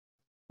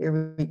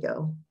here we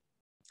go.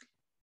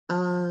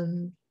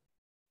 All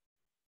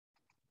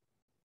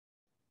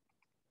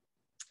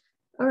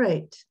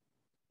right.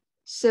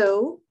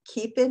 So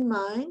keep in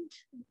mind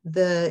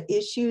the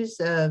issues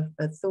of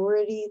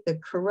authority, the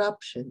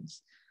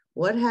corruptions.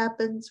 What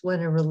happens when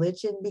a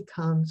religion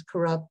becomes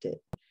corrupted?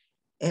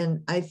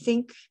 And I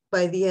think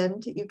by the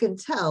end, you can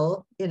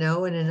tell, in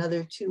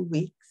another 2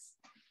 weeks,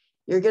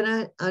 you're going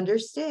to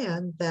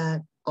understand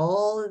that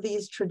all of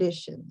these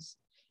traditions,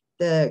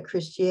 the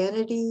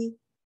Christianity,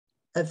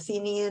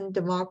 Athenian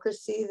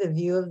democracy, the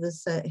view of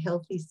the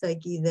healthy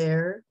psyche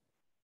there,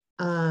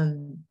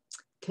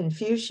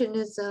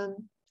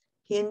 Confucianism,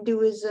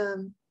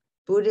 Hinduism,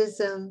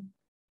 Buddhism,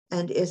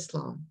 and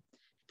Islam.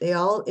 They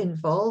all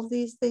involve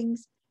these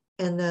things,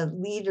 and the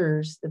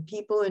leaders, the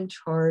people in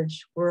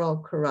charge, were all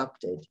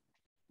corrupted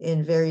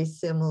in very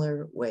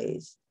similar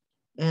ways.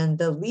 And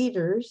the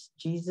leaders,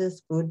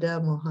 Jesus, Buddha,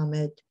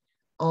 Muhammad,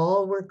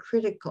 all were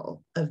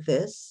critical of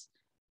this.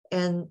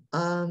 And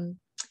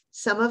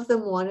some of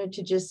them wanted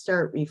to just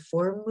start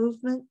reform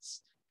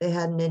movements. They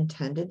hadn't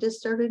intended to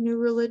start a new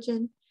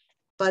religion,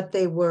 but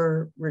they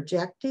were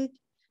rejected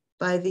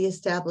by the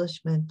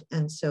establishment.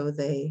 And so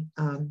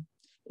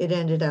it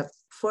ended up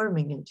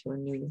forming into a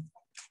new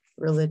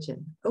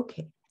religion.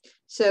 Okay,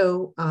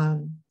 so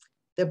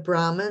the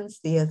Brahmins,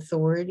 the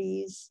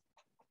authorities,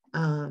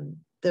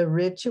 the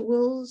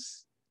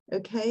rituals,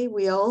 okay,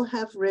 we all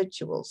have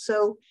rituals.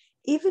 So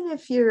even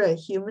if you're a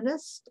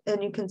humanist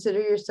and you consider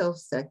yourself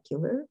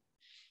secular,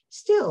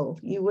 still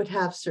you would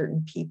have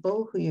certain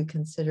people who you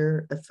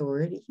consider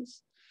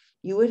authorities.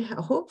 You would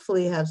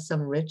hopefully have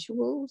some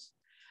rituals.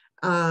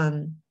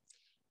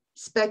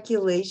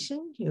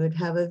 Speculation, you would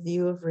have a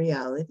view of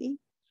reality.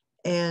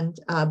 And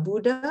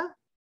Buddha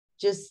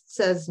just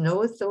says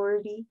no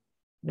authority,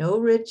 no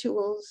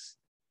rituals,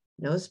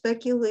 no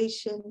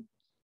speculation.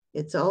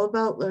 It's all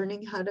about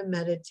learning how to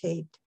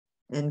meditate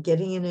and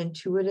getting an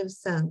intuitive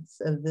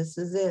sense of this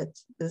is it.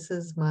 This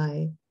is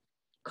my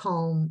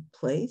calm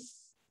place.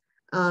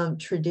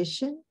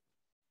 Tradition,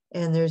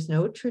 and there's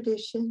no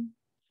tradition.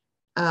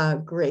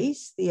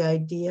 Grace, the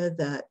idea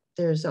that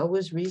there's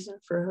always reason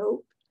for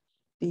hope.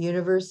 The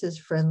universe is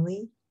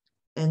friendly,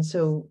 and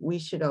so we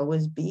should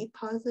always be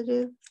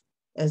positive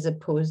as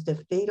opposed to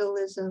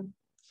fatalism.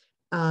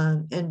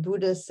 And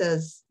Buddha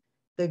says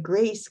the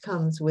grace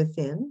comes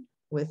within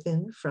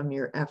from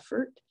your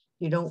effort.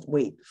 You don't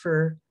wait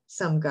for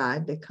some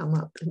God to come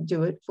up and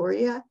do it for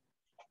you.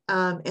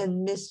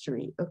 And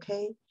mystery,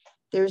 okay?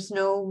 There's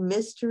no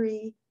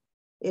mystery.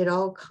 It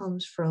all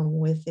comes from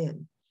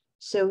within.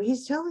 So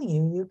he's telling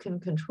you, you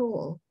can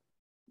control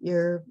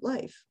your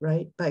life,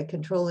 right? By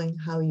controlling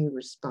how you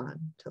respond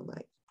to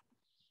life.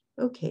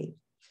 Okay.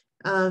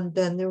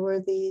 Then there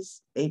were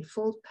these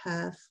Eightfold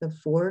Path, the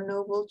Four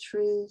Noble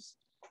Truths,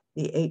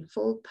 the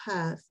Eightfold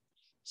Path.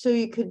 So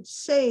you could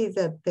say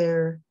that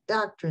they're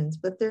doctrines,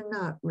 but they're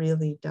not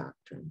really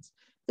doctrines.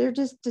 They're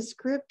just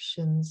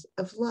descriptions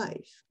of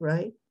life,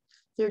 right?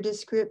 They're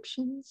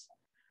descriptions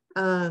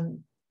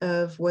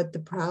of what the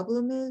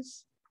problem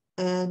is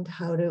and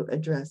how to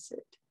address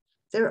it.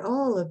 They're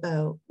all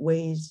about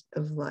ways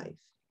of life.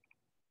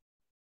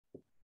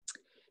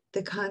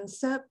 The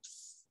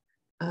concepts,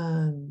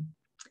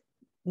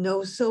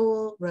 no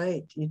soul,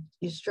 right? You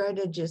try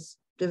to just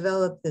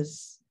develop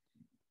this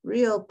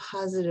real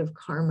positive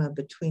karma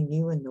between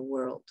you and the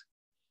world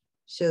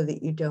so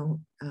that you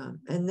don't,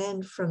 and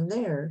then from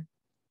there,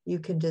 you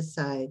can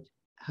decide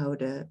how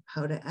to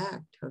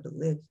act, how to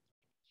live.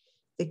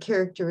 The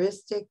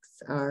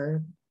characteristics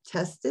are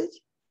tested,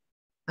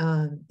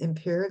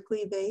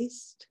 empirically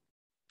based,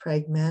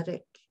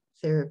 pragmatic,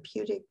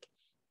 therapeutic,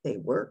 they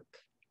work.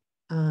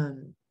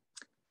 And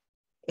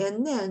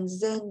then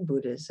Zen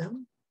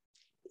Buddhism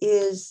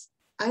is,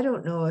 I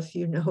don't know if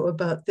you know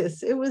about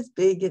this, it was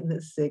big in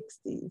the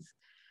 60s.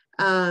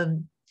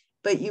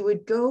 But you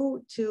would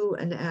go to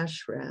an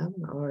ashram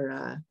or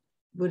a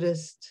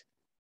Buddhist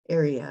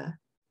area,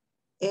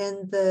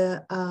 and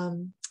the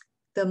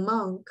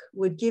monk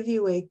would give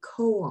you a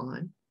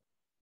koan,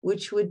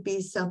 which would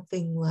be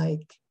something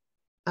like,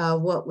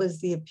 what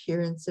was the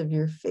appearance of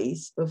your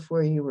face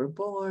before you were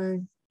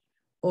born?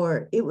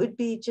 Or it would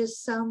be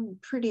just some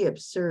pretty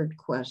absurd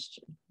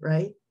question,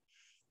 right?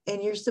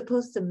 And you're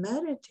supposed to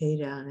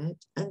meditate on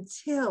it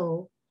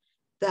until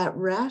that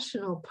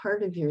rational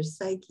part of your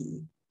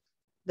psyche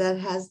that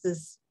has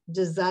this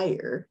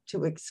desire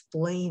to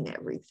explain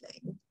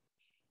everything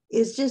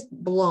is just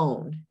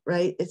blown,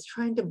 right? It's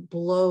trying to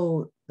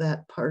blow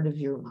that part of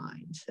your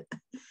mind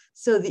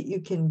so that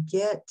you can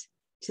get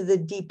to the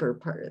deeper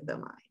part of the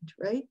mind,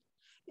 right?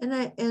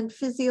 And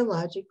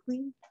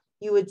physiologically,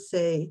 you would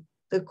say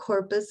the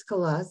corpus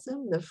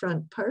callosum, the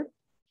front part,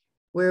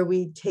 where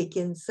we take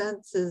in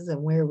senses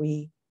and where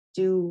we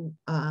do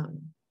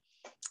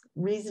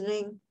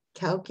reasoning,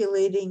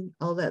 calculating,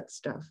 all that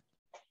stuff,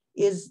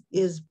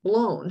 is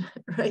blown,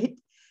 right?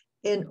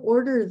 In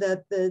order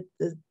that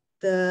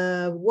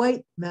the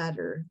white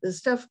matter, the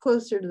stuff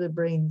closer to the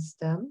brain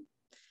stem,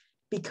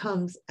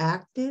 becomes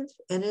active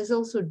and is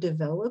also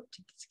developed,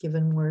 it's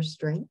given more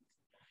strength.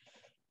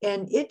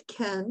 And it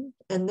can,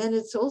 and then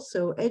it's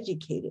also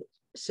educated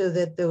so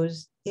that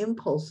those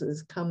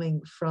impulses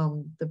coming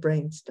from the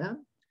brainstem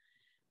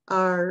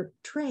are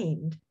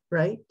trained,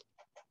 right?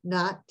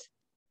 Not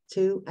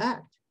to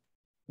act.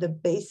 The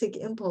basic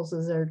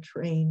impulses are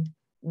trained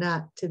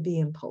not to be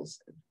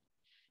impulsive.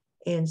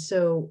 And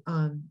so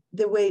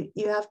the way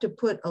you have to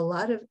put a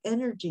lot of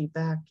energy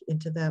back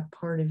into that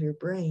part of your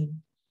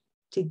brain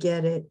to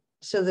get it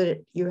so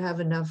that you have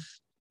enough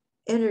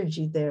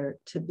energy there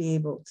to be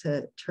able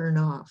to turn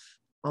off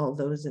all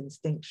those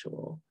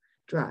instinctual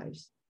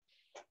drives.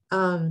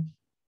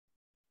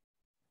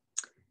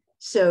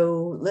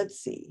 So let's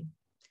see.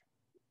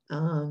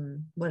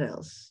 What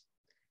else?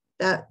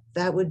 That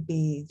would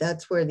be,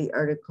 that's where the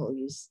article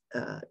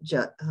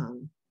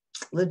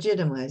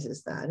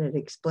legitimizes that. It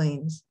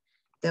explains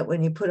that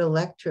when you put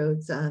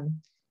electrodes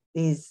on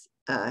these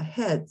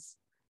heads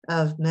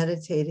of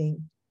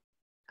meditating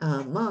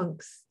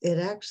monks, it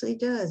actually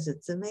does.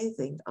 It's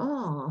amazing.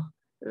 Oh,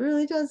 it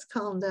really does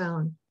calm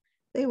down.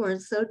 They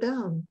weren't so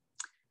dumb.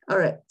 All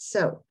right,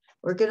 so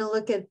we're going to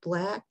look at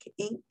black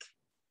ink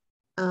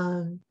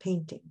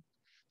painting.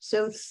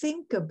 So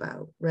think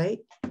about, right?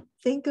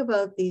 Think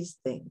about these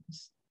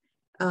things.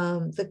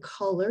 The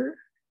color,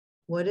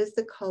 what is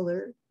the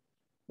color?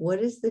 What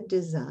is the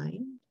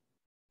design?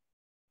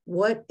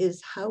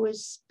 How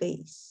is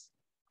space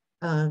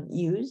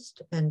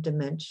used and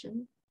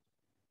dimension?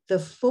 The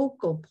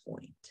focal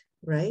point,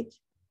 right?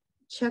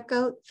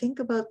 Think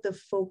about the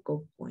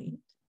focal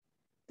point,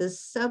 the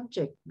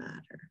subject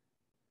matter,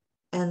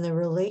 and the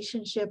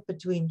relationship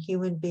between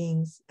human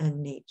beings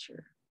and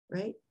nature,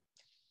 right?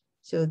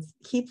 So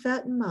keep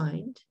that in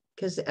mind,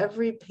 because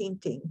every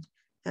painting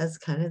has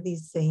kind of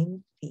these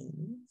same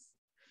themes.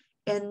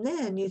 And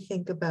then you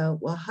think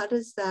about, well, how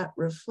does that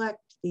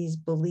reflect these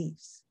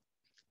beliefs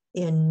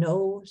in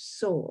no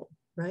soul,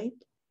 right?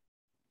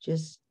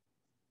 Just,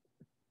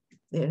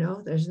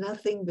 there's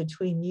nothing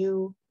between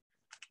you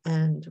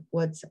and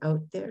what's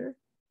out there.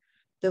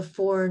 The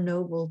Four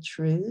Noble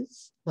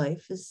Truths: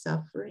 life is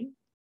suffering,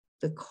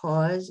 the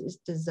cause is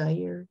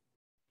desire,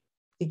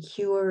 the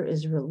cure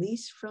is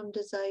release from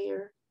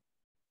desire,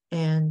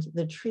 and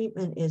the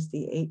treatment is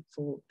the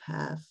Eightfold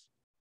Path: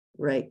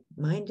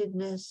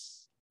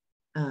 right-mindedness,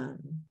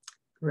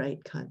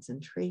 right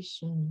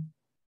concentration.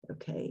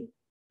 Okay,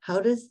 how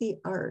does the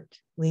art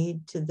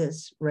lead to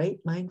this right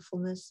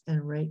mindfulness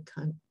and right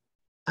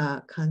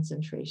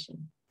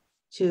concentration,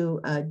 to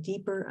a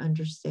deeper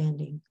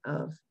understanding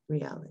of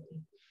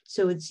reality?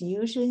 So it's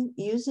using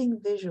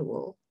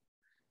visual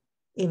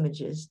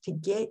images to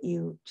get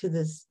you to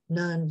this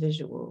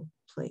non-visual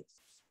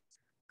place.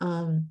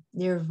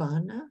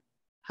 Nirvana,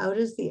 how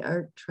does the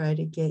art try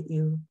to get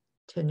you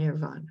to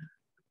nirvana?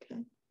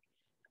 Okay.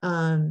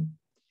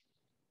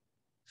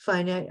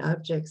 Finite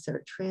objects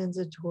are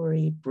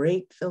transitory,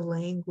 break the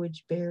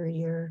language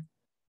barrier.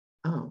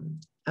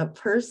 A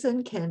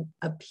person can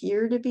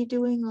appear to be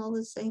doing all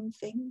the same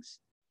things,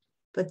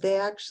 but they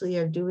actually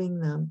are doing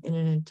them in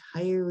an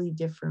entirely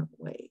different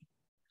way.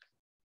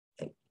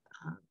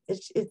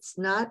 It's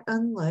not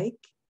unlike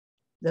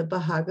the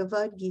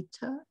Bhagavad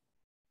Gita,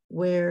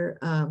 where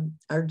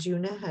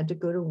Arjuna had to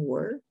go to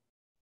war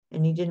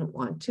and he didn't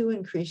want to,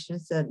 and Krishna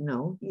said,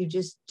 no, you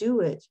just do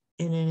it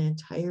in an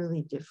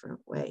entirely different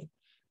way,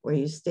 where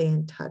you stay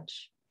in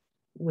touch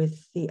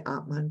with the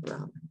Atman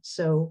Brahman.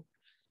 So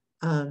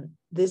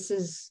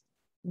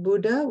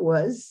Buddha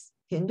was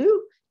Hindu,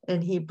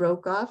 and he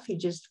broke off. He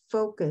just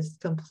focused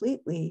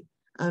completely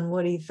on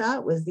what he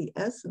thought was the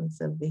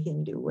essence of the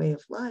Hindu way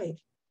of life,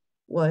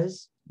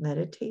 was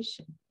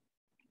meditation.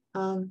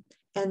 And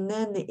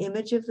then the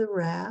image of the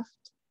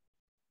raft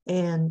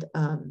and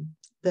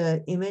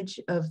the image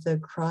of the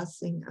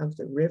crossing of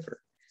the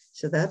river.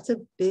 So that's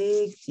a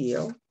big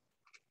deal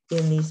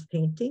in these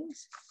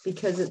paintings,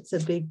 because it's a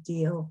big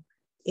deal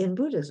in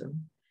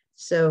Buddhism.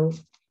 So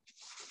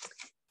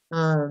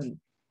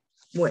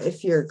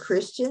if you're a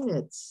Christian,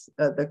 it's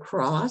the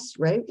cross,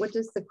 right? What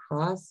does the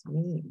cross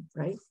mean,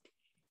 right?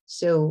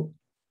 So,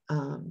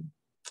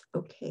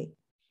 okay,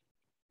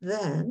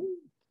 then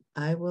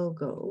I will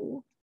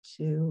go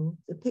to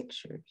the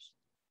pictures.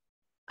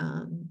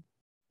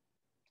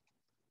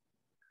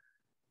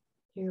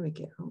 Here we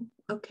go.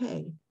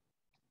 Okay.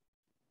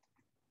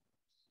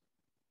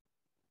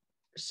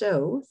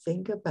 So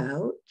think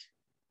about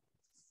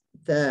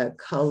the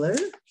color,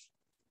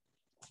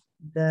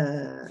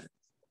 the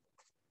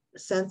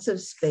sense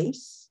of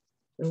space,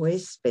 the way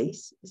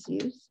space is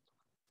used.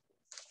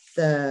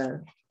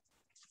 Let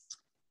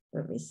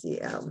me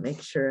see, I'll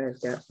make sure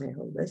I've got my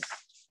whole list.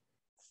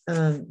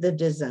 The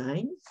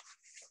design,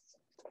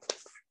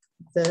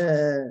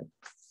 the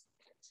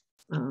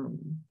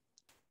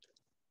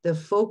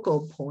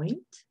focal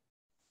point,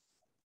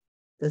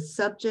 the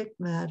subject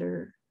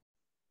matter,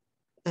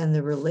 and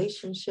the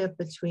relationship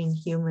between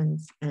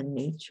humans and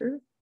nature.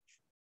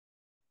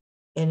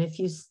 And if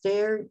you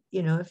stare,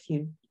 if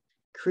you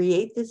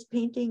create this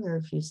painting, or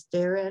if you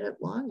stare at it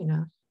long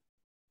enough,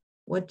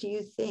 what do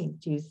you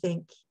think? Do you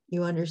think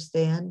you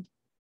understand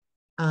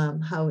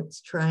how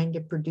it's trying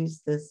to produce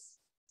this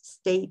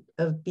state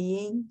of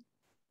being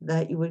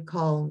that you would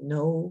call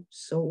no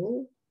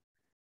soul,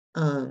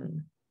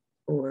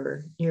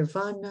 or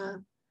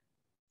nirvana,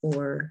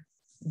 or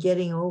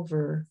getting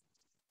over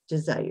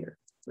desire,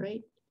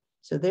 right?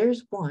 So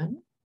there's one,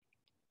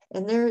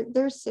 and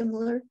they're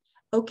similar.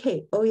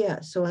 Okay, oh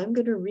yeah, so I'm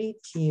going to read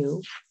to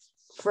you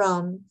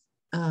from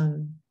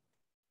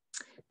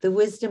the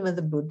wisdom of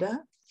the Buddha,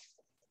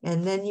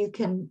 and then you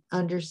can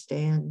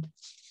understand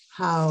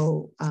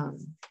how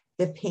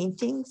the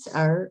paintings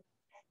are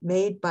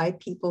made by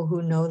people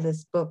who know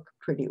this book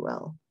pretty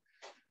well.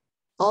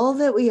 All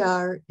that we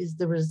are is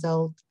the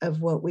result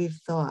of what we've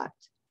thought.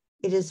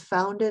 It is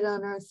founded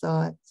on our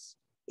thoughts.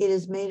 It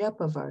is made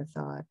up of our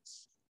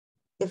thoughts.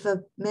 If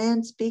a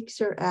man speaks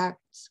or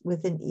acts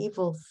with an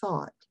evil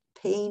thought,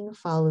 pain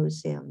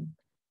follows him,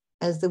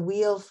 as the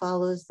wheel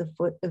follows the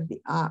foot of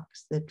the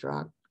ox that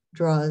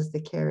draws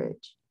the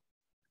carriage.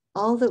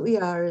 All that we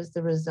are is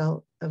the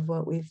result of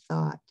what we've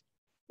thought.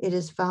 It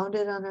is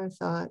founded on our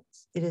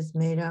thoughts. It is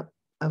made up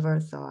of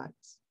our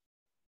thoughts.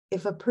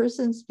 If a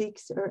person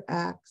speaks or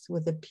acts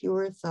with a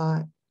pure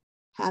thought,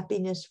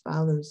 happiness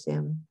follows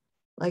him,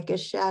 like a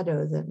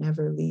shadow that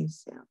never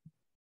leaves him.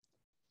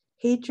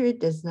 Hatred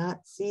does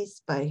not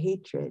cease by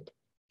hatred.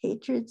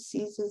 Hatred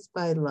ceases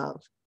by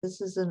love. This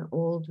is an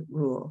old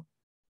rule.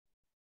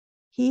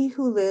 He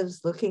who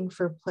lives looking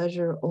for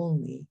pleasure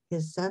only,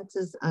 his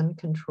senses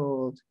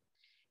uncontrolled,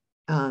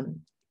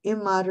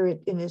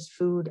 immoderate in his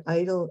food,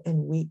 idle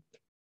and weak,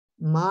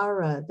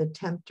 Mara, the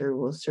tempter,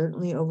 will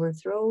certainly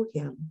overthrow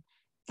him,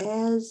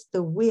 as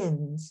the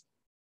winds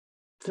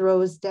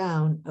throws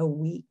down a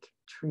weak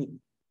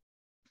tree.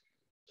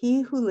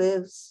 He who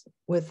lives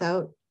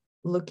without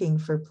looking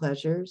for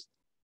pleasures,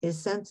 his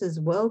senses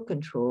well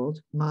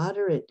controlled,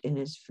 moderate in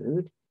his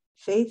food,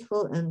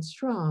 faithful and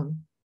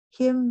strong,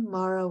 him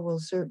Mara will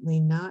certainly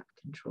not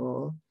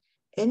control,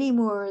 any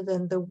more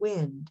than the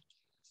wind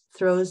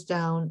throws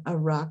down a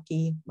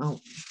rocky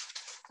mountain.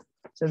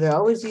 So they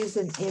always use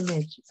an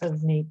image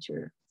of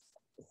nature.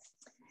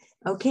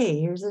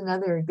 Okay, here's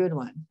another good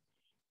one.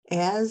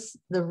 As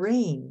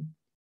rain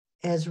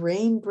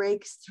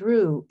breaks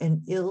through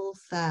an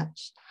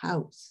ill-thatched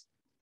house,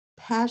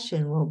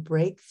 passion will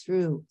break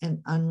through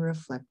an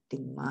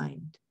unreflecting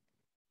mind.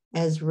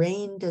 As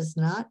rain does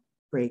not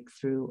break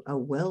through a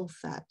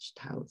well-thatched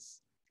house,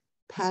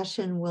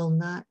 passion will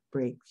not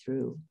break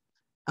through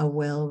a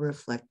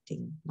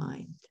well-reflecting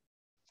mind.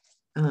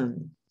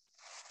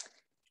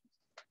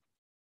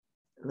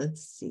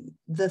 Let's see.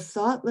 The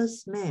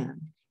thoughtless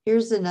man.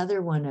 Here's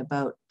another one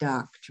about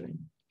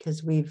doctrine,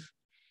 because we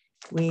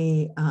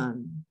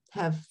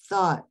have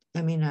thought.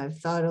 I mean, I've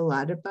thought a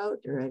lot about,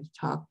 or I've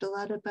talked a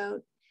lot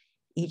about.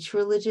 Each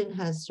religion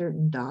has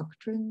certain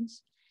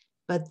doctrines,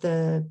 but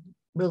the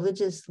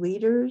religious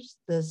leaders,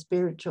 the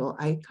spiritual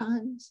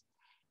icons,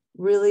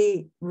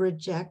 really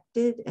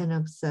rejected an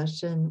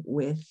obsession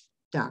with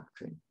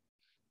doctrine.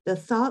 The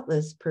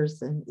thoughtless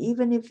person,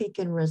 even if he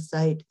can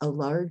recite a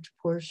large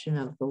portion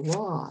of the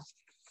law,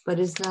 but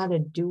is not a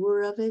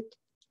doer of it,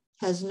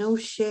 has no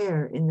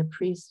share in the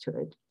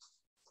priesthood,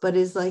 but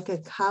is like a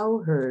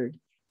cowherd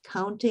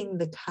counting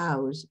the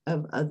cows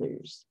of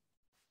others.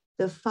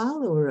 The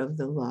follower of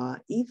the law,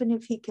 even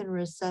if he can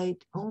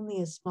recite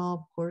only a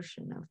small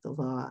portion of the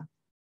law,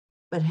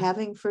 but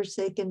having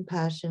forsaken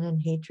passion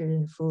and hatred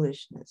and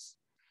foolishness,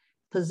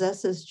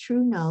 possesses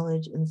true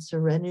knowledge and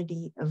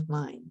serenity of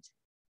mind.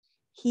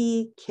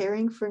 He,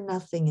 caring for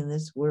nothing in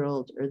this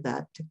world or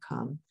that to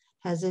come,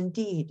 has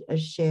indeed a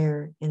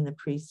share in the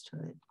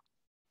priesthood.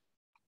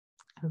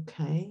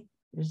 Okay,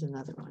 here's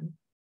another one.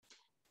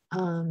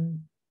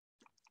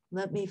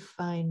 Let me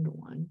find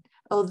one.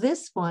 Oh,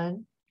 this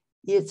one,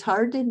 it's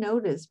hard to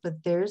notice,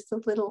 but there's the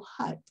little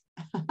hut,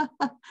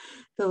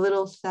 the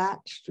little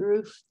thatched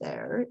roof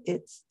there.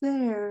 It's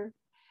there.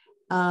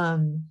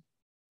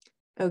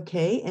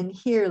 Okay, and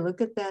here,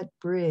 look at that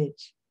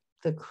bridge,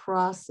 the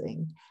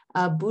crossing.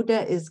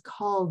 Buddha is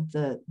called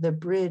the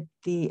bridge,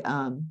 the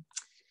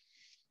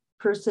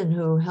person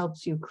who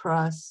helps you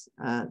cross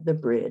the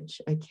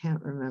bridge. I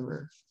can't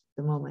remember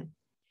the moment.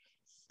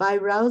 By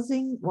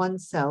rousing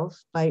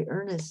oneself by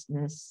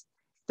earnestness,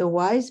 the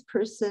wise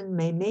person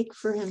may make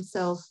for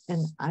himself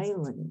an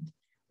island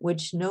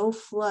which no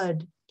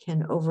flood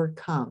can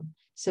overcome.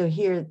 So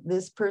here,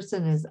 this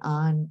person is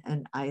on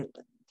an island,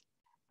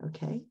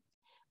 okay?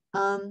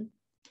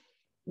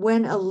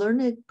 When a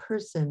learned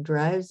person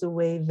drives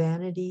away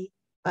vanity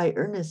by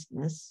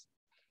earnestness,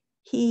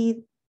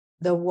 he,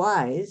 the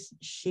wise,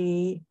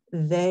 she,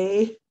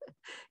 they,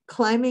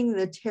 climbing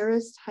the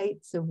terraced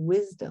heights of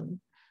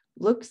wisdom,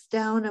 looks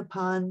down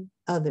upon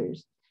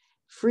others.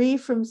 Free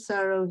from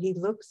sorrow, he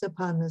looks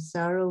upon the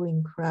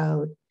sorrowing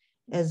crowd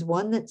as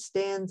one that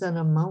stands on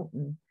a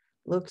mountain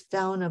looks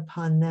down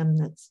upon them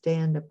that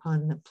stand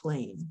upon the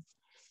plain.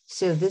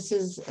 So this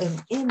is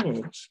an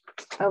image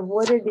of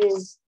what it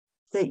is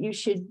that you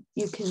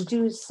can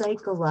do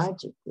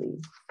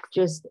psychologically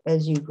just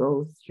as you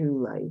go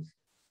through life.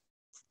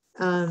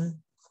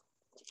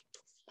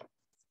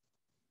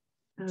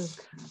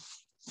 Okay,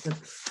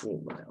 let's see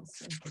what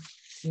else I could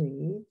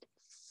read.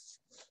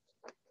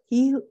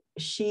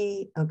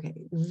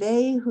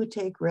 They who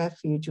take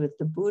refuge with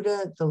the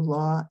Buddha, the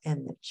law,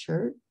 and the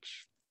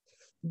church,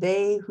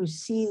 they who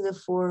see the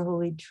four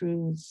holy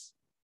truths,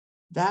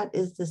 that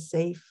is the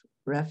safe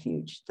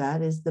refuge.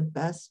 That is the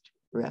best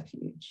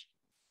refuge.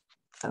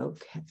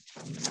 Okay,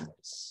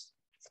 that's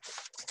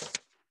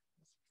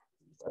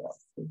what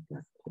else we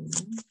got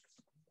here.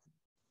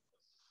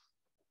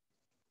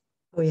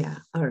 Oh yeah,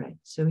 all right.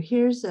 So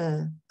here's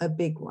a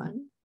big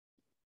one.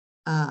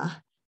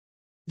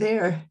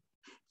 There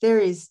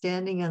he's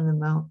standing on the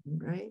mountain,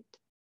 right?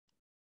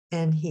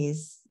 And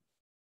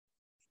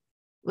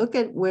look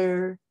at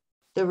where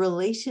the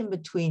relation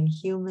between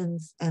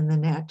humans and the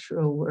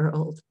natural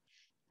world.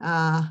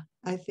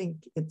 I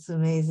think it's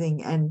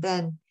amazing. And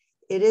then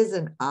it is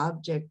an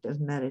object of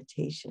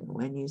meditation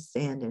when you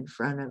stand in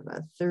front of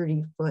a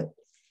 30-foot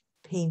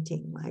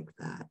painting like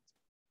that.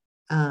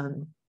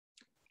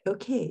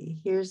 Okay,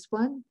 here's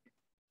one.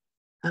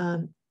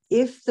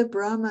 If the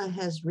Brahma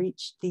has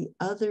reached the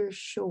other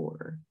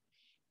shore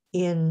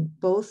in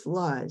both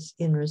laws,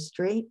 in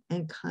restraint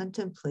and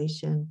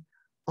contemplation,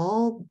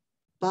 all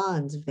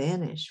bonds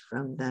vanish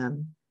from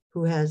them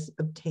who has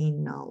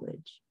obtained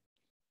knowledge.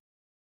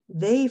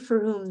 They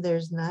for whom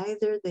there's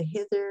neither the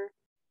hither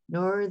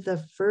nor the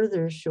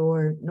further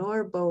shore,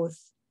 nor both,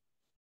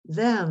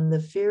 them, the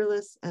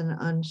fearless and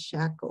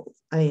unshackled,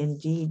 I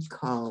indeed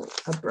call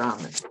a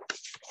Brahmin.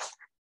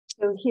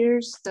 So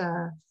here's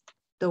the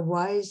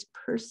wise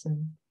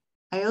person.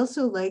 I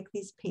also like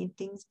these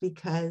paintings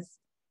because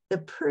the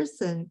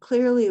person,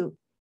 clearly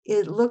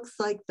it looks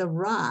like the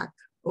rock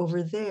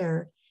over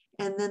there,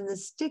 and then the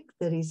stick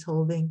that he's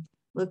holding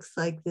looks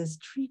like this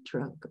tree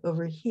trunk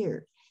over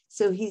here.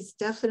 So he's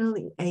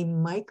definitely a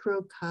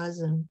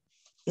microcosm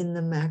in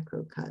the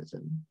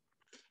macrocosm.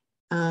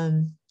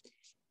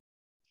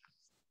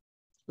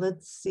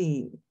 Let's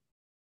see.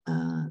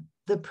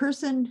 The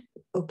person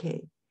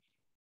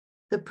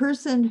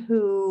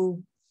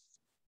who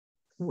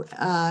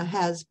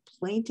has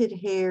plaited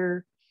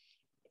hair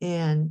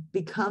and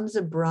becomes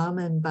a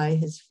Brahmin by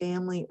his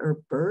family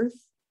or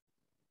birth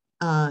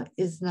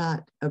is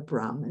not a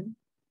Brahmin.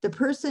 The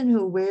person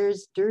who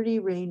wears dirty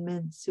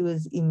raiments, who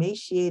is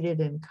emaciated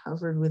and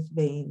covered with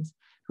veins,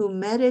 who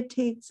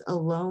meditates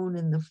alone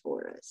in the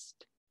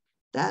forest,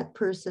 that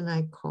person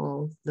I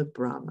call the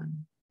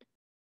Brahmin.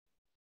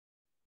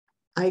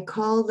 I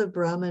call the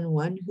Brahmin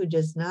one who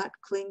does not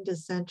cling to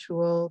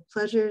sensual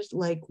pleasures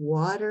like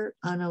water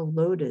on a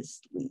lotus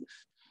leaf.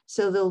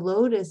 So the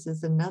lotus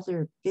is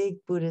another big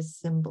Buddhist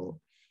symbol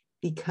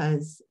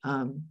because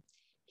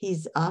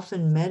he's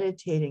often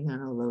meditating on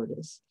a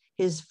lotus.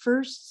 His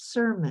first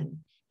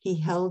sermon, he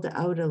held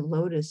out a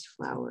lotus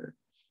flower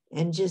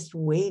and just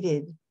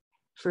waited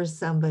for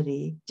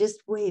somebody,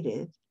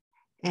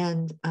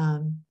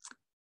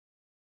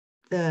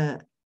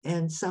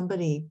 and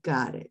somebody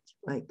got it,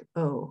 like,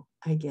 oh,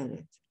 I get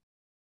it.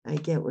 I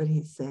get what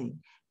he's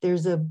saying.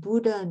 There's a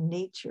Buddha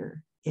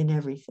nature in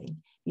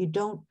everything. You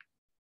don't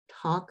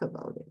talk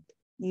about it.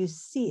 You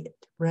see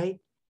it, right?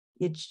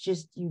 It's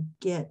just you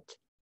get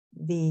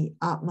the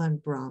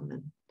Atman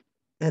Brahman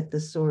at the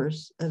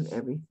source of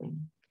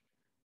everything.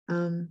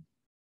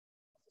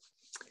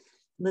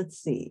 Let's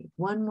see,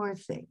 one more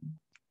thing.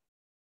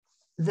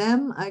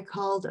 Them I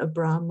called a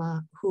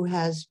Brahma who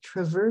has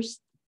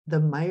traversed the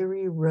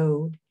miry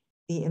road,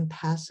 the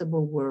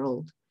impassable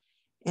world,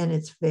 and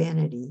its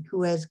vanity,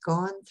 who has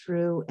gone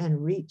through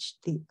and reached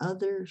the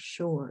other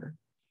shore,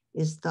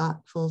 is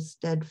thoughtful,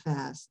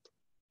 steadfast,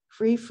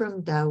 free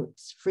from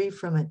doubts, free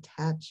from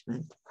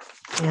attachment,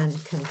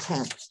 and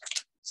content.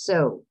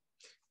 So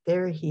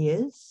there he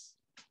is.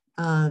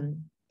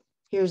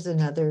 Here's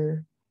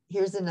another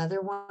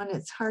one.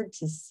 It's hard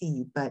to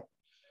see, but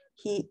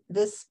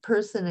this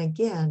person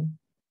again,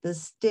 the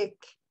stick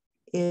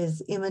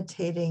is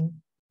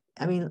imitating.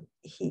 I mean,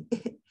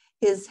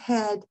 his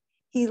head,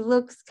 he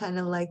looks kind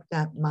of like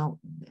that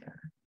mountain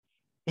there.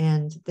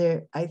 And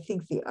I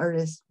think the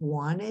artist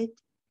wanted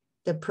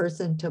the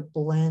person to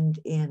blend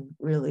in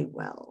really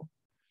well.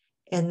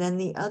 And then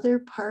the other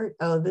part,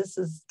 oh, this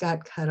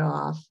got cut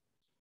off.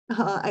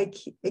 I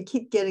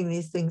keep getting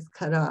these things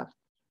cut off.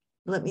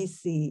 Let me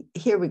see.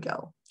 Here we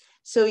go.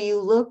 So you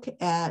look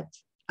at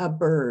a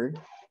bird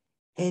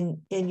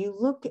and you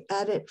look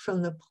at it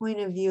from the point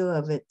of view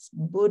of its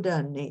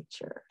Buddha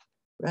nature,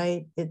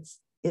 right?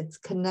 Its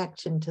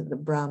connection to the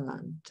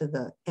Brahman, to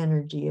the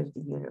energy of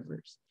the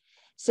universe.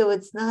 So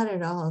it's not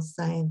at all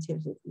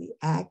scientifically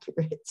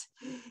accurate,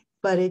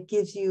 but it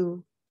gives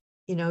you,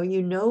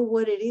 you know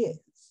what it is,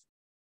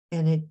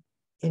 and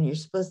you're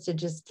supposed to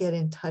just get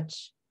in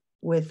touch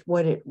with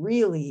what it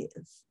really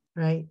is,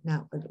 right?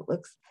 Not what it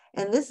looks.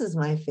 And this is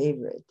my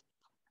favorite,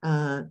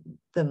 the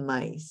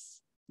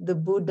mice, the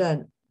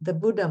Buddha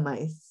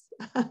mice.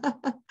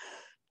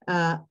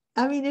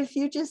 I mean, if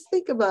you just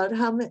think about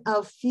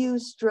how few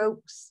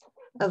strokes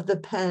of the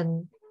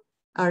pen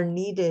are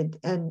needed,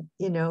 and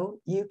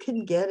you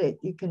can get it,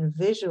 you can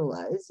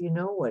visualize,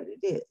 what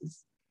it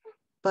is,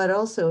 but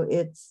also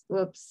it's,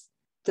 whoops,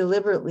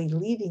 deliberately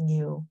leading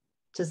you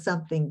to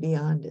something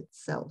beyond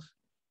itself.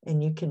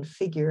 And you can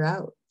figure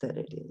out that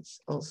it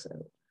is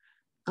also.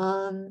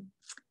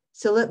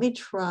 So let me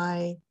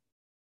try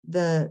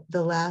the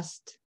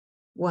last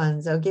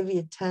ones. I'll give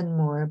you 10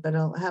 more, but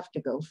I'll have to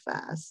go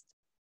fast.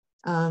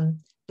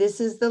 This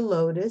is the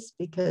lotus,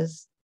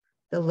 because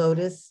the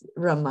lotus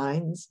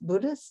reminds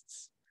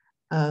Buddhists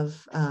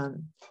of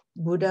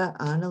Buddha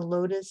on a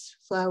lotus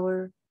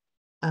flower,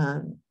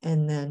 and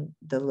then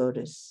the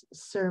lotus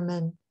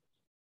sermon.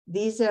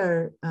 These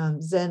are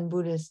Zen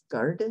Buddhist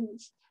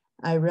gardens.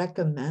 I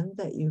recommend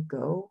that you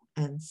go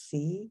and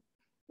see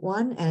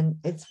one. And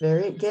it's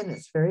very, again,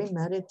 it's very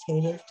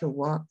meditative to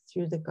walk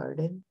through the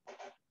garden.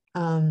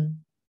 And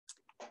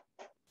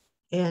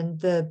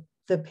the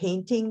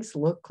paintings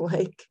look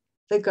like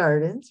the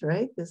gardens,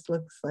 right? This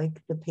looks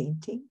like the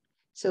painting.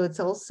 So it's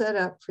all set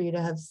up for you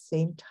to have the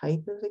same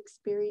type of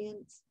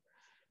experience.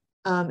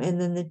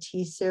 And then the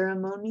tea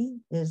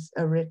ceremony is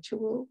a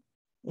ritual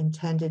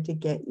intended to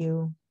get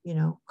you,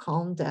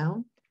 calm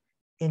down,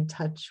 in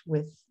touch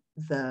with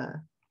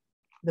the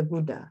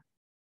Buddha,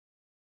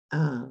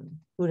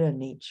 Buddha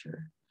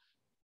nature.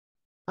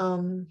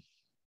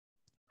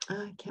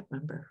 I can't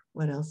remember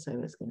what else I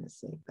was going to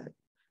say, but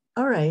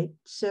all right.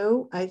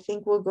 So I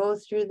think we'll go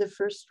through the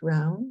first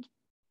round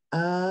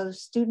of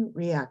student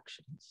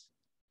reactions.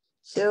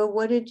 So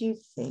what did you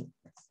think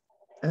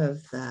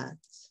of that?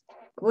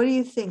 What do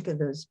you think of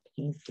those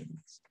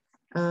paintings?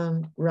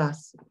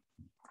 Ross?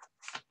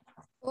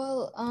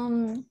 Well,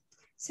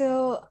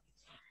 so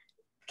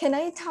can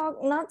I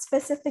talk not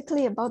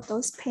specifically about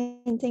those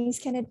paintings?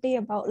 Can it be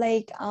about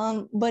like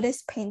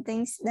Buddhist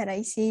paintings that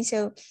I see?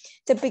 So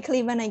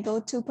typically when I go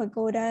to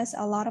pagodas,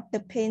 a lot of the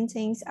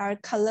paintings are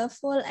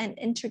colorful and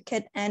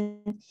intricate,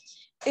 and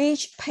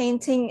each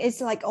painting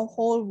is like a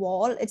whole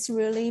wall. It's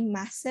really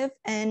massive,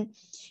 and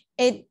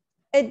it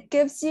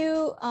gives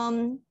you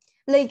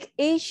like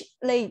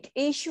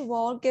each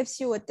wall gives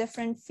you a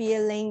different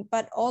feeling,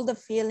 but all the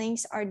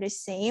feelings are the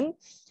same,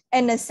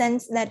 in a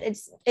sense that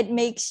it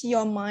makes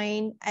your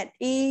mind at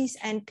ease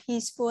and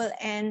peaceful.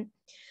 And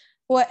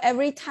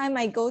every time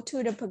I go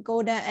to the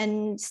pagoda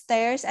and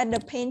stares at the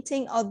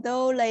painting,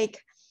 although like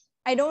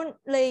I don't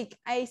like,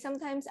 I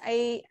sometimes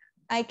I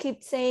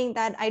keep saying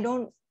that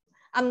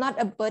I'm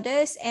not a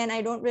Buddhist and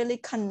I don't really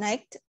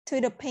connect to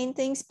the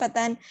paintings, but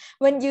then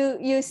when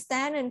you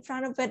stand in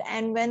front of it,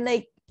 and when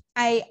like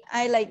I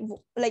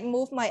like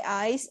move my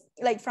eyes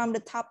like from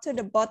the top to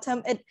the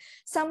bottom, it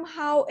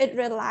somehow it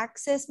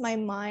relaxes my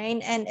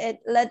mind, and it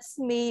lets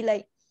me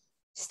like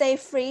stay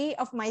free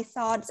of my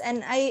thoughts,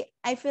 and I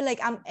feel like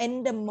I'm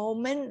in the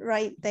moment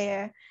right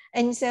there.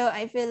 And so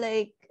I feel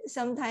like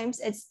sometimes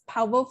it's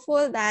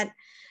powerful that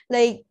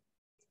like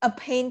a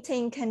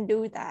painting can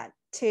do that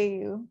to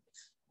you.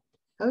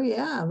 Oh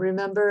yeah,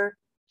 remember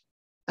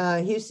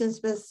Houston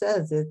Smith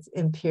says it's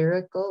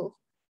empirical,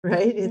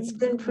 right? It's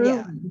been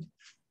proven.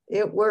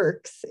 It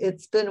works.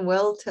 It's been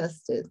well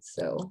tested.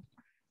 So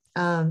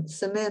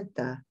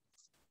Samantha.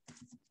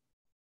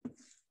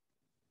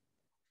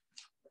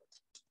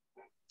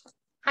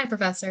 Hi,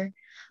 Professor.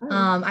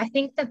 Hi. I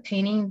think the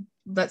painting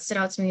that stood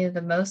out to me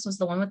the most was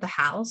the one with the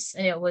house,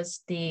 and it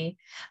was the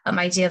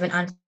idea of an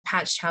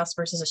unpatched house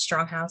versus a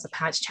strong house, a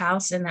patched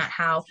house, and that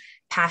how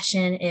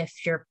passion,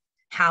 if your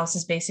house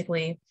is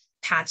basically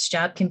patched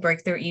up, can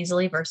break through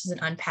easily versus an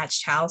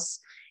unpatched house.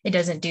 It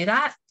doesn't do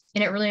that.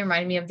 And it really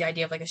reminded me of the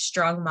idea of like a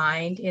strong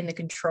mind in the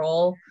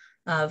control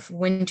of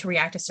when to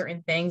react to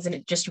certain things. And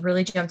it just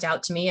really jumped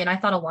out to me. And I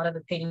thought a lot of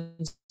the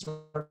paintings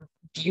were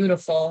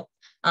beautiful.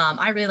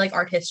 I really like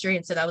art history.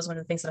 And so that was one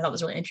of the things that I thought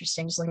was really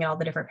interesting, just looking at all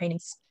the different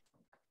paintings.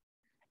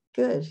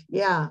 Good.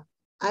 Yeah.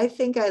 I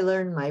think I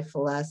learned my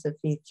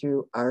philosophy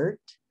through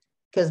art,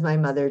 because my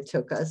mother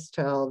took us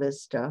to all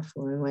this stuff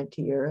when we went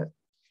to Europe.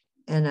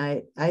 And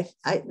I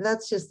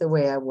that's just the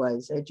way I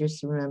was. I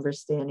just remember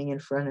standing in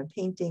front of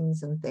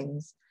paintings and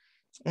things.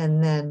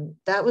 And then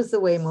that was the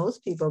way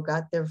most people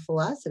got their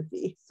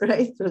philosophy,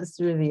 right? Was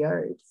through the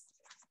arts.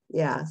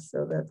 Yeah,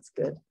 so that's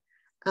good.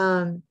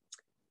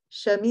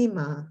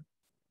 Shamima.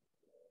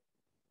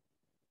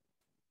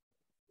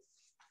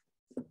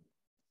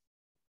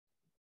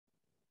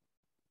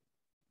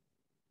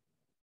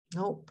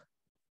 Nope.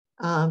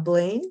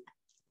 Blaine.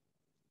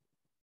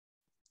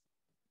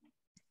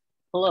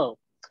 Hello.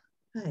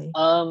 Hi.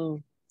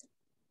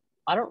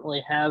 I don't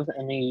really have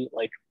any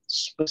like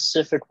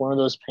specific one of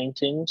those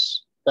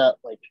paintings that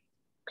like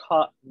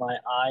caught my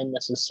eye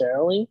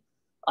necessarily.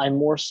 I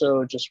more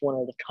so just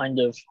wanted to kind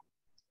of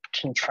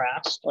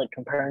contrast, like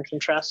compare and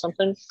contrast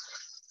something.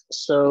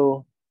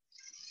 So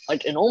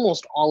like in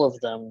almost all of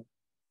them,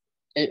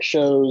 it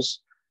shows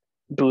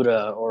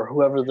Buddha or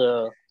whoever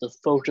the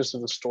focus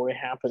of the story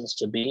happens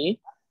to be.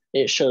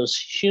 It shows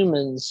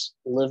humans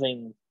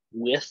living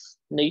with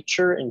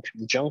nature in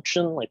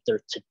conjunction, like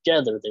they're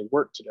together, they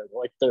work together.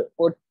 Like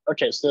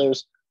okay, so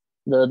there's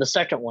the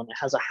second one. It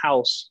has a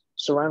house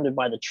surrounded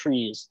by the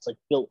trees. It's like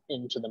built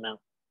into the mountain.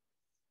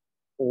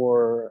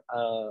 Or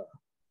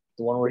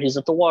the one where he's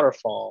at the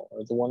waterfall,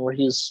 or the one where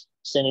he's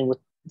standing with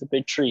the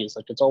big trees.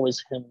 Like it's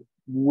always him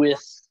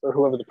with, or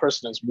whoever the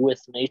person is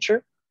with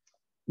nature.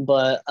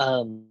 But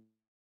the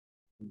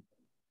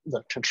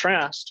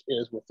contrast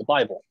is with the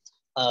Bible.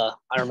 I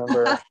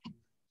remember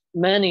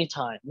many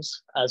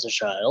times as a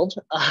child,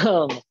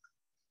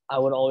 I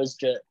would always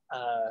get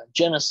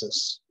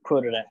Genesis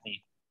quoted at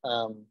me.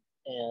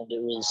 And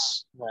it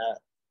was that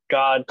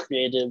God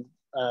created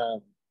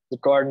the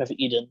Garden of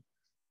Eden,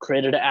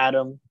 created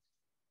Adam,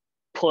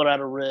 pulled out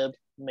a rib,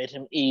 made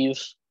him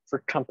Eve for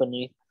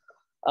company,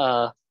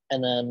 and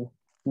then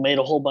made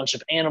a whole bunch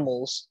of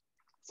animals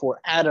for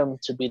Adam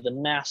to be the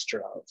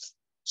master of.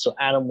 So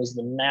Adam was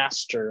the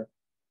master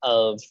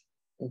of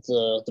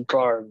the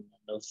garden,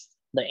 of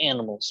the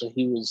animals. So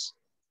he was,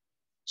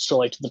 so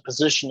like the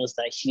position is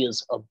that he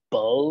is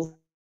above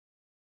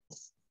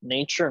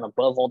nature and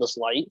above all this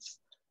life.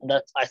 And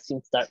that, I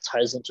think that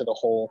ties into the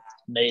whole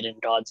made in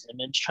God's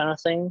image kind of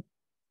thing.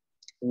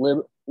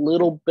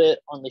 Little bit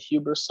on the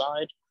hubris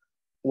side,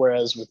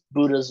 whereas with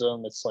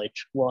Buddhism, it's like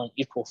we're on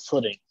equal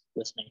footing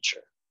with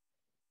nature.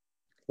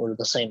 We're at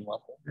the same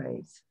level.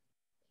 Right.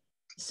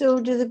 So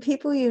do the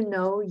people you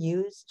know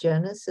use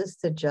Genesis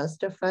to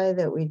justify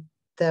that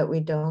we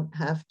don't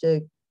have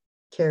to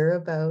care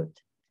about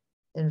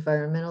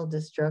environmental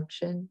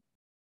destruction?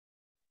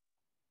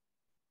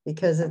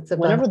 Because it's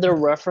about, whenever they're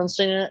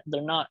referencing it,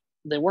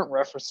 they weren't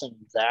referencing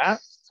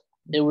that.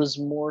 It was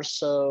more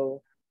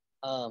so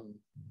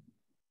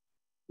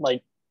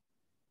like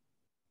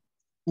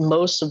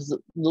most of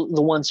the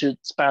ones who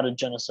spouted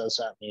Genesis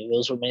at me,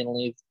 those were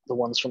mainly the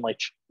ones from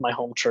like my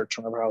home church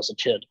whenever I was a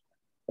kid.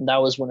 And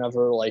that was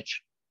whenever like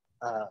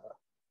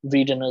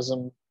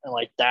veganism and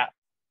like that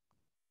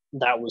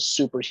was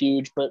super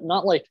huge, but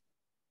not like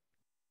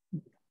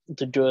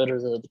the good or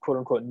the quote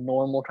unquote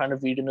normal kind of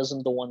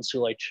veganism, the ones who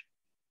like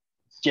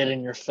get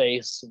in your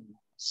face and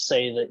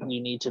say that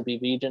you need to be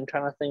vegan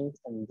kind of thing.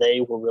 And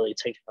they were really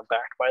taken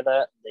aback by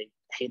that. They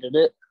hated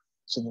it.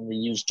 So then they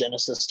used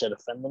Genesis to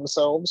defend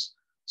themselves.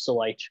 So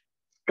like,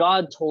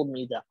 God told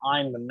me that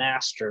I'm the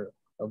master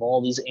of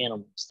all these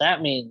animals.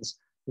 That means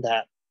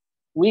that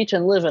we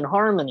can live in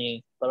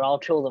harmony, but I'll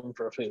kill them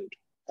for food.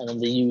 And then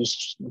they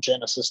used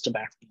Genesis to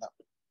back them up.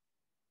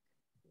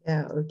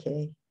 yeah,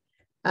 okay.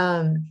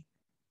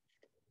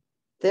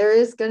 There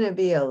is going to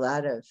be a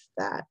lot of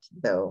that,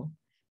 though,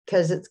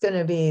 because it's going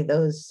to be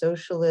those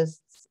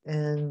socialists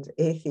and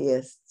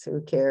atheists who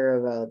care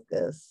about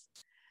this.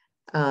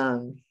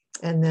 And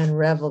then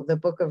the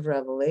book of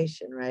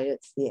Revelation, right?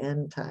 It's the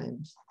end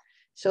times.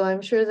 So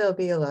I'm sure there'll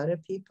be a lot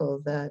of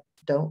people that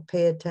don't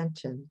pay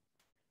attention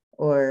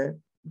or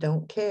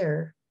don't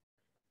care.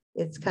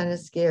 It's kind of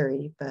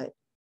scary, but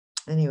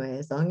anyway,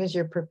 as long as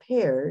you're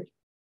prepared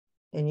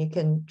and you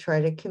can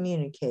try to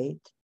communicate,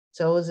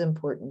 it's always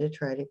important to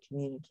try to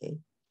communicate.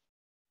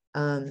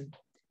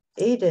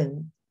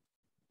 Aiden.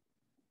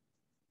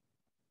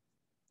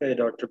 Hey,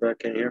 Dr. Beck,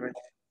 can you hear me?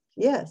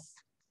 Yes.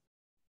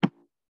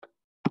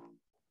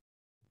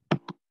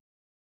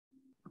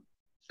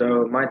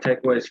 So my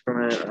takeaways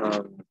from it,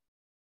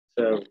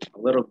 so a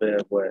little bit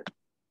of what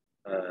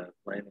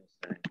Lane was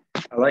saying.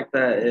 I like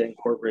that it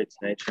incorporates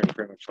nature in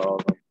pretty much all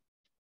of them.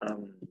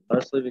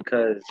 Mostly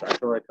because I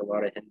feel like a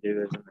lot of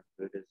Hinduism and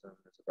Buddhism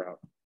is about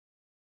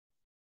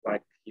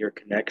like your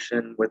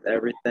connection with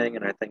everything,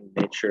 and I think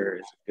nature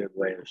is a good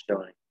way of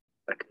showing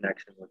a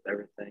connection with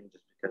everything,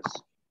 just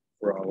because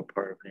we're all a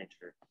part of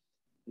nature.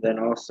 Then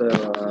also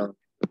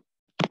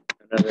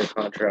another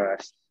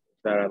contrast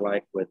that I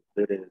like with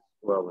Buddhism,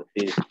 well, with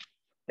these,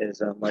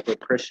 is like with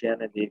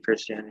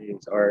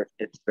Christianity's art,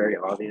 it's very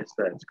obvious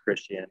that it's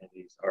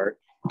Christianity's art.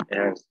 It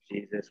has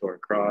Jesus or a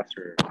cross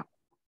or the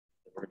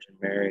Virgin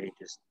Mary,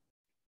 just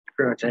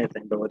pretty much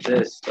anything. But with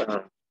this,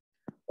 a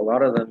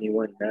lot of them you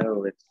wouldn't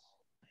know it's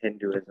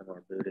Hinduism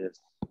or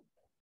Buddhist.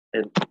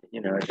 It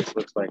just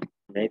looks like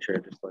nature.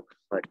 It just looks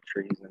like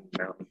trees and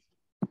mountains,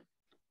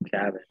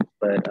 cabins.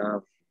 But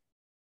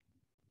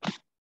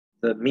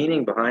the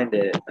meaning behind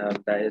it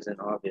that isn't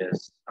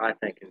obvious, I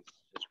think, is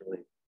just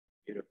really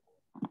beautiful.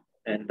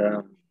 And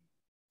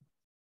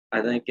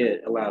I think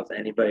it allows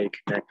anybody to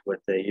connect with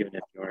it, even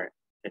if you aren't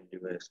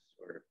Hinduist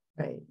or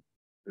Right.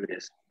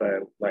 Buddhist.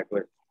 But like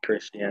with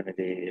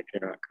Christianity, if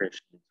you're not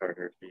Christian, it's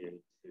harder for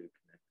you to connect.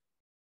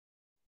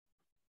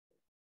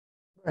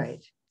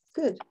 Right.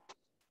 Good.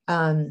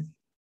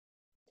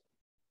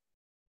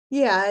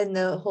 Yeah, and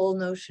the whole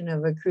notion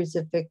of a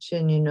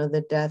crucifixion,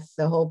 the death,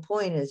 the whole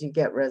point is you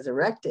get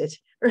resurrected,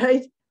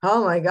 right?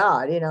 Oh my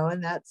God,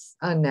 and that's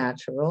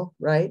unnatural,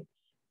 right?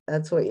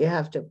 That's what you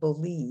have to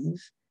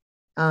believe.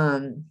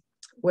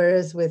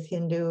 Whereas with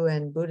Hindu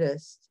and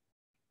Buddhist,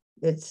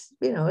 it's,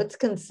 it's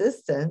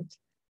consistent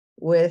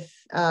with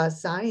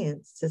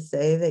science to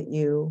say that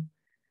you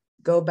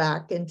go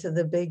back into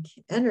the big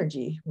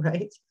energy,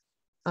 right?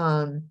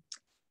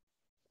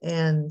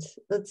 And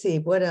let's see,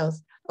 what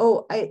else?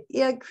 Oh,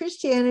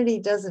 Christianity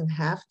doesn't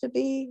have to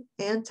be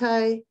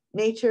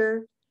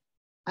anti-nature.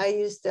 I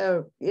used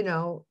to,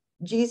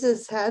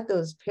 Jesus had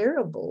those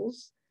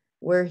parables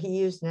where he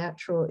used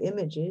natural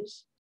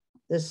images,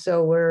 the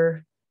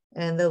sower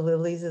and the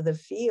lilies of the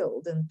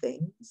field and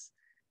things.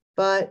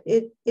 but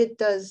it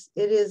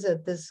is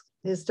at this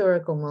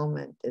historical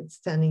moment, it's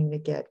tending to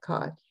get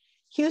caught.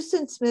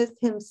 Houston Smith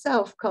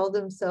himself called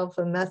himself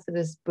a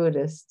Methodist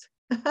Buddhist.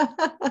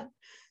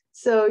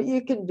 So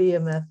you can be a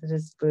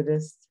Methodist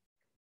Buddhist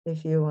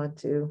if you want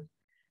to.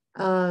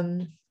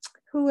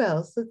 Who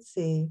else? Let's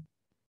see.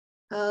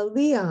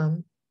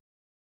 Liam.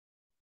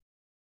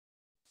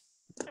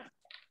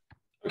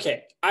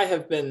 Okay, I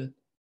have been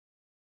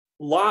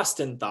lost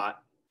in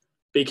thought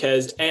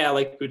because I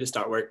like Buddhist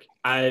artwork.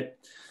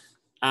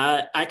 I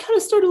kind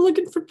of started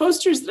looking for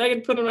posters that I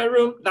could put in my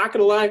room. Not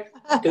gonna lie,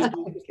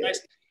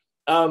 because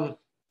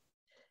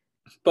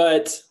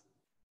but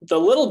the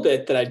little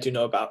bit that I do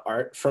know about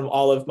art from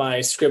all of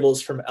my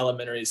scribbles from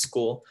elementary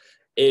school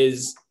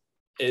is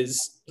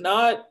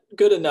not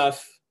good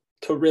enough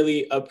to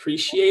really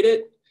appreciate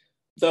it.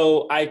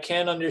 Though I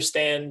can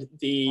understand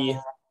the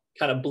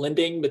kind of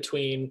blending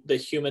between the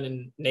human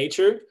and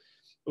nature,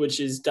 which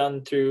is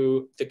done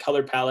through the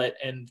color palette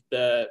and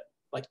the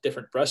like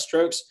different brush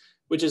strokes,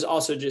 which is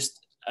also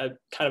just a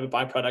kind of a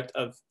byproduct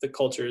of the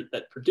culture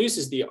that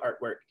produces the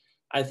artwork.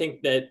 I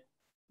think that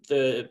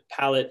the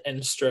palette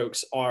and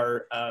strokes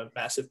are a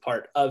massive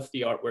part of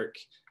the artwork.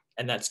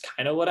 And that's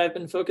kind of what I've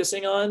been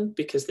focusing on,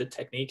 because the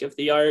technique of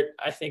the art,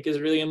 I think, is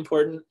really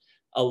important,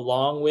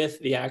 along with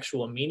the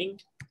actual meaning.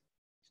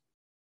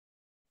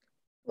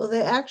 Well,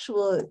 the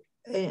actual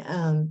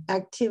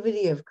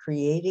activity of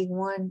creating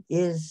one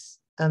is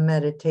a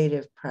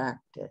meditative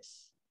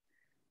practice,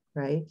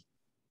 right?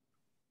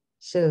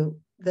 So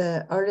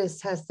the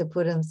artist has to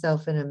put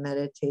himself in a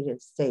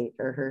meditative state,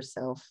 or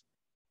herself,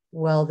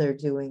 while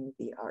they're doing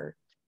the art.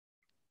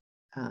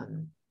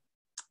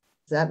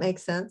 Does that make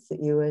sense?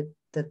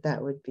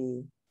 That would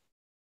be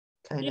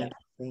kind of the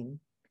thing.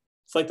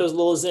 It's like those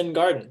little Zen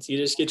gardens. You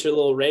just get your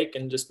little rake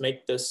and just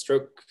make the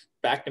stroke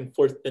back and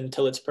forth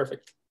until it's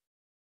perfect.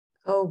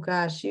 Oh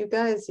gosh, you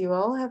guys, you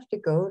all have to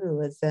go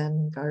to a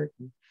Zen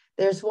garden.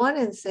 There's one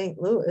in St.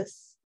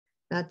 Louis,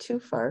 not too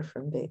far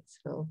from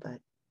Batesville, but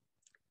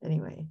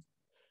anyway.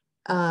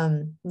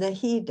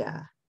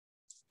 Nahida.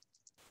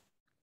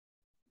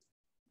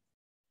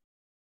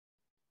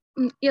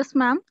 Yes,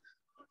 ma'am.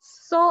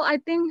 So I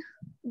think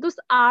this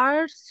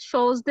art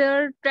shows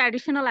their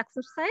traditional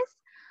exercise,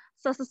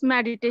 such as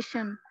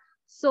meditation.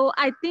 So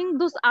I think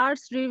those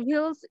arts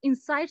reveals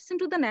insights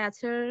into the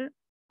nature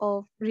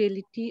of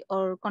reality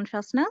or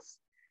consciousness.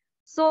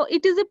 So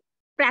it is a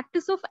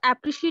practice of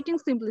appreciating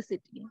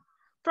simplicity.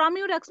 From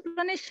your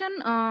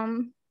explanation,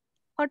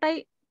 what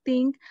I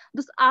think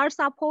this arts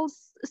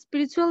upholds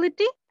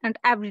spirituality and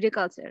everyday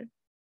culture.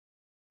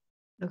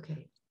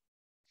 Okay.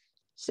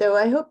 So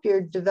I hope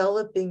you're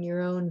developing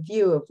your own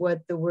view of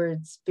what the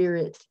word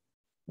spirit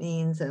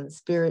means and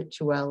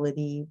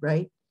spirituality,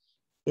 right?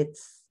 You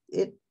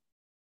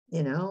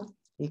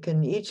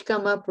can each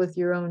come up with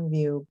your own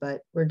view,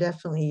 but we're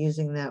definitely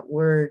using that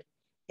word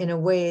in a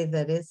way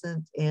that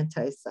isn't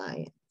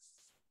anti-science.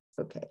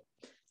 Okay.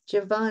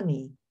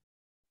 Giovanni.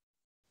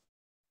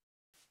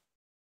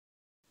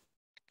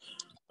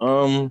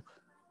 For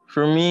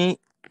me,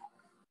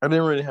 I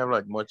didn't really have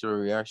like much of a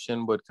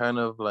reaction, but kind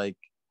of like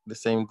the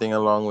same thing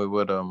along with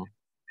what I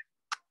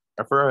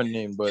forgot her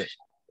name, but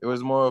it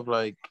was more of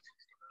like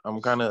I'm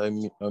kind of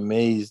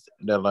amazed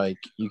that like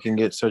you can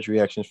get such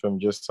reactions from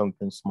just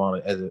something small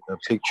as a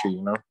picture,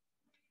 you know.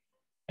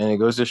 And it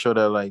goes to show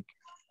that like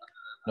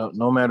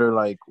no matter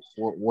like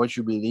what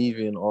you believe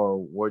in or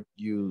what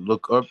you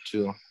look up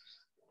to,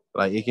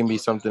 like it can be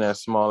something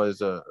as small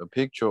as a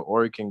picture,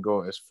 or it can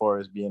go as far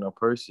as being a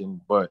person.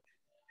 But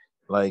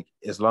like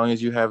as long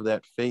as you have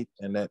that faith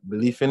and that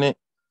belief in it,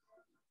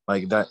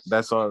 like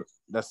that's all,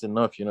 that's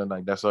enough, you know,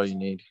 like that's all you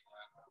need.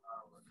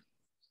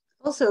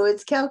 Also,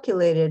 it's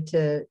calculated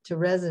to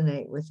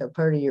resonate with a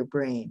part of your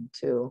brain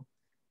too.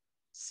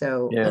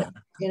 So Yeah,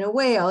 in a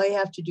way, all you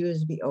have to do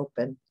is be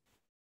open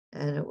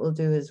and it will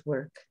do his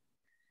work.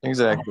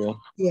 exactly.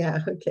 Yeah,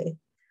 okay.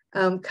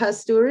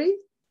 Kasturi?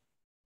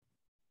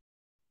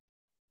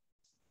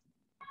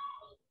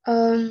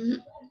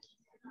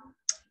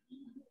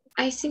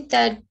 I think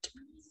that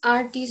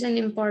art is an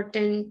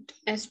important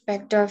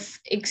aspect of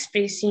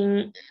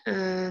expressing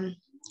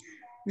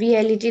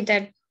reality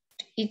that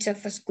each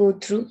of us go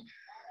through.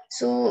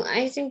 So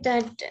I think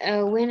that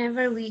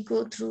whenever we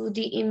go through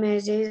the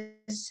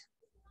images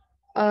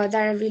that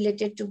are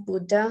related to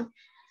Buddha,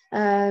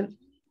 uh,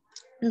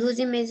 those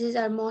images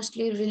are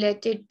mostly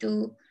related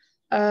to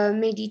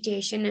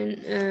meditation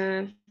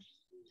and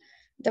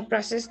the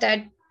process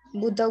that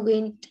Buddha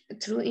went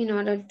through in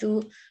order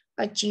to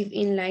achieve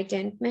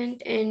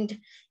enlightenment. And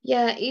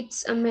yeah,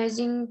 it's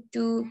amazing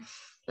to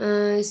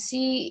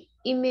see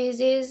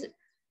images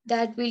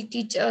that will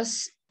teach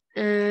us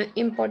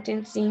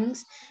important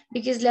things,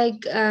 because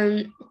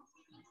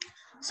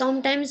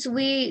sometimes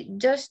we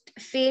just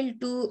fail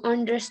to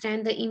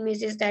understand the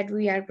images that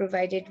we are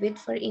provided with.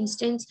 For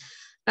instance,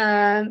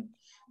 um,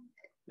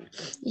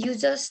 you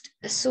just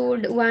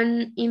showed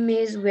one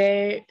image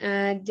where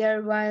um,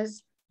 there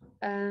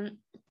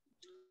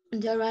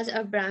was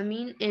a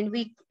Brahmin, and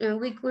we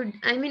could,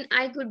 I mean,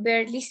 I could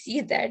barely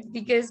see that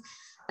because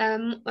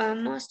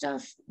most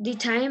of the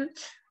time,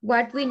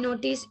 what we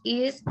notice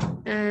is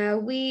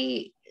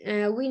we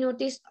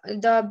notice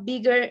the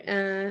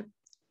bigger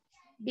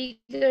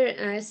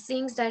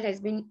things that has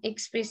been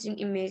expressed in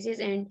images,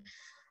 and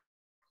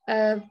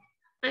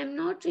I'm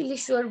not really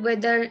sure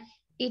whether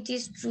it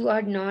is true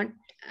or not,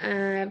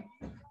 uh,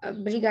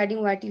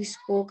 regarding what you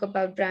spoke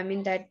about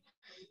Brahmin, that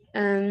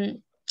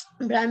um,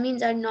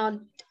 Brahmins are not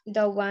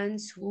the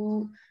ones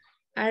who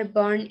are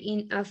born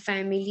in a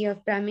family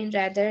of Brahmin,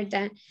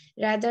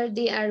 rather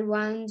they are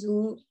ones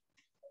who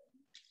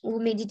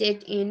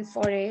meditate in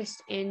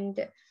forest and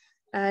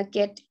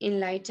get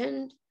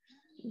enlightened.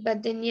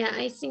 But then, yeah,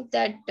 I think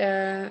that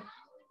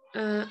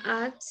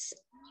arts,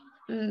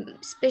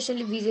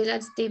 especially visual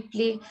arts, they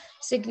play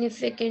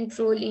significant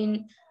role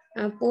in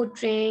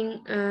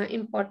portraying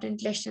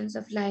important lessons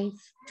of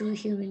life to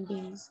human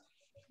beings.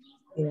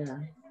 Yeah.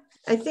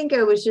 I think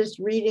I was just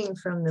reading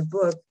from the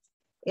book,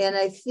 and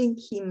I think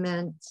he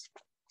meant,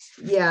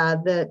 yeah,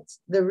 that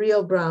the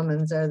real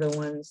Brahmins are the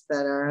ones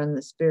that are on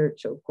the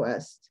spiritual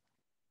quest.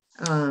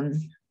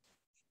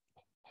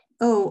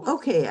 Oh,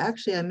 okay.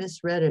 Actually, I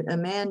misread it. A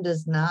man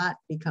does not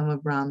become a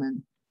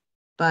Brahmin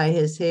by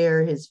his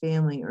hair, his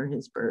family, or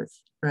his birth,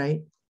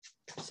 right?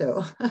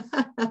 So,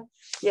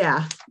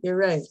 yeah, you're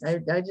right.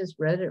 I just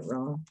read it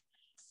wrong.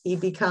 He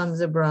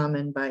becomes a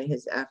Brahmin by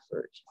his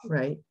effort,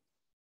 right?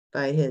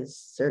 By his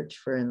search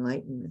for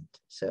enlightenment.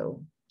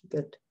 So,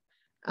 good.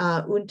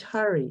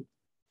 Untari.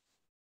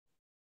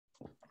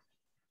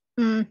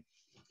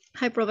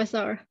 Hi,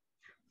 Professor.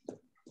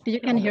 You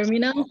can hear me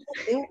now?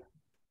 Yeah.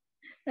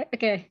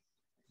 Okay.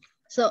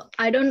 So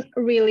I don't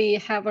really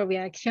have a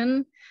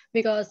reaction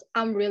because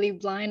I'm really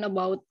blind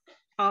about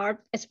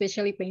art,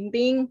 especially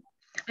painting.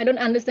 I don't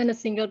understand a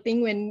single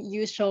thing when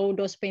you show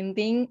those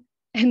painting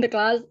in the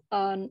class,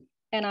 and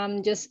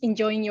I'm just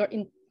enjoying your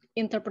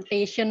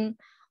interpretation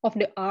of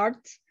the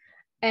art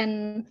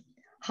and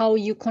how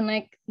you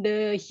connect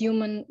the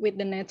human with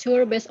the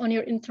nature based on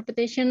your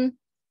interpretation.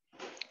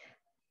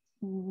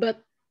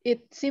 But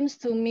it seems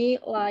to me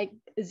like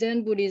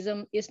Zen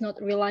Buddhism is not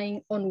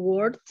relying on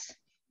words,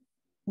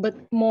 but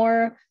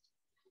more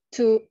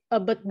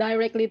but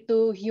directly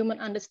to human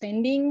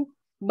understanding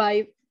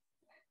by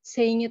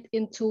saying it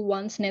into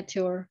one's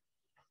nature.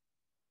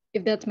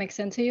 If that makes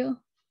sense to you?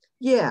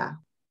 Yeah,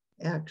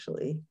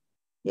 actually.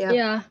 Yeah.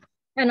 Yeah.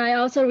 And I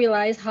also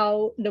realized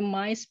how the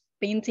mice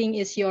painting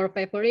is your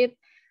favorite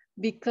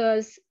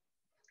because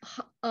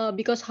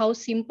how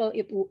simple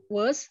it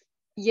was,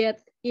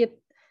 yet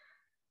it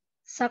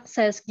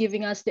success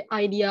giving us the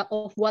idea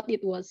of what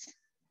it was,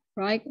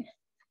 right?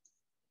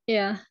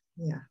 Yeah.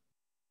 Yeah.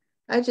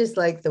 I just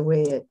like the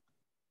way it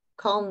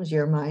calms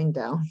your mind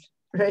down,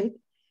 right?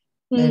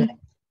 And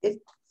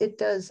it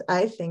does,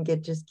 I think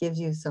it just gives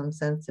you some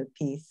sense of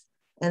peace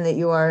and that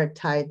you are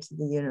tied to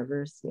the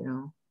universe, you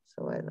know.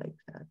 So I like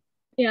that.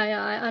 Yeah,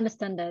 I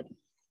understand that.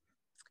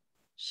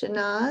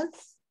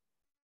 Shanaz?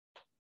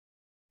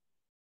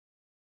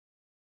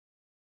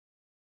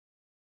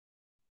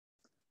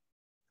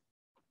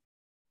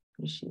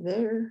 Is she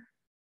there?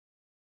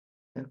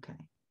 Okay.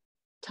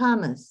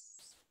 Thomas.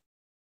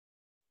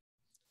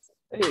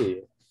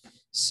 Hey,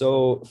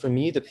 so for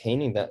me, the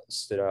painting that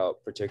stood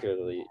out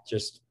particularly,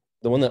 just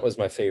the one that was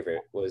my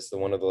favorite, was the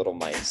one of the little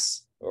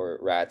mice or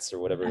rats or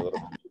whatever little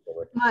people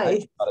were. I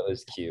Mice. thought it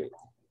was cute.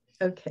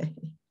 Okay.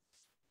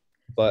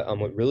 But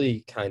what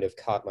really kind of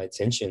caught my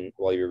attention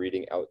while you were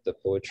reading out the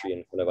poetry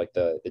and kind of like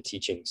the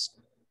teachings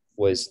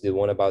was the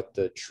one about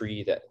the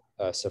tree that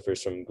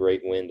suffers from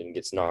great wind and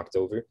gets knocked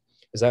over.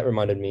 Because that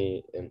reminded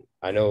me, and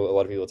I know a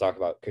lot of people talk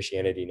about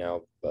Christianity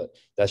now, but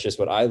that's just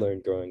what I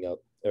learned growing up.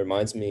 It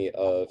reminds me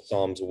of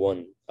Psalms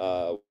 1,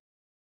 1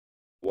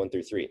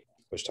 through 3,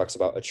 which talks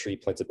about a tree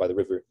planted by the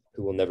river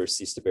who will never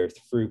cease to bear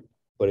fruit.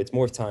 But it's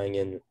more tying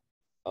in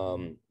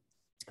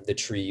the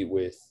tree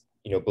with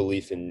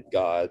belief in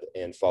God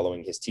and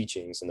following his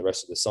teachings and the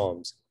rest of the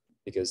Psalms,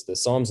 because the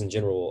Psalms in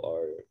general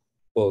are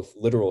both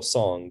literal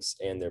songs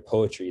and they're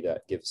poetry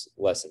that gives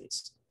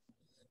lessons.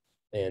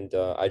 And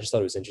I just thought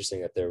it was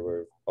interesting that there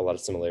were a lot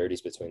of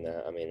similarities between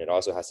that. I mean, it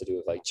also has to do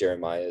with like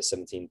Jeremiah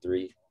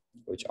 17:3,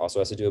 which also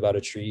has to do about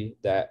a tree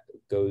that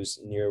goes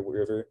near a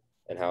river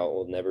and how it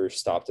will never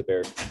stop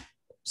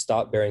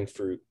bearing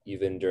fruit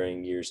even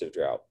during years of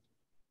drought.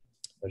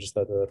 I just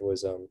thought that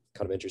was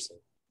kind of interesting.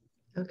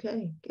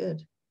 Okay,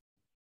 good.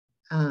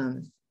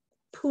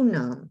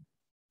 Poonam.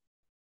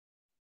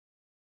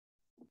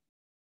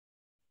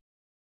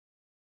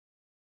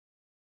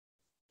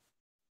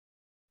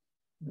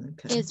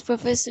 Okay. Yes,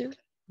 Professor.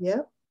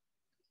 Yep.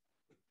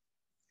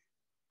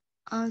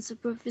 So,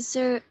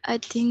 Professor, I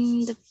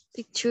think the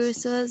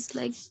pictures was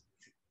like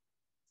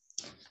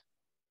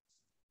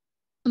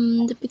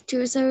the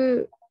pictures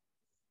are,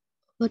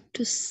 what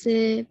to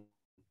say.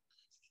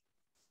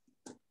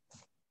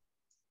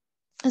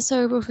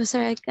 Sorry,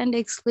 Professor, I can't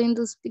explain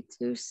those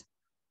pictures.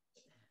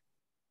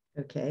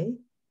 Okay.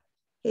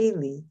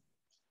 Haley.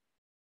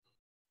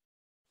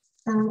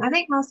 I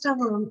think most of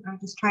them are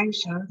just trying to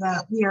show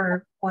that we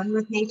are one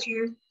with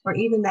nature, or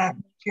even that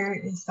nature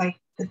is like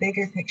the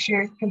bigger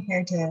picture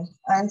compared to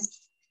us.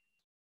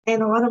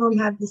 And a lot of them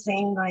have the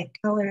same like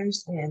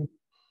colors and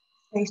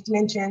space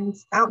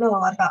dimensions. I don't know a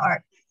lot about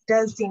art. It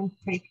does seem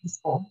pretty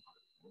peaceful.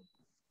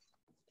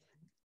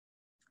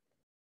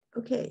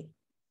 Okay,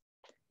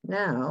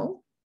 now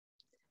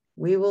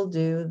we will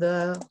do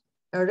the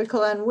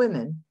article on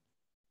women,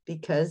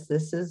 because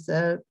this is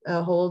a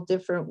whole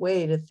different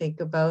way to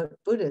think about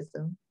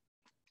Buddhism.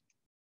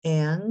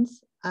 And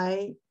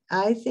I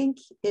think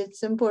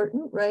it's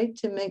important, right,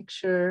 to make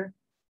sure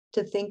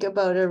to think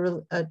about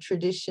a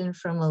tradition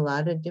from a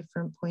lot of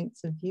different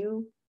points of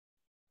view.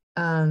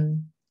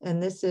 And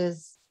this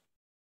is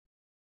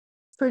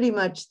pretty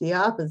much the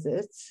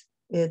opposites.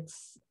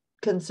 It's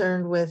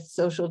concerned with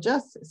social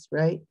justice,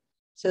 right?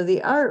 So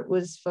the art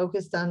was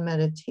focused on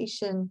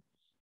meditation,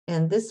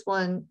 and this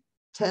one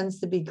tends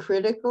to be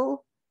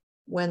critical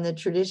when the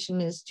tradition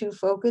is too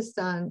focused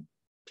on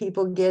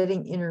people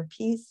getting inner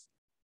peace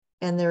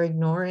and they're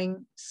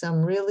ignoring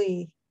some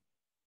really,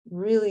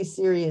 really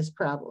serious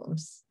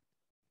problems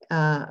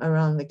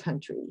around the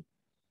country.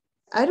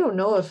 I don't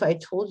know if I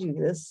told you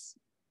this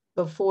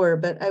before,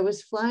 but I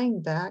was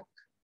flying back.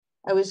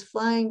 I was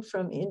flying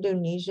from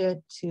Indonesia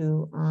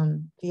to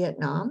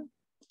Vietnam,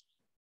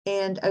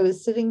 and I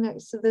was sitting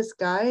next to this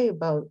guy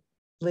about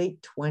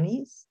late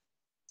 20s.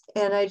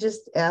 And I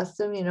just asked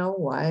him, you know,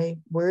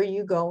 where are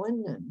you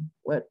going and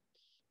what?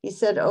 He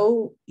said,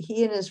 oh,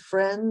 he and his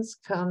friends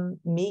come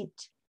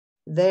meet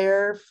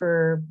there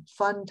for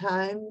fun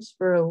times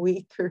for a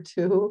week or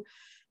two.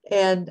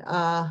 And,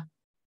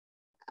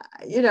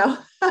 you know,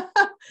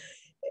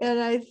 and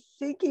I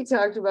think he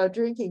talked about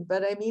drinking,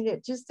 but I mean,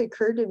 it just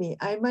occurred to me,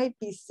 I might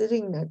be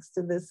sitting next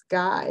to this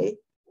guy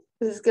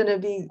who's going to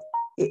be,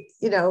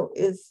 you know,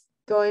 is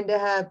going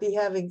to be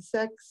having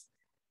sex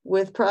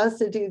with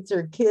prostitutes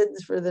or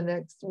kids for the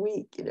next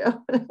week, you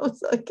know. And I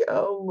was like,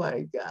 oh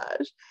my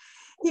gosh,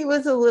 he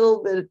was a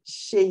little bit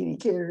shady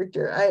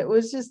character. It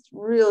was just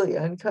really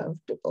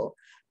uncomfortable,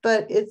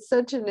 but it's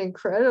such an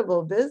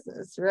incredible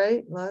business,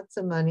 right? Lots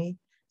of money.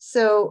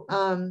 So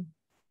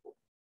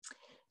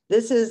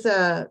this is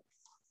a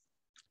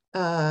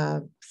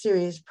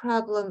serious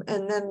problem.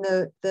 And then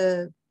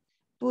the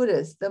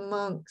Buddhists, the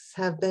monks,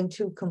 have been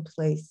too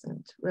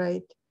complacent,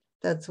 right?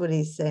 That's what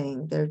he's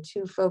saying. They're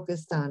too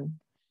focused on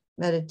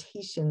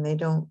meditation. They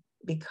don't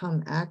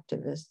become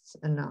activists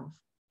enough.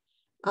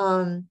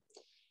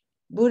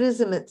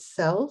 Buddhism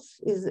itself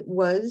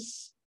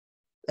was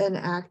an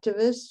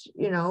activist,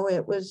 you know.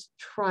 It was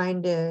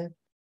trying to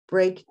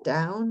break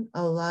down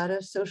a lot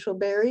of social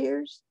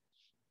barriers,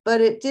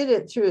 but it did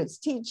it through its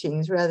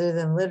teachings rather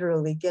than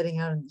literally getting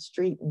out in the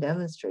street and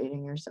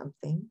demonstrating or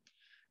something.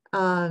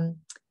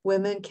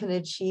 Women can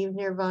achieve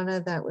nirvana.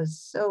 That was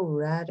so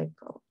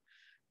radical.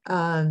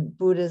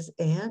 Buddha's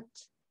aunt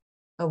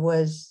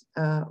was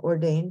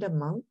ordained a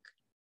monk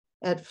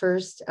at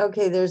first.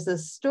 Okay, there's a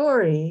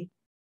story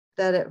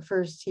that at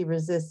first he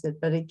resisted,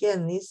 but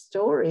again, these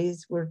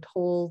stories were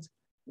told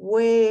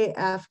way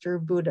after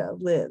Buddha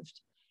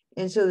lived.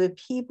 And so the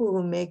people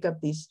who make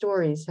up these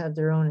stories have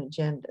their own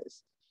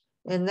agendas.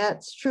 And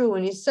that's true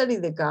when you study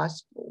the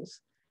Gospels.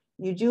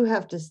 You do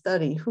have to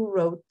study who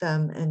wrote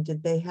them and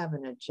did they have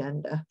an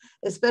agenda,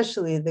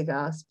 especially the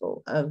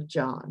Gospel of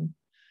John.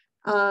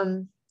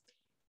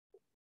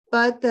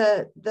 But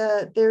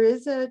there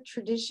is a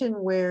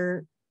tradition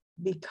where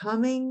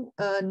becoming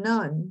a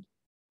nun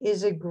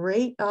is a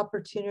great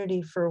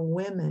opportunity for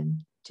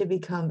women to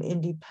become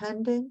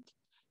independent,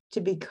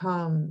 to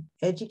become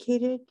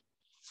educated.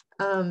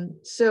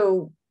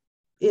 So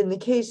in the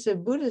case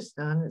of Buddhist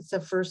nun, it's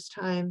the first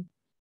time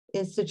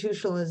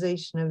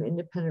institutionalization of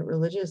independent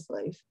religious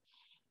life.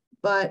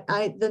 But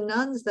the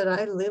nuns that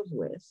I live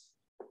with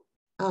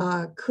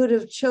could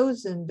have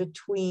chosen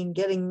between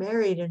getting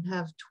married and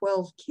have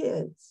 12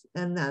 kids,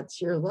 and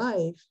that's your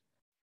life,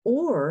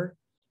 or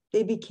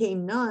they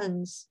became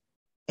nuns,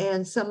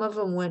 and some of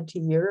them went to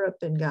Europe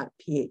and got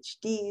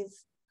Ph.D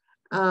s.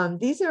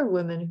 These are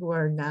women who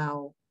are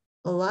now,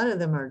 a lot of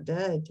them are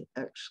dead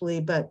actually,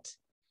 but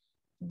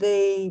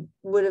they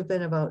would have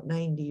been about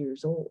 90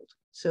 years old.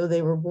 So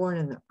they were born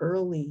in the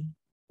early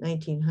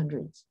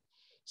 1900s.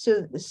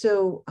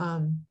 So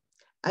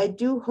I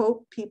do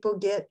hope people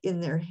get in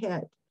their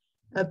head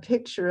a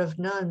picture of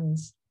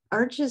nuns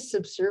aren't just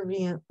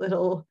subservient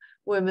little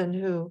women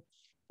who,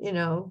 you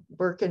know,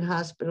 work in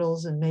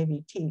hospitals and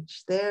maybe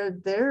teach.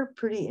 They're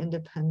pretty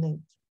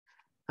independent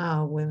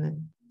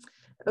women.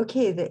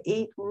 Okay, the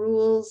 8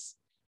 rules,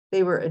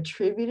 they were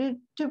attributed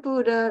to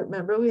Buddha.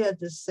 Remember, we had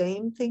the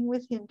same thing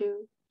with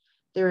Hindu.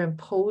 They're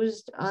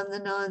imposed on the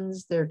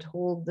nuns.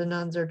 The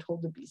nuns are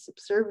told to be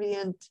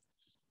subservient.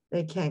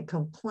 They can't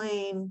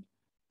complain.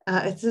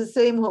 It's the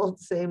same old,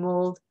 same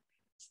old.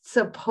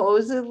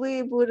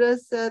 Supposedly Buddha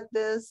said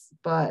this,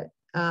 but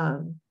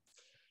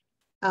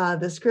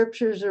the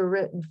scriptures are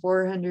written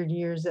 400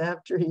 years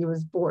after he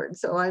was born.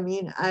 So, I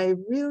mean, I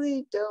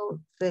really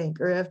don't think,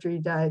 or after he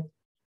died,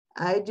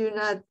 I do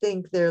not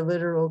think they're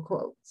literal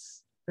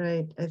quotes,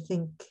 right? I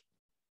think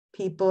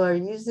people are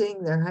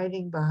they're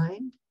hiding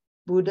behind.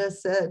 Buddha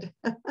said,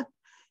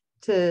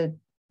 to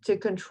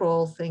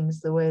control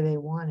things the way they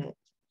want it.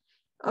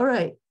 All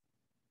right.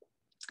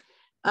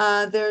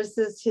 There's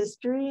this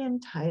history in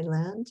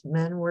Thailand.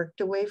 Men worked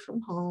away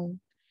from home.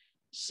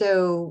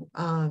 So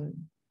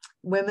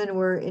women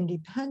were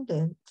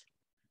independent,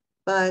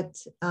 but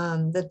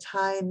the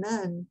Thai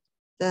men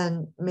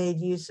then made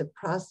use of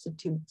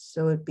prostitutes.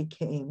 So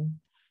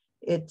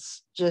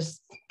it's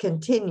just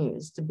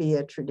continues to be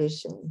a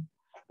tradition.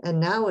 And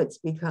now it's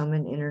become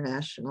an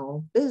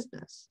international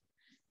business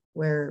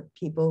where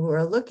people who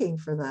are looking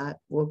for that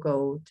will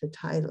go to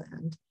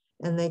Thailand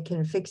and they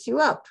can fix you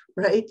up,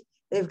 right?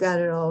 They've got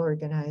it all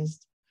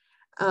organized.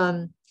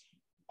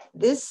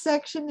 This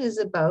section is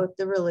about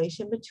the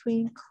relation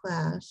between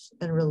class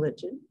and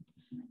religion.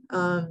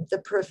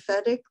 The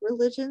prophetic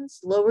religions,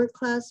 lower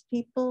class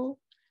people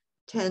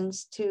tend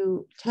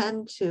to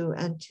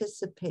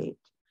anticipate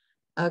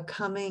a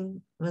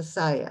coming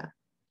Messiah,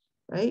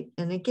 right?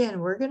 And again,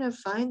 we're going to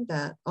find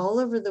that all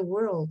over the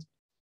world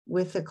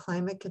with the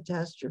climate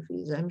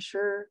catastrophes. I'm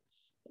sure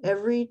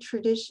every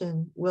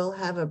tradition will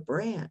have a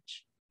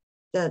branch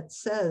that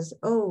says,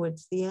 oh,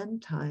 it's the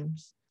end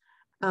times,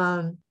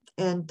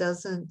 and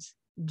doesn't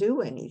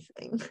do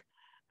anything,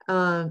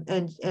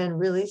 and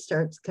really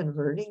starts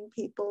converting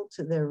people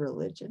to their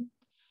religion.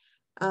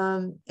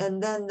 And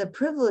then the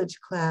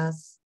privileged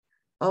class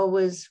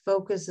always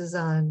focuses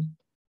on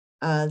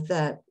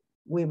that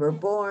we were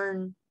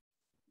born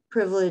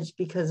privileged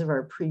because of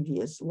our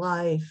previous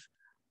life,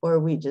 or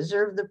we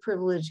deserve the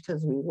privilege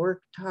because we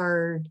worked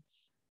hard,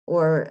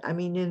 or I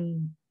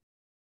mean,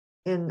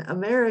 in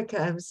America,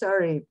 I'm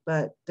sorry,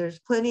 but there's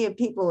plenty of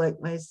people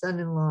like my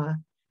son-in-law.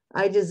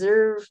 I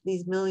deserve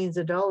these millions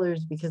of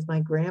dollars because my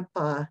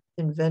grandpa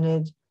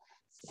invented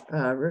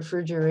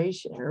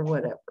refrigeration or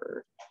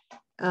whatever.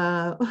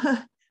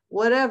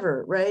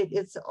 Whatever, right?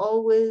 It's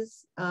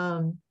always,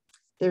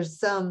 there's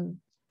some,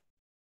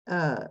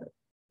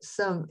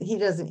 he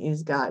doesn't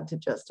use God to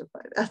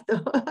justify that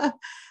though.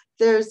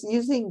 There's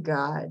using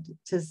God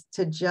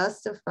to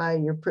justify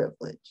your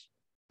privilege.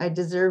 I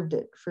deserved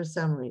it for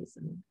some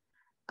reason.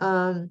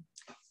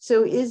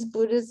 So is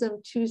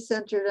Buddhism too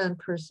centered on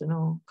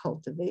personal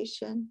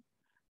cultivation?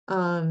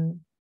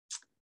 And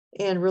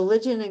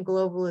religion and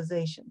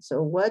globalization.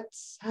 So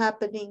what's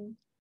happening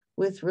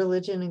with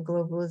religion and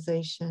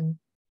globalization?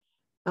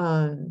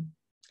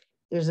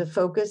 There's a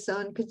focus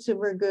on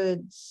consumer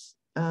goods,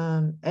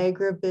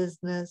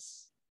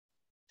 agribusiness,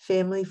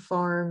 family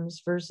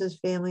farms versus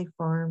family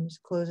farms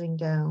closing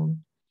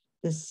down.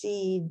 The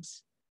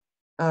seeds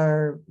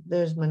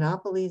there's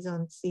monopolies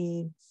on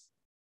seeds.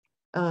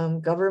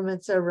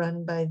 Governments are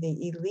run by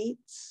the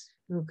elites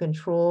who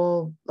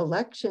control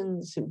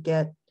elections, who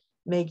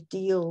make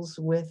deals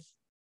with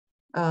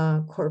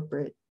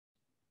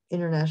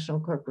international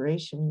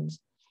corporations.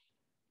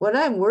 What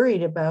I'm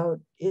worried about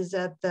is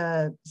at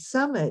the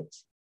summit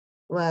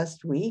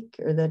last week,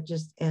 or that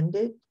just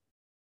ended,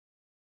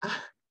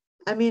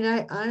 I mean,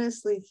 I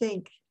honestly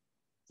think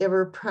there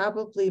were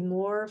probably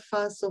more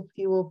fossil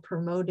fuel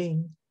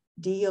promoting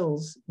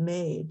deals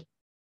made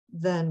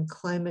than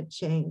climate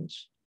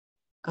change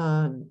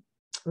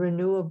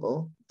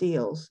renewable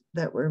deals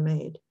that were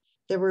made.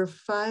 There were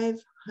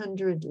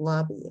 500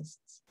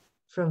 lobbyists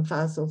from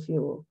fossil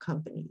fuel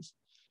companies.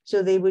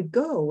 So they would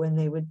go and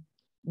they would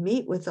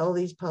meet with all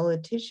these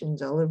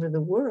politicians all over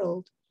the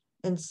world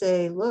and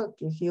say, look,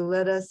 if you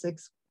let us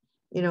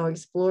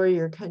explore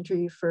your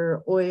country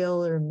for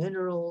oil or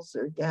minerals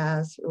or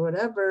gas or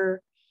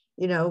whatever,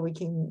 we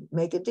can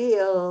make a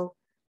deal,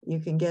 you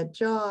can get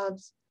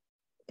jobs.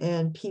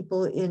 And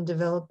people in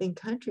developing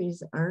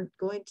countries aren't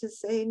going to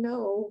say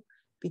no,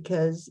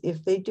 because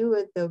if they do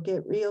it, they'll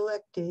get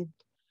reelected.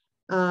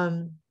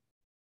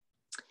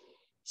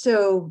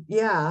 So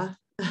yeah,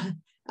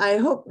 I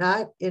hope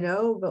not,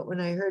 but when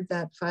I heard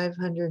that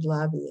 500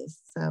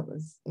 lobbyists, that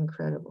was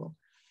incredible.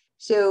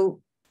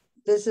 So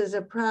this is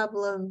a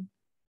problem,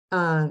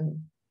 the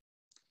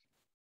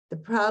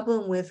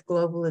problem with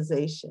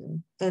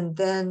globalization and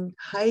then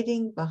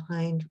hiding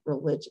behind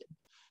religion.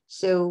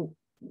 So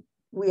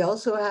we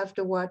also have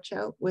to watch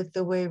out with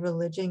the way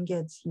religion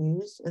gets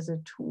used as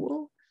a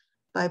tool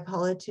by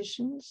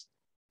politicians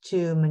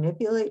to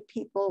manipulate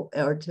people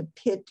or to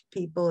pit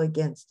people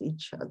against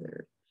each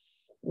other.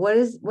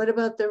 What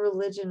about the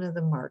religion of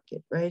the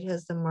market, right?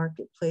 Has the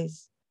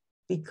marketplace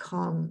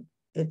become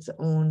its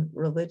own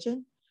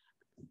religion?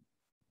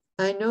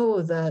 I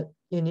know that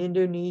in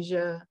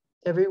Indonesia,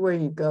 everywhere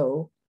you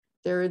go,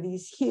 there are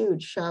these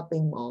huge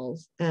shopping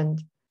malls,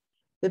 and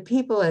the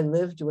people I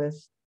lived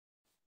with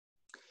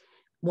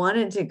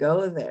wanted to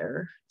go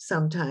there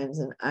sometimes,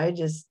 and I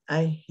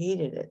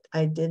hated it.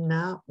 I did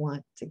not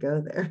want to go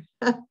there.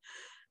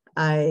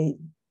 I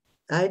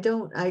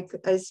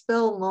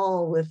spell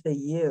mall with a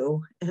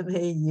U,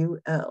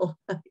 M-A-U-L.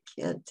 I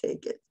can't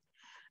take it.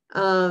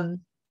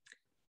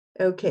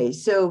 Okay,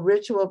 so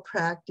ritual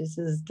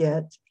practices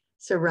get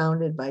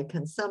surrounded by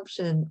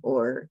consumption,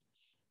 or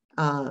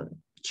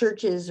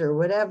churches or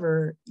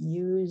whatever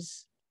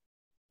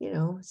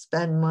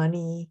spend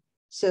money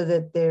so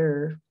that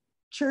their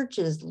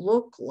churches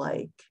look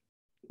like,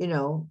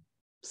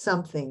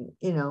 something,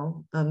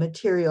 a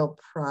material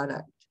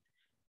product.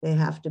 They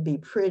have to be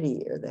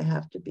pretty or they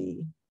have to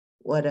be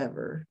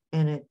whatever.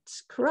 And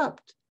it's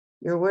corrupt.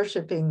 You're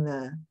worshiping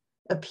the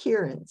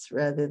appearance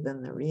rather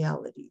than the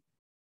reality.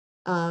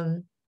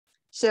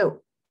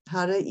 So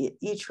how do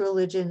each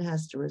religion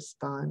has to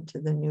respond to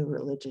the new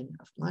religion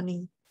of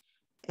money?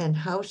 And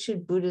how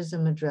should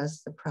Buddhism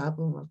address the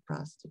problem of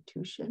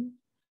prostitution?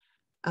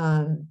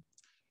 Yeah,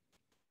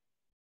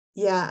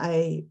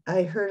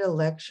 I heard a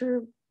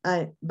lecture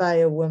by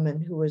a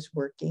woman who was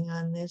working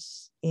on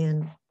this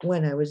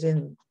when I was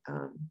in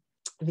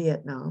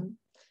Vietnam.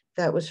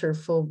 That was her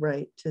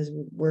Fulbright,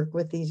 to work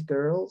with these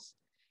girls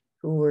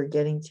who were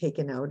getting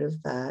taken out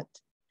of that.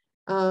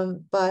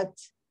 But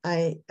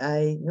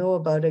I know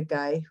about a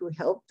guy who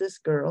helped this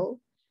girl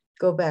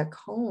go back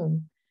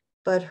home,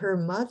 but her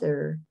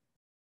mother,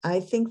 I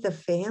think the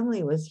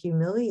family was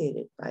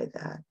humiliated by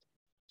that.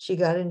 She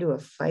got into a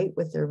fight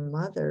with her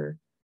mother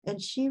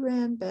and she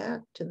ran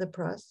back to the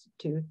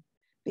prostitute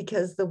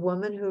because the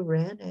woman who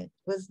ran it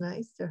was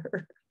nice to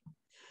her.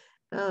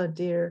 Oh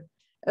dear.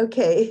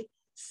 Okay,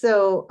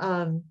 so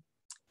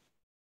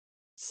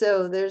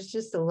there's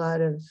just a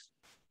lot of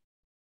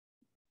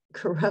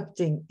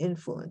corrupting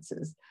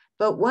influences.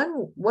 But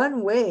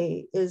one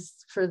way is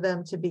for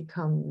them to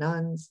become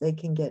nuns. They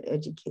can get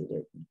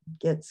educated,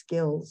 get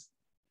skills.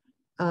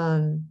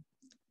 But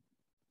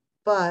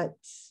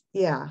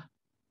yeah,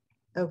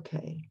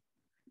 okay.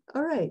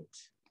 All right.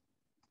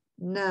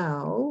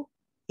 Now,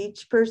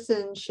 each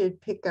person should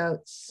pick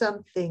out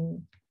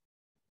something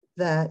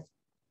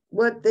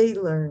what they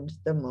learned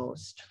the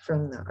most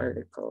from the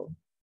article.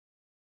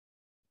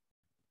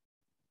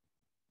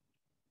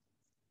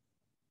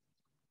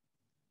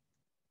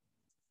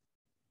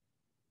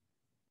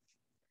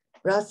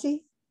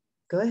 Rossi,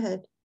 go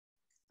ahead.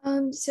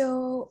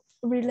 So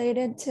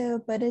related to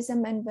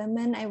Buddhism and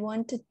women, I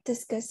want to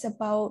discuss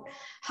about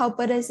how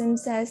Buddhism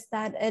says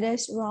that it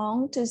is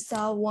wrong to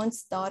sell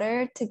one's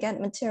daughter to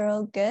get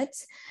material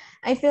goods.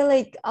 I feel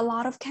like a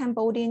lot of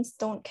Cambodians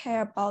don't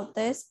care about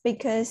this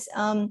because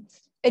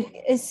it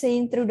is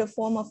seen through the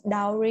form of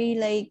dowry,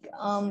 like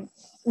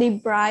the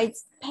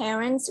bride's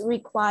parents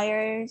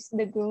requires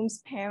the groom's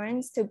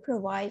parents to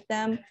provide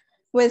them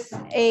with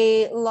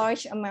a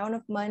large amount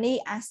of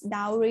money as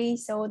dowry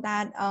so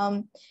that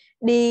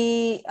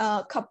the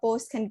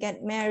couples can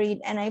get married.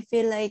 And I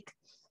feel like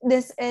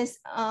this is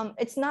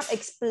it's not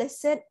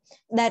explicit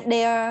that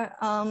they are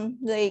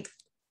like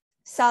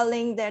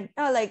selling their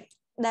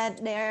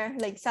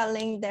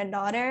selling their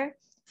daughter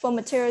for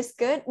materials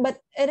good, but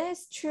it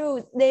is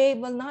true they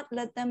will not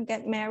let them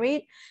get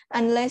married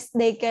unless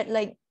they get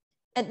like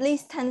at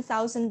least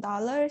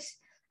 $10,000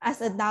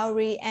 as a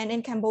dowry. And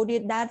in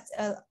Cambodia, that's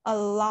a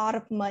lot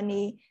of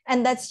money.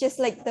 And that's just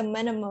like the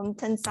minimum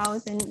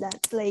 10,000.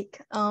 That's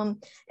like,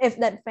 if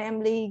that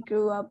family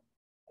grew up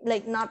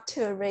like not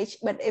too rich,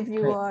 but if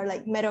you are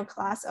like middle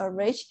class or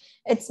rich,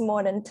 it's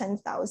more than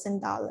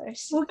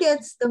 $10,000. Who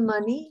gets the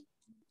money?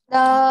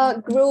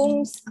 The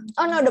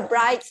the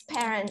bride's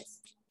parents.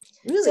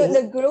 Really? So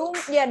the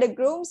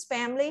groom's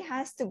family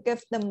has to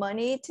give the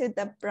money to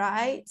the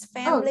bride's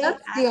family. Oh,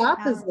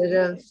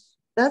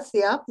 that's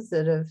the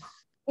opposite of.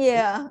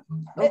 Yeah,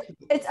 okay.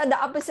 It's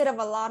the opposite of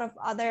a lot of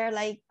other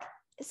like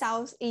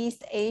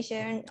Southeast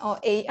Asian or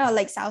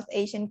like South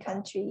Asian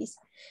countries.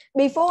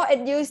 Before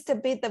it used to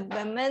be the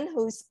women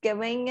who's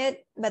giving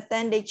it, but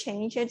then they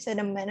changed it so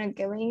the men are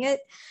giving it.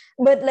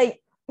 But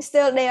like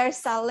still they are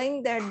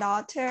selling their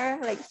daughter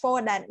like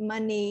for that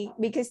money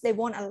because they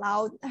won't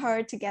allow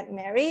her to get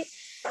married.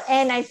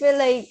 And I feel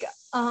like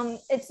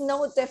it's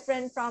no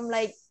different from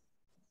like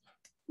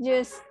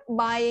just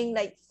buying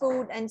like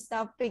food and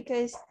stuff,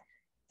 because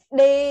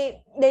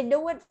they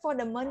do it for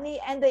the money.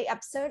 And the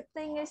absurd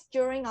thing is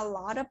during a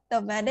lot of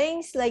the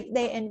weddings, like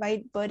they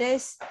invite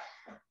Buddhist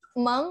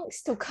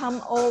monks to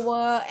come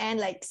over and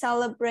like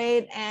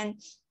celebrate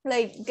and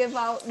like give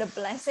out the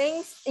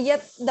blessings,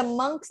 yet the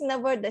monks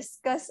never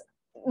discuss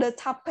the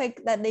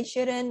topic that they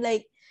shouldn't,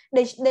 like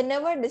they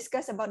never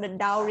discuss about the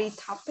dowry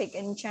topic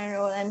in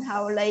general, and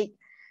how like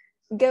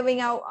giving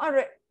out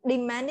or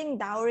demanding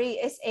dowry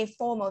is a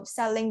form of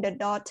selling the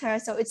daughter.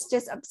 So it's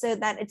just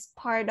absurd that it's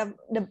part of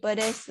the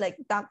Buddhist like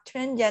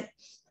doctrine, yet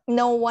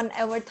no one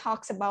ever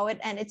talks about it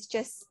and it's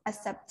just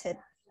accepted.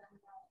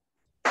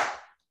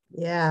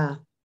 Yeah,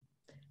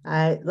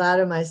 a lot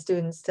of my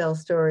students tell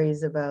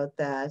stories about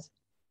that.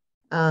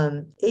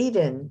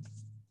 Aiden.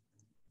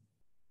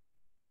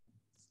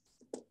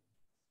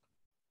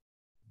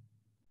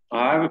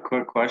 I have a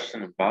quick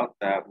question about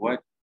that.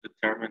 What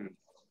determines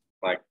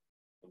like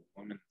the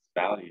woman's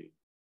value?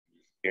 I'm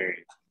just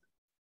curious.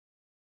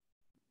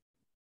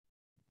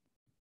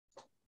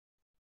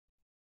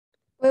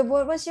 Wait,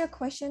 what was your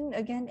question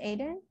again,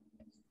 Aiden?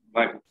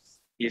 Like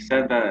you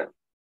said that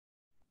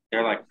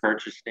they're like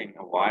purchasing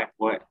a wife.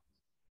 What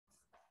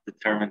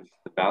determines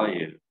the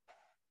value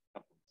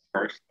of the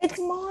person? It's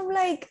more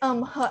like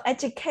her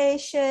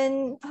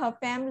education, her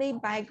family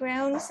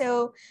background.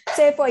 So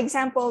say for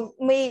example,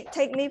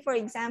 take me for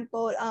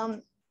example,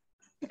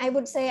 I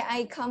would say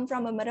I come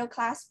from a middle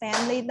class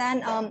family.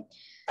 Then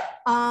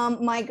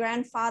my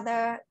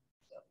grandfather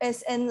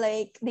is in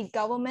like the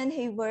government.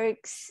 He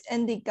works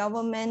in the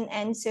government,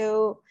 and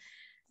so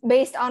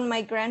based on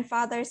my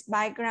grandfather's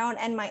background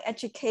and my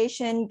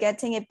education,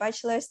 getting a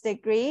bachelor's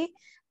degree,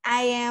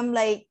 I am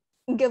like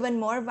given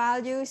more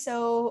value.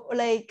 So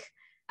like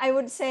I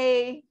would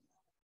say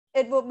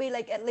it would be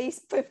like at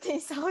least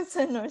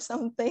 50,000 or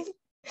something.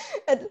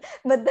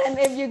 But then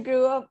if you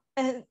grew up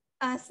and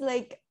as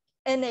like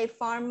in a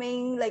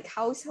farming like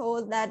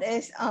household that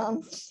is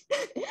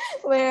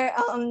where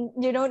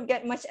you don't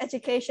get much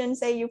education,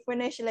 say you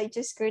finish like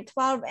just grade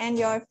 12 and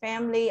your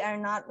family are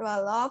not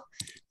well off,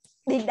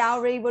 the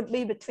dowry would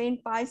be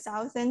between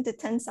 $5,000 to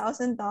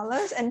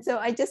 $10,000. And so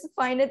I just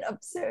find it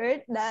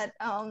absurd that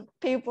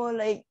people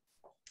like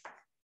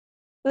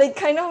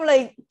kind of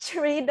like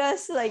treat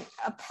us like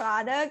a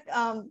product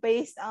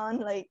based on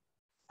like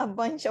a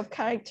bunch of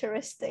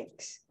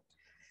characteristics.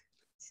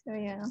 So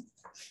yeah.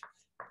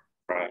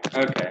 Right.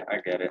 Okay, I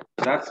get it.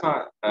 That's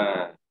not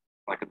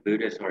like a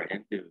Buddhist or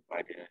Hindu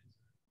idea.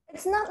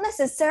 It's not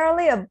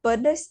necessarily a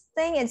Buddhist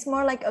thing, it's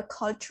more like a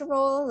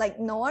cultural like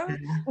norm.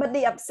 But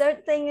the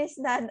absurd thing is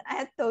that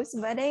at those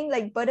weddings,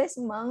 like Buddhist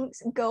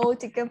monks go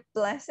to give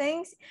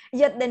blessings,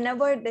 yet they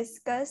never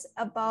discuss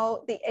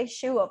about the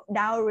issue of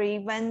dowry,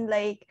 when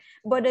like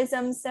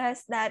Buddhism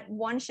says that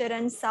one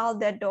shouldn't sell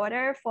their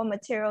daughter for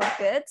material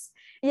goods,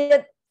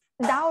 yet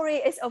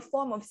dowry is a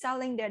form of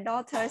selling their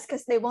daughters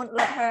because they won't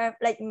let her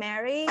like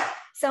marry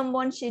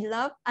someone she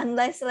loved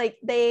unless like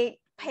they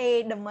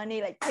pay the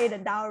money, like pay the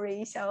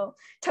dowry. So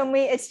to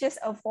me, it's just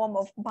a form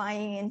of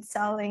buying and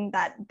selling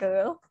that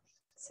girl.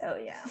 So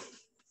yeah.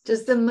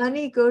 Does the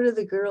money go to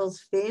the girl's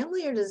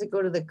family or does it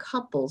go to the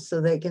couple so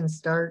they can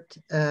start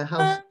a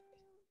house?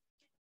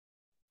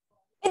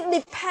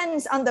 It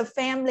depends on the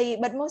family,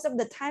 but most of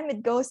the time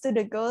it goes to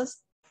the girl's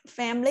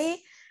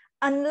family,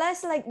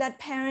 unless like that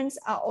parents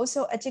are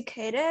also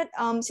educated.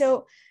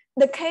 So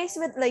the case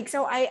with like,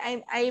 so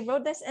I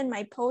wrote this in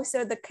my post.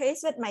 So the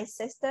case with my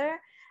sister,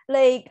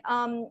 like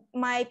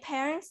my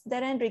parents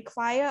didn't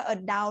require a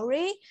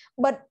dowry,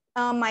 but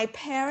my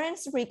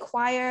parents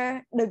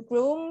require the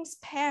groom's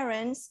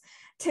parents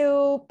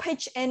to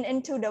pitch in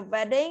into the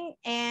wedding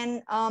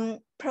and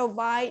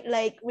provide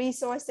like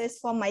resources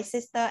for my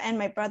sister and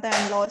my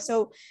brother-in-law.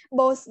 So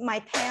both my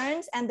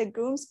parents and the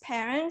groom's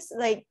parents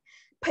like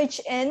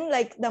pitch in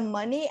like the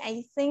money.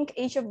 I think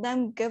each of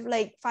them give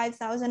like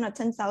 $5,000 or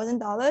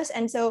 $10,000,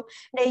 and so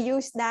they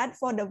use that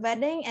for the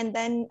wedding and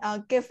then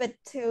give it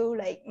to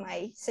like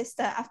my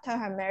sister after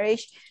her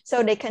marriage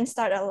so they can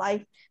start a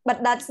life.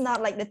 But that's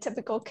not like the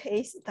typical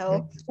case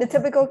though. The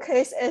typical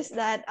case is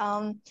that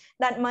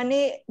that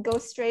money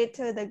goes straight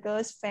to the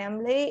girl's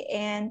family,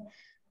 and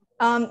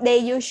they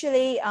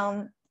usually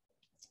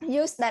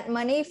use that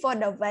money for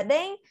the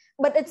wedding,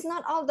 but it's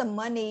not all the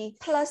money.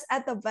 Plus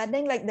at the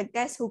wedding, like the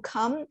guests who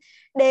come,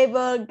 they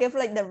will give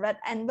like the red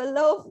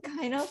envelope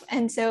kind of,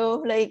 and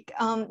so like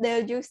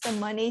they'll use the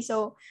money.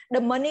 So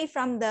the money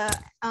from the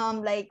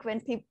like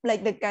when people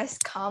like the guests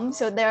come,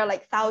 so there are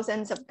like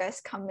thousands of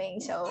guests coming,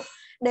 so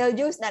they'll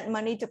use that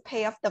money to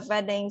pay off the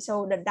wedding.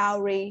 So the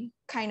dowry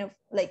kind of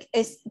like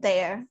is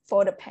there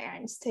for the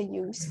parents to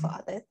use for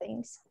other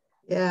things.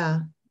 Yeah,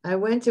 I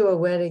went to a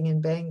wedding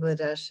in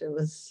Bangladesh. It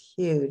was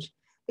huge.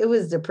 It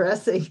was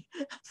depressing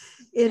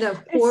in a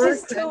poor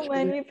it's just country. Too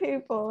many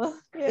people.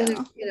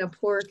 Yeah. In a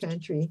poor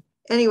country.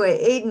 Anyway,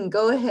 Aiden,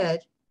 go ahead.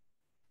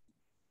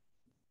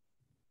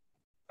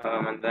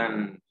 And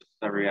then just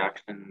a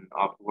reaction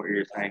off of what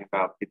you're saying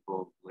about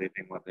people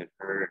believing what they've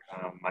heard.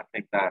 I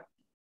think that,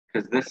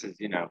 because this is,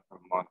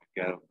 from long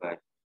ago, but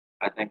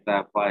I think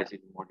that applies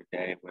even more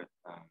today with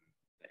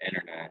the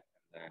internet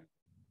and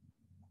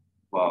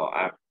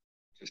then,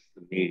 just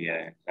the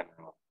media in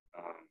general.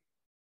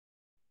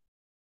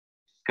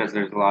 Because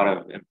there's a lot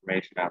of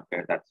information out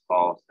there that's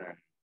false,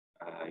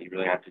 and you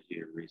really have to do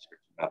your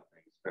research about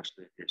things,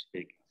 especially if you're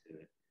speaking to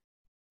it.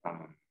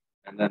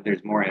 And then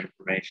there's more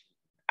information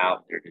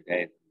out there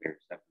today than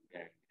there's ever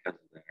been because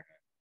of the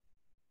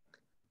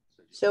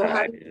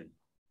internet.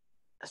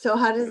 So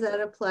how does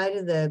that apply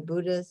to the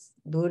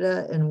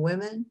Buddha and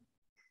women?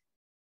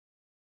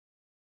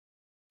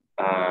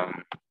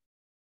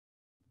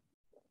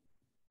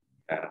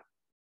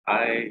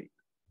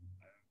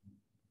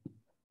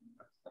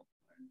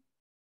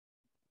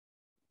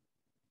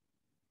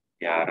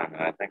 Yeah, I don't know.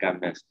 I think I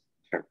misinterpreted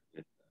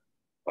the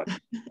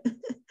question.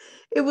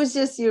 It was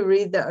just you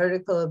read the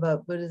article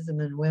about Buddhism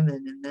and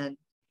women and then,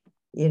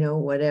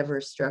 whatever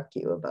struck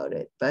you about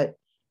it. But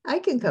I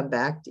can come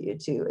back to you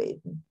too,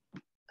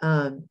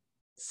 Aiden.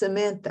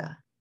 Samantha.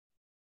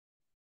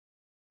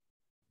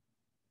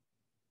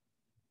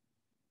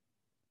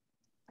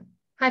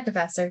 Hi,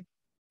 Professor.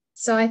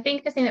 So I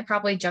think the thing that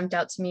probably jumped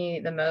out to me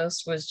the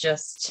most was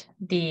just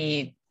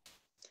the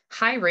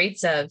high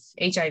rates of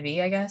HIV,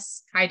 I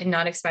guess. I did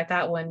not expect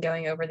that when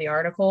going over the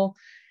article.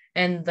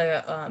 And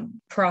the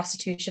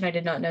prostitution, I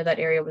did not know that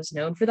area was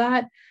known for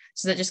that.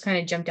 So that just kind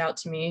of jumped out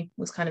to me,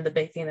 was kind of the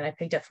big thing that I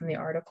picked up from the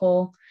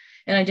article.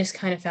 And I just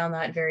kind of found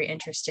that very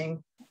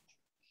interesting.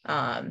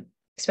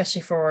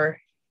 especially for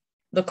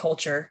the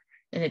culture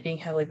and it being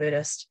heavily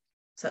Buddhist.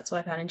 So that's what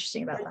I found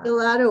interesting about There's that. a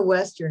lot of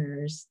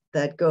Westerners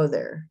that go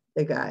there,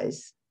 the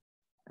guys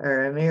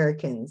are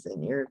Americans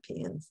and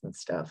Europeans and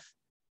stuff.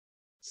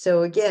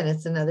 So again,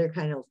 it's another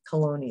kind of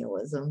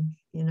colonialism,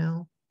 you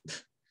know.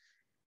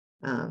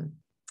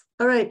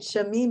 All right,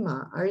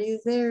 Shamima, are you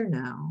there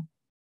now?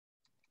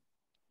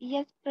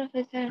 Yes,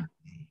 Professor.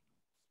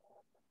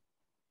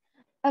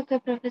 Okay,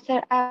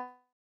 Professor, I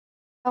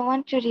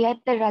want to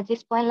react the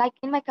Rajesh point. Like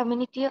in my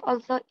community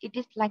also, it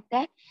is like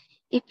that.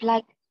 If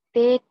like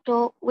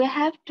we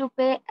have to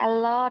pay a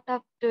lot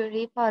of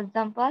dowry. For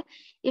example,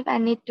 if I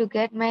need to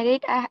get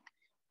married,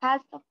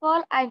 first of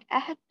all, I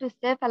have to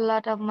save a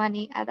lot of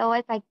money.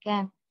 Otherwise, I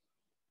can.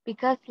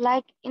 Because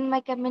like in my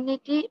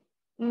community,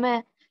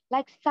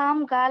 like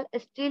some girl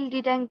still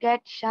didn't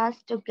get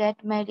chance to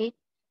get married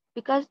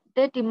because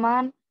they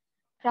demand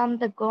from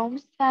the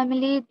groom's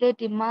family, they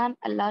demand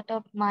a lot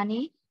of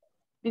money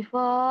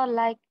before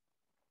like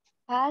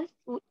first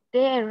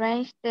they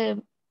arranged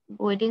the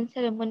wedding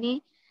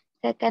ceremony.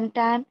 Second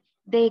time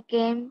they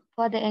came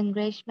for the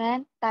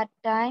engagement. Third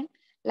time,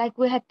 like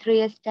we had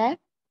 3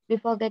 steps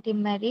before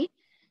getting married.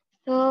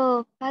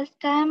 So first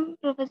time,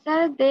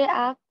 Professor, they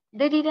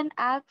didn't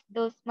ask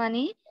those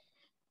money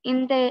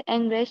in the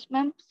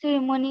engagement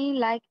ceremony,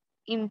 like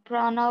in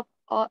front of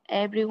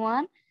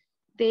everyone.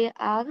 They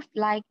asked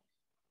like,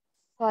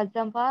 for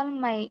example,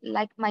 my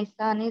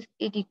son is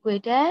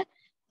educated,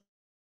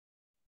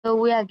 so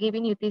we are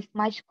giving you this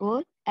much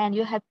gold, and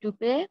you have to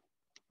pay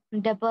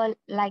double,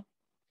 like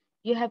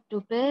you have to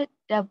pay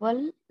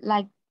double,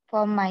 like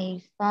for my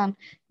son.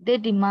 They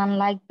demand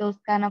like those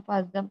kind of, for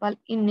example,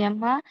 in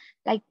Myanmar,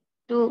 like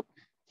to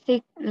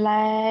six,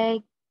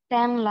 like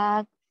 10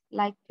 lakhs,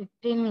 like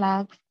 15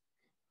 lakhs,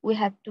 we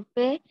have to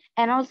pay.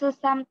 And also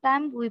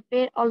sometimes we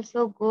pay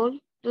also gold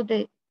to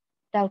the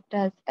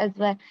daughters as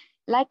well.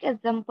 Like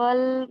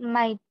example,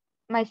 my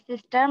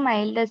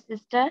elder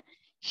sister,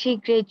 she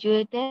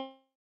graduated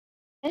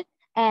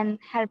and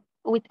her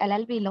with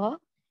LLB law,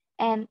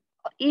 and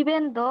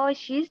even though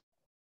she's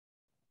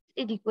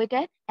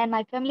educated, and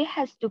my family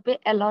has to pay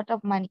a lot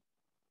of money.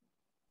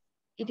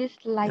 It is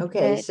like that.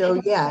 Okay, so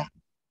yeah,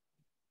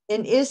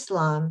 in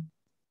Islam,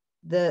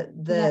 the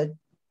Yeah,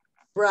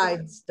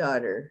 bride's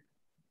daughter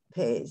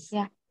pays.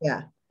 yeah.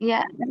 Yeah.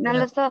 Yeah, and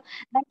Yeah. also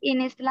like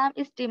in Islam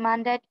is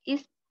demanded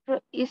is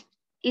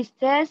it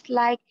says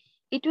like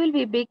it will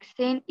be big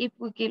sin if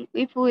we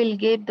will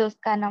give those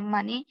kind of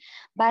money,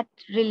 but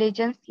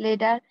religions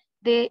later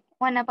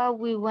whenever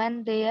we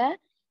went there,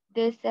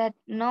 they said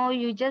no,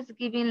 you just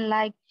giving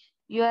like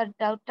your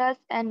daughters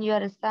and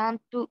your son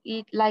to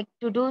eat, like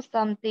to do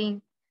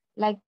something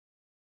like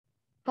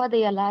for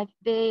their life.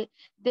 They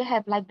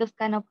have like those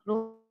kind of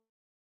rule,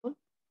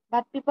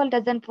 but people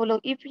doesn't follow.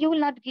 If you will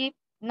not give,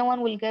 no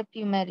one will get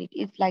you married.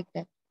 It's like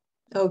that.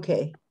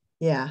 Okay.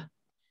 Yeah.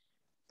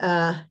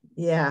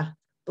 Yeah.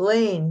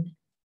 Blaine.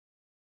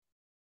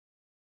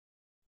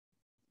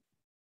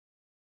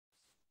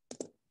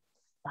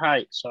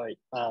 Hi, sorry.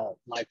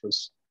 Mike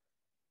was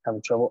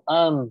having trouble.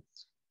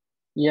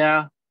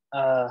 Yeah.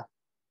 Uh,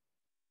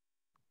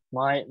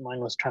 mine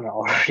was kind of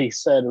already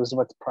said. It was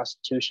about the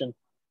prostitution.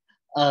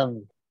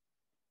 Um,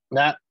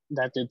 that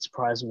did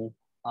surprise me.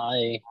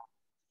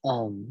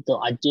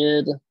 Though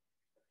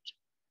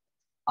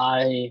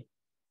I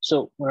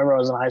so whenever I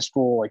was in high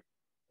school, like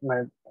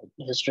my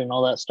history and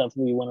all that stuff,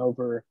 we went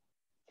over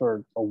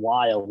for a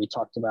while. We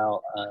talked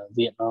about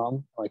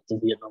Vietnam, like the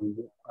Vietnam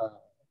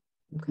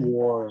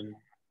War and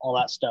all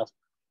that stuff.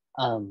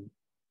 And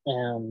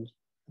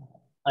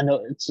I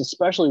know it's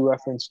especially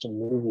referenced in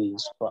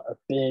movies, but a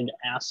big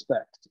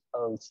aspect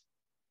of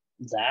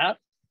that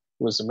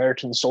was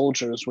American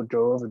soldiers would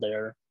go over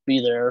there, be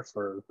there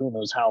for who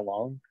knows how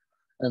long,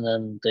 and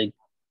then they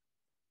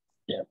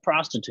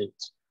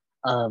prostitutes.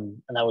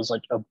 And that was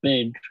like a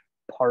big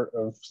part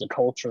of the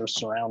culture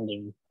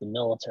surrounding the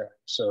military.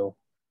 So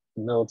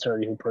the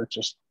military who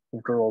purchased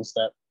girls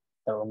that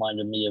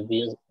reminded me of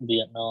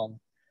Vietnam.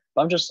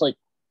 But I'm just like,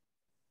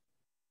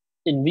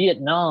 in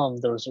Vietnam,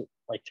 there was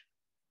like,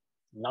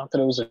 not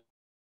that it was a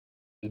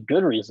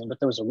good reason, but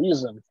there was a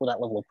reason for that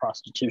level of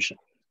prostitution.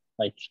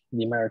 Like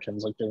the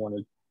Americans, like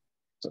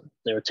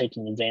they were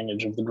taking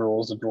advantage of the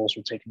girls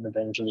were taking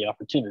advantage of the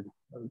opportunity,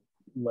 or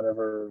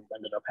whatever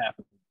ended up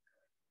happening.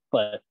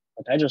 But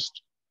like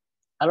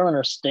I don't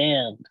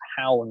understand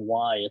how and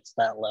why it's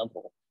that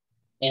level,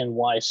 and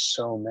why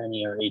so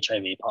many are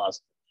HIV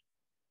positive,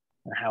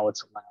 and how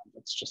it's allowed.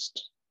 It's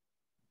just,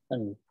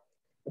 and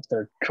if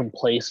they're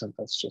complacent,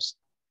 that's just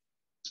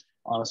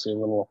honestly a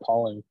little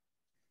appalling.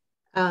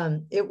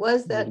 It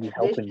was that Maybe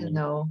helping tradition,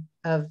 them. though,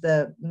 of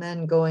the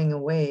men going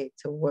away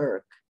to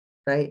work,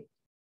 right?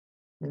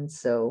 And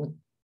so,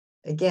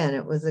 again,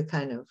 it was a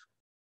kind of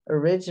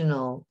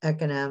original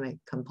economic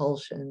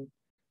compulsion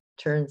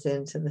turns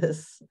into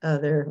this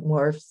other,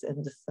 morphs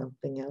into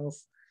something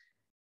else.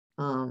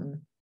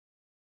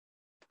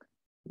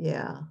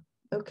 Yeah,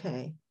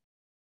 okay.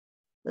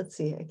 Let's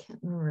see, I can't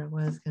remember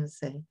what I was going to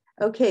say.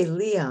 Okay,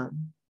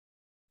 Leon.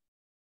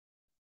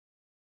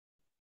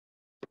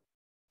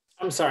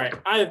 I'm sorry,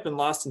 I have been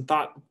lost in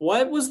thought.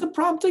 What was the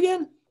prompt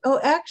again? Oh,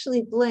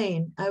 actually,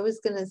 Blaine, I was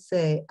going to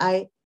say,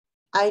 I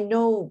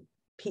know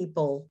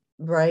people,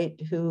 right,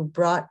 who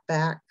brought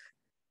back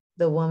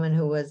the woman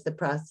who was the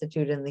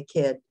prostitute and the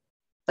kid.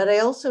 But I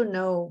also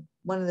know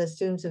one of the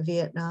students in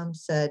Vietnam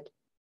said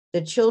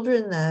the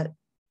children that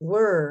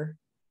were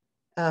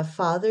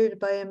fathered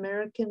by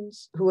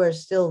Americans who are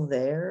still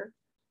there,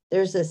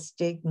 there's a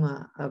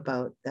stigma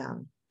about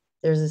them.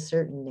 There's a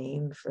certain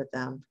name for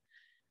them,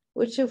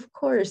 which of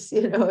course,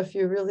 you know, if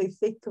you really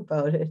think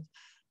about it,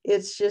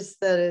 it's just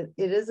that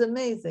it is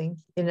amazing,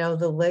 you know,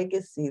 the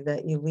legacy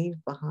that you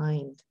leave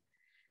behind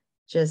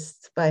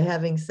just by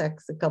having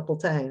sex a couple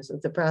times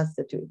with a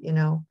prostitute, you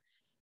know.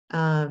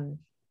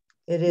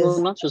 It is.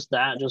 Well, not just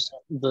that, just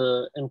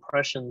the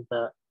impression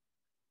that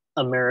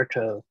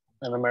America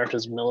and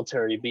America's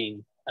military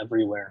being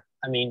everywhere.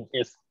 I mean,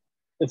 if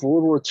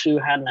World War II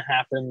hadn't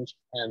happened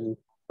and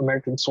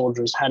American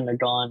soldiers hadn't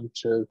gone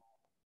to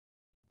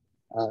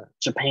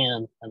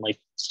Japan and like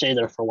stay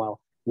there for a while,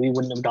 we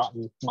wouldn't have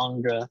gotten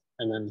manga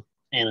and then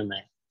anime,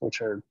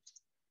 which are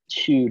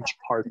huge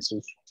parts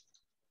of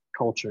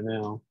culture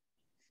now.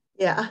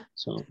 Yeah.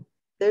 So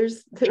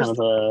there's kind of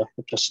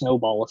a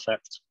snowball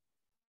effect.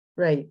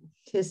 Right.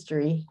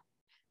 History.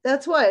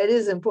 That's why it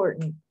is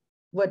important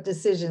what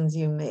decisions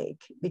you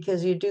make,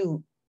 because you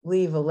do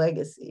leave a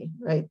legacy,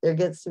 right? There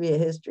gets to be a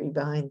history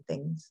behind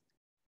things.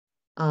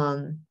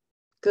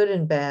 Good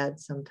and bad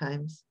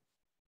sometimes.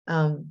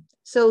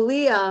 So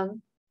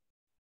Liam,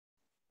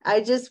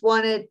 I just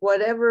wanted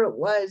whatever it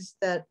was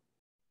that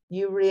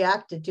you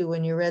reacted to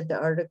when you read the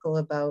article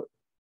about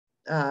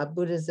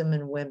Buddhism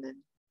and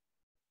women.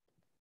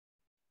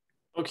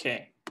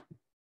 Okay.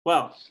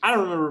 Well, I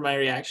don't remember my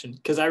reaction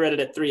because I read it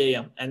at 3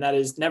 a.m. and that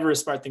is never a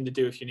smart thing to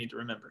do if you need to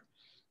remember.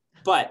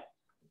 But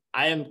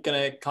I am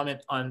going to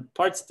comment on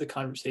parts of the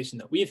conversation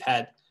that we've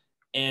had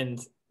and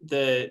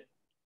the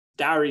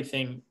dowry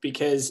thing,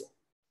 because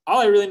all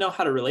I really know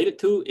how to relate it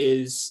to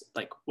is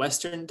like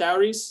Western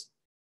dowries,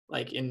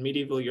 like in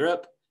medieval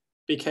Europe,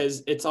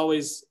 because it's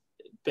always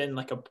been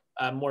like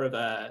a more of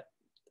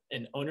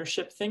an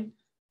ownership thing,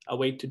 a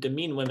way to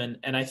demean women.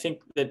 And I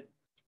think that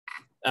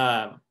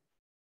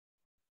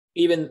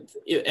even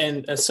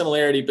and a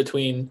similarity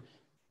between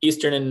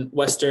Eastern and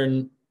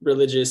Western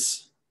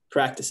religious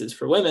practices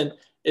for women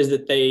is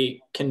that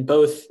they can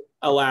both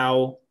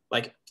allow,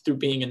 like through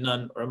being a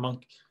nun or a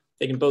monk,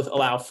 they can both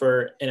allow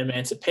for an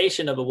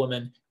emancipation of a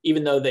woman,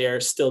 even though they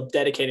are still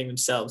dedicating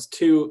themselves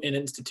to an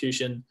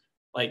institution,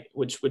 like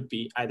which would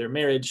be either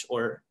marriage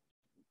or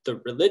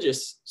the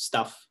religious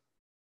stuff.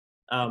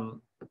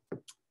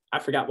 I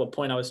forgot what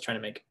point I was trying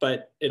to make,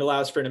 but it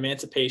allows for an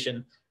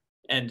emancipation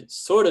and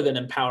sort of an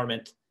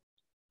empowerment,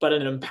 but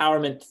an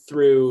empowerment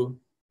through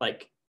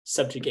like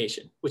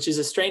subjugation, which is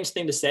a strange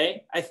thing to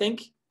say, I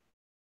think,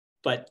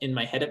 but in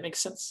my head it makes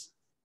sense.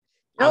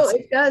 No,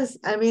 it does.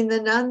 I mean,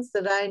 the nuns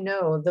that I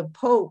know, the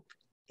Pope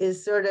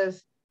is sort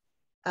of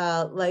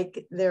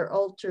like their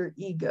alter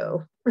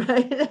ego,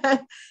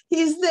 right?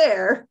 He's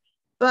there,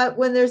 but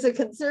when there's a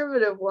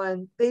conservative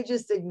one, they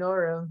just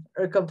ignore him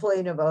or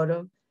complain about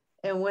him.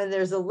 And when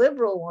there's a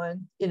liberal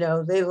one, you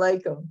know, they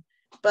like him,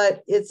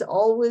 but it's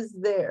always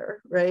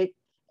there, right?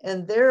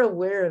 And they're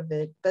aware of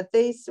it, but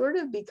they sort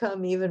of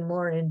become even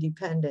more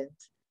independent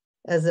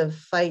as a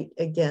fight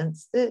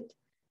against it.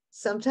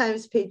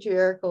 Sometimes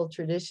patriarchal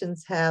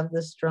traditions have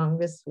the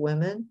strongest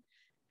women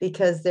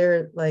because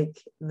they're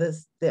like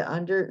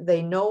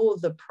they know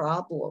the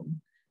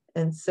problem,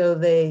 and so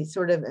they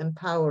sort of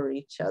empower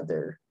each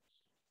other.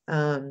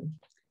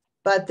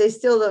 But they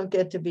still don't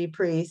get to be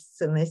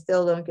priests, and they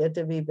still don't get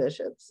to be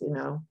bishops, you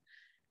know,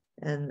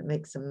 and it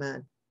makes them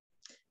mad.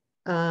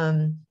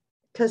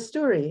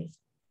 Kasturi.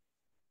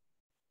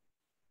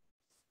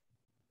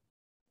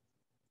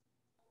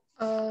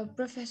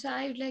 Professor,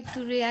 I would like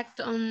to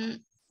react on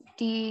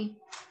the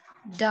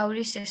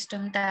dowry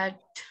system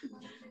that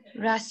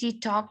Rasi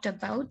talked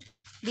about,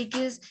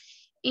 because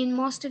in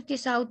most of the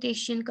South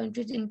Asian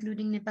countries,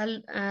 including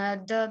Nepal,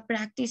 the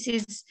practice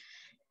is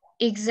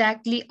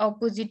exactly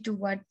opposite to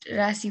what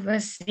Rasi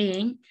was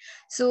saying.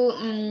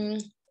 So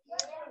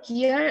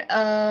here,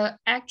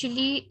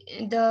 actually,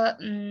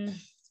 the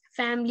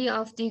family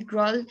of the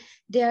girl,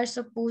 they are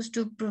supposed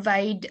to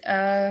provide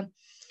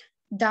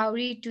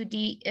dowry to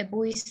the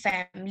boy's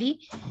family,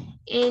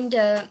 and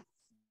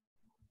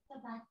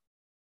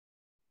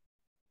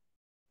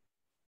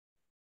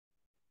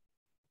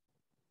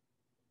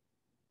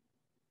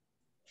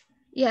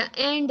yeah,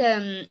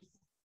 and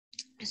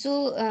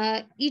so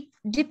it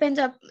depends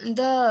on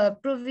the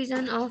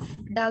provision of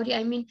dowry.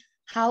 I mean,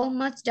 how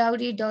much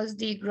dowry does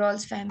the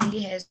girl's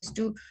family has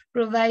to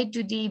provide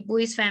to the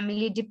boy's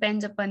family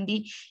depends upon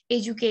the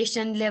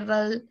education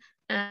level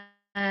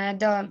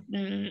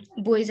the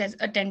boys has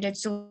attended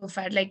so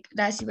far. Like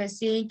Rasi was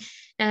saying,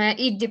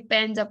 it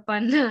depends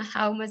upon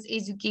how much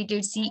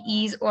educated she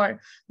is or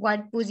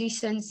what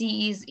position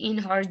she is in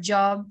her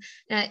job.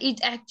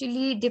 It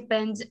actually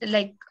depends,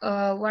 like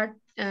what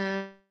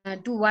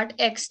to what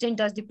extent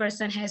does the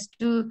person has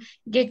to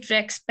get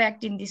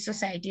respect in the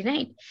society,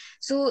 right?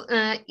 So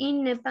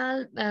in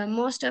Nepal,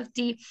 most of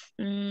the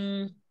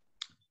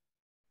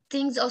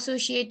things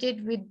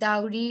associated with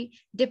dowry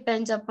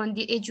depends upon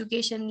the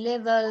education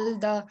level,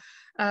 the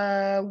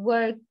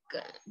work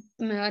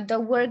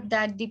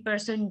that the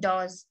person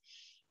does.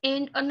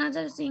 And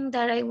another thing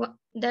that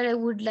I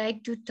would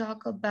like to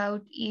talk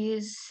about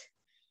is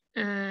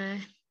uh,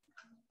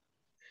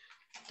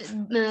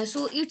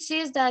 so it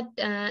says that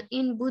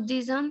in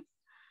Buddhism,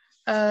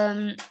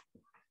 um,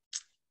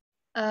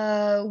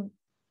 uh,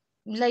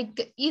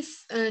 like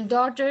if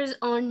daughters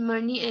earn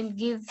money and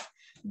give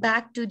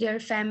back to their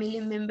family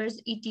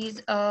members, it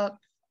is a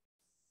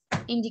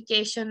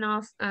indication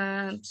of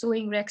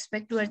showing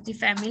respect towards the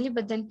family.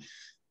 But then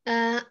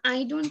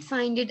I don't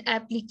find it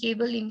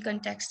applicable in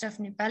context of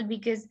Nepal,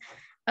 because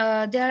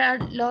there are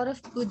a lot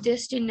of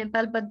Buddhists in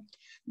Nepal, but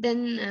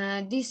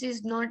then this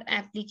is not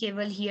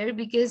applicable here,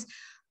 because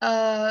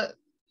uh,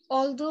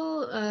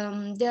 although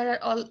there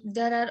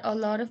are a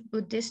lot of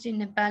Buddhists in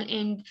Nepal,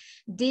 and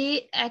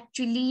they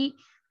actually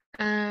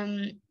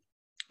um,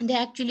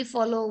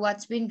 follow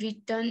what's been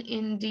written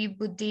in the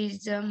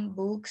Buddhism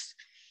books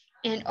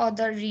and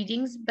other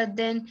readings. But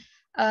then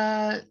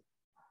uh,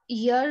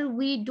 here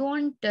we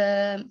don't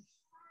I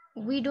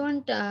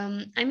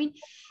mean,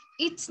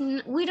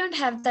 we don't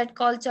have that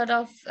culture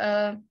of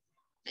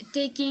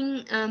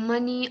taking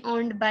money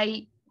earned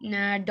by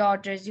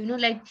daughters,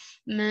 like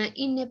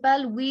in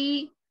Nepal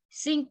we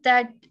think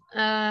that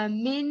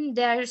men,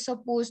 they are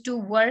supposed to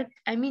work.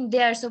 I mean,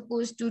 they are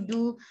supposed to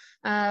do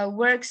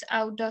works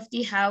out of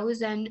the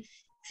house, and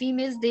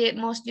females, they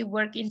mostly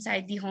work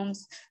inside the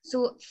homes.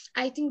 So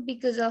I think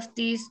because of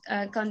these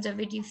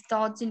conservative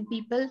thoughts in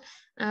people,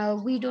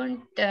 we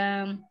don't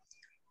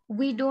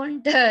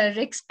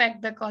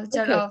respect the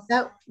culture Okay, of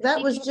that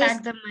was taking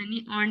just, back the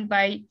money earned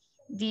by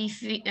the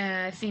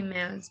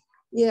females.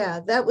 yeah,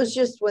 that was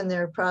just when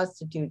they're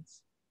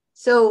prostitutes.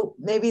 So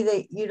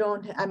maybe you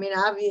don't, I mean,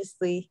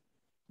 obviously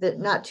that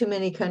not too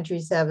many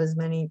countries have as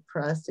many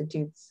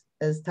prostitutes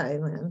as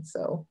Thailand.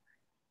 So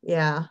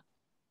yeah.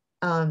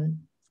 Yeah,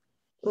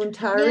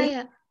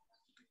 Untari?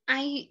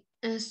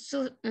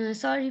 yeah.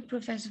 Sorry,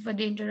 Professor, for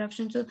the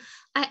interruption. So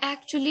I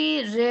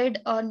actually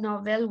read a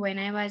novel when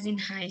I was in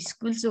high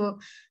school. So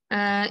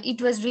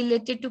it was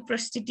related to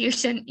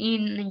prostitution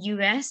in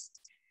US.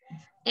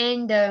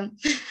 And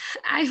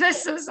I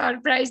was so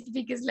surprised,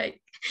 because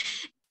like,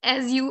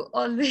 as you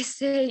always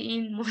say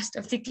in most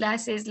of the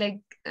classes, like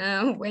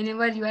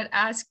whenever you are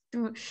asked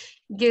to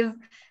give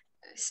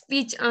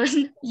speech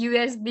on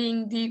US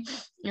being the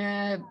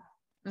uh,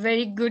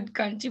 very good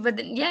country, but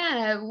then,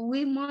 yeah,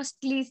 we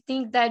mostly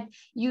think that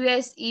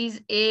US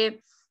is a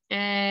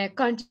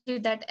country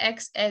that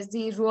acts as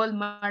the role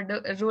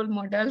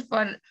model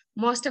for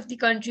most of the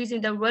countries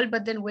in the world.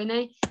 But then when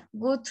I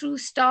go through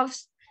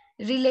stuffs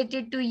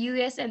related to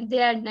US, and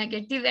they are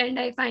negative, and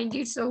I find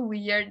it so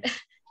weird.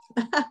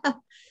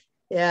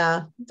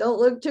 Yeah, don't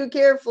look too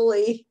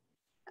carefully.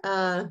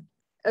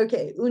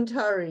 Okay,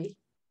 Untari.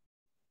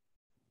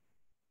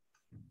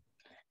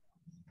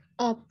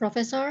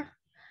 Professor,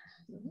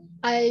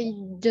 I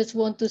just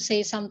want to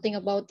say something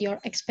about your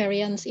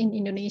experience in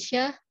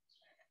Indonesia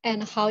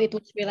and how it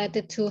was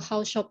related to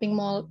how shopping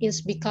mall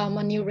is become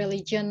a new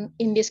religion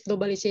in this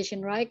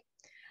globalization, right?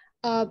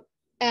 Uh,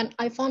 and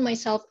I found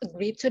myself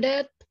agreed to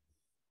that,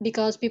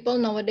 because people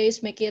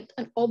nowadays make it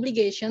an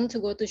obligation to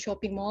go to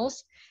shopping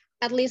malls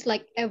at least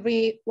like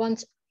every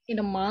once in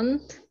a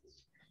month,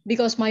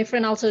 because my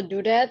friend also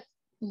do that.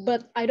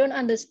 But I don't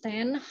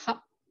understand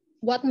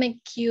what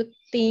makes you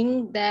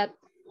think that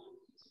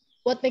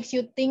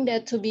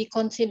to be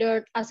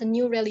considered as a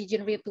new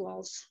religion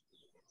rituals.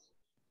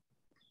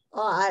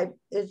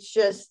 It's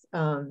just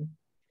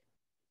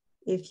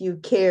if you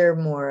care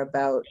more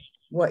about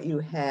what you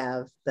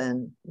have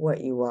than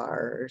what you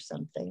are or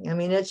something. I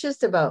mean, it's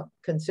just about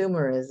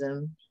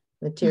consumerism,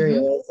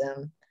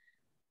 materialism,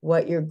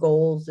 what your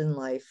goals in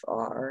life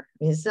are.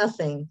 I mean, it's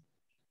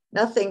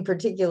nothing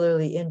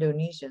particularly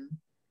Indonesian.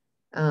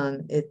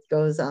 It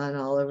goes on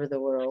all over the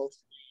world,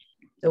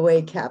 the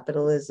way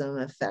capitalism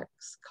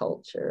affects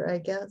culture, I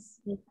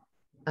guess.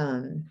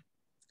 Does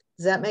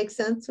that make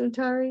sense,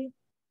 Untari?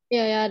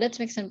 Yeah, that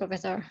makes sense,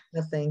 Professor.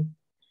 Nothing.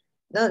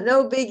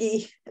 No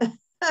biggie.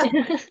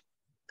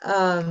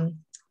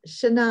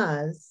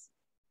 Shanaz.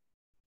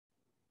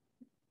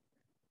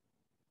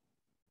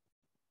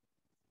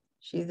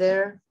 She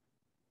there?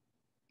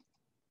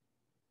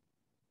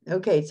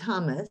 Okay,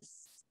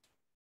 Thomas.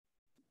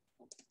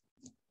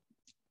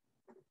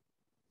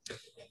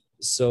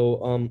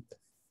 So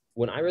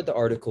when I read the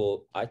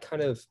article, I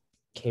kind of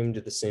came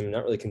to the same,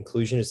 not really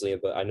conclusion as Liam,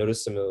 but I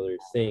noticed similar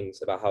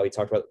things about how he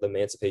talked about the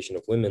emancipation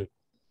of women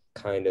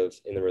kind of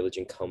in the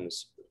religion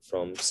comes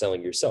from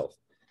selling yourself.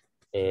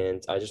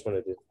 And I just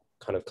wanted to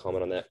kind of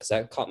comment on that, because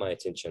that caught my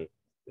attention,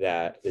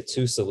 that the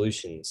two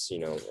solutions,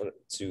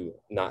 to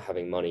not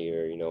having money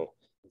or,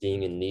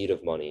 being in need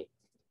of money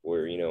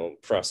were,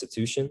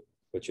 prostitution,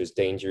 which was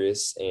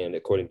dangerous and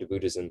according to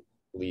Buddhism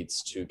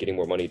leads to getting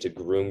more money to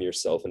groom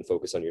yourself and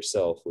focus on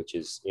yourself, which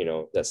is,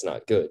 that's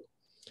not good.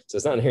 So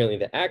it's not inherently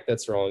the act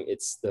that's wrong,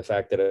 it's the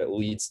fact that it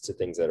leads to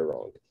things that are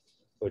wrong,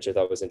 which I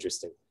thought was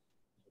interesting.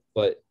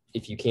 But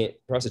if you can't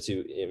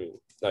prostitute,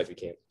 not if you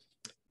can't,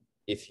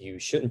 if you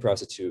shouldn't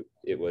prostitute,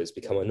 it was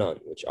become a nun,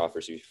 which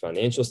offers you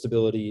financial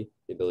stability,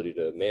 the ability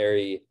to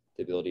marry,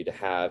 the ability to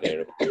have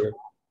and appear.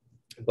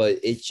 But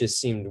it just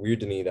seemed weird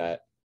to me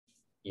that,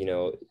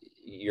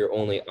 your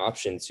only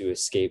option to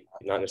escape,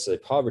 not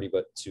necessarily poverty,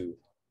 but to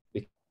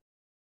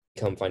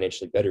become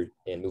financially better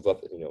and move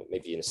up,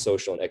 maybe in a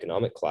social and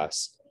economic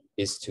class,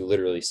 is to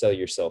literally sell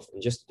yourself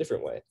in just a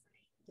different way.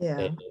 Yeah.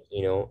 And,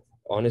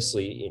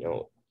 honestly,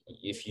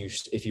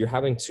 if you're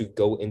having to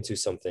go into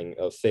something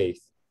of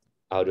faith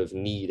out of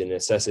need and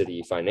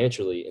necessity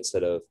financially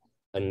instead of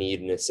a need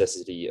and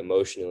necessity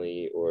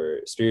emotionally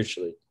or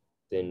spiritually,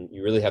 then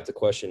you really have to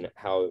question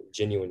how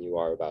genuine you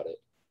are about it.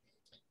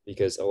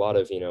 Because a lot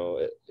of,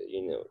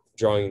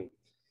 drawing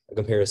a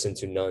comparison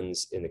to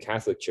nuns in the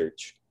Catholic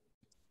Church,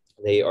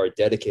 they are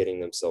dedicating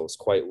themselves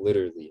quite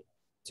literally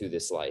to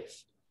this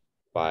life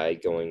by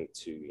going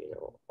to,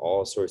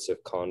 all sorts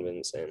of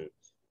convents and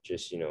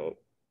just,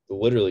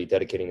 literally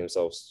dedicating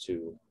themselves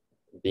to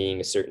being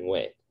a certain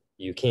way.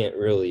 You can't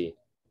really,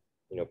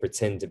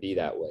 pretend to be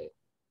that way.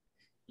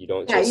 You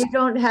don't you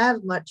don't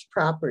have much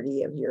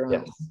property of your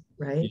own,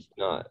 right?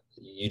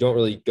 You don't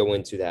really go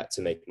into that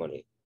to make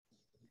money.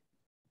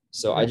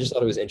 So I just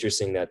thought it was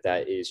interesting that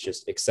is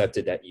just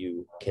accepted, that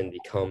you can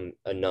become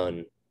a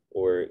nun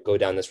or go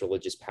down this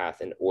religious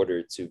path in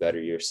order to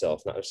better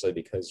yourself, not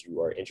necessarily because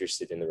you are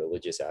interested in the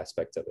religious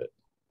aspect of it.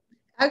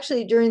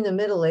 Actually, during the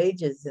Middle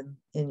Ages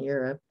in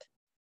Europe,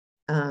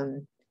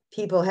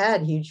 people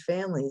had huge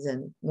families,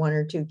 and one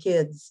or two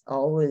kids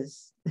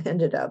always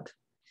ended up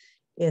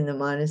in the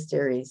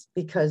monasteries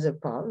because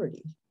of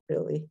poverty,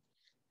 really.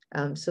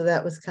 So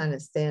that was kind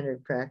of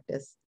standard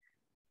practice.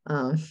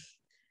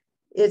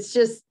 It's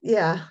just,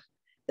 the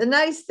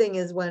nice thing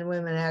is when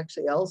women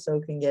actually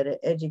also can get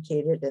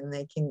educated and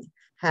they can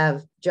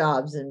have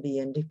jobs and be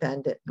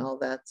independent and all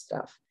that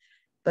stuff.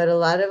 But a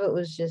lot of it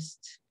was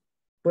just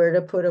where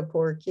to put a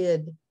poor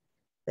kid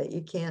that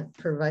you can't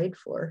provide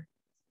for.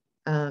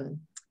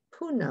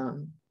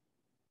 Poonam.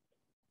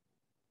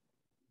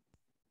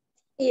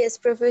 Yes,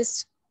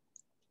 Professor.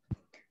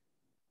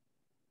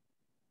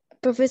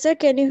 Professor,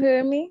 can you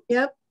hear me?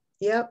 Yep.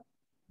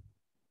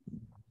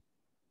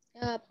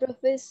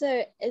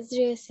 Professor, as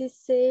Jesse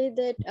said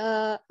that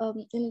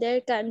in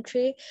their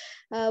country,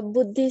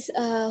 Buddhist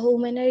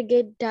women are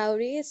get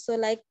dowry. So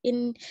like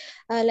in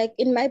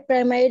my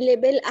primary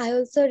level, I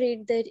also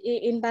read that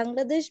in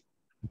Bangladesh,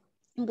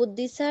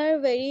 Buddhists are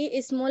very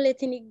small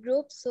ethnic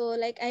group. So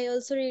like I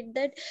also read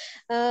that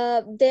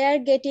they are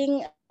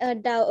getting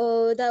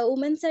the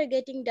women are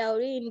getting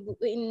dowry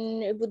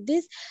in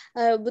Buddhist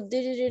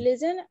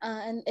religion,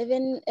 and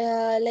even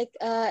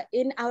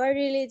in our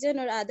religion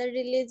or other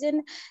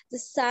religion, the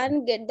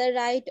son get the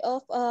right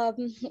of all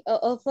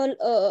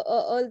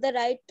the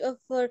right of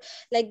for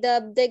like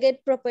they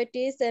get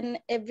properties and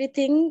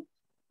everything.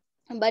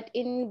 But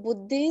in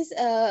Buddhism,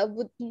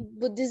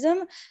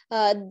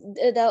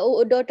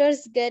 the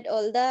daughters get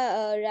all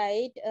the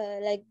right,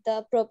 like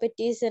the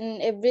properties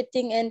and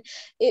everything. And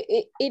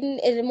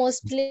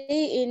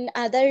mostly in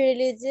other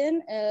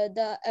religion,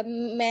 the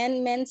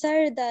men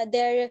are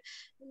they're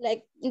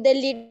like they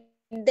lead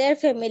their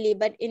family.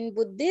 But in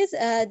Buddhist,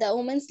 the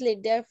women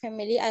lead their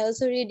family. I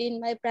also read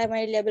in my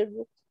primary level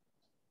book.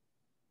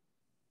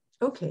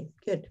 Okay,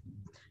 good.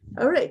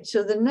 All right.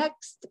 So the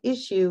next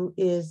issue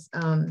is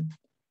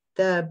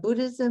the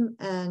Buddhism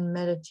and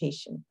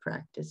meditation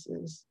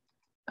practices,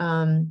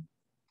 and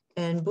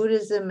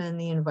Buddhism and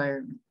the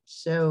environment.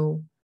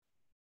 So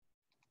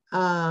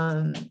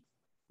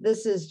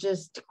this is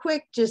just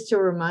quick, just to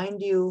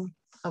remind you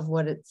of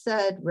what it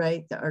said,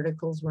 right? The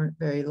articles weren't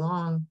very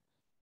long.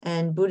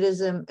 And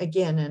Buddhism,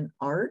 again, and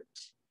art.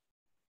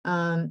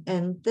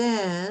 And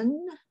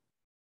then,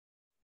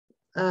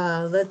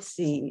 let's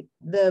see,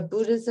 the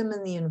Buddhism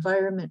and the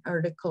environment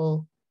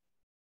article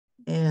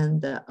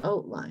and the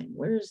outline.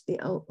 Where's the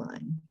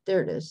outline?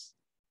 There it is.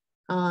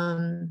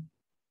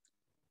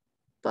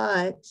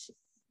 But,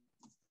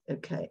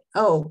 okay.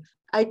 Oh,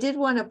 I did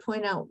want to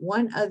point out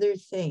one other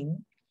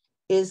thing,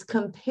 is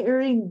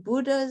comparing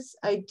Buddha's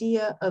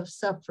idea of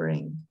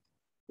suffering,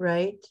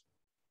 right,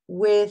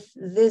 with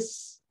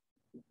this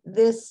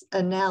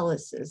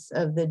analysis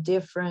of the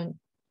different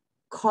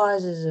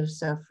causes of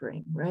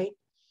suffering, right?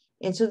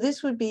 And so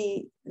this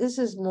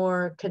is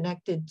more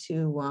connected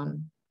to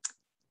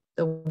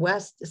the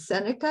West,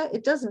 Seneca.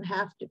 It doesn't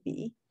have to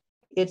be.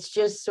 It's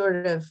just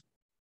sort of,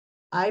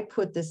 I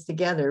put this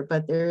together,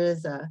 but there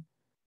is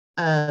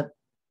a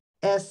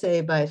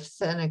essay by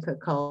Seneca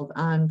called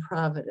On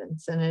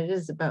Providence, and it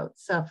is about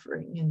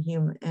suffering and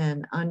human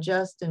and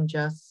unjust and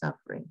just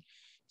suffering.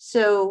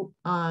 So,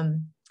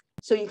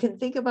 so you can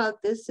think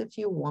about this if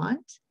you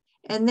want,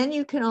 and then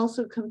you can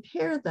also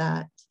compare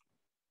that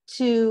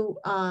to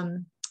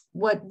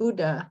what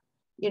Buddha,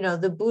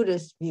 the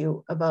Buddhist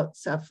view about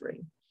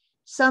suffering.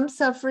 some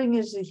suffering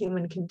is the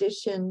human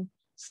condition.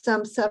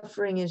 Some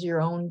suffering is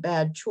your own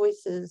bad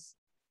choices.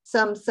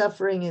 Some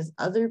suffering is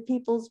other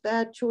people's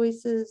bad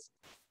choices.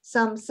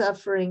 Some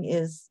suffering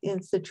is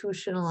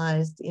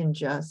institutionalized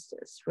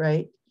injustice,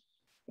 right?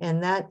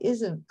 And that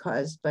isn't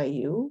caused by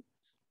you.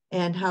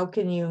 And how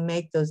can you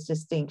make those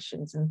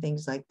distinctions and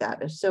things like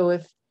that? So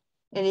if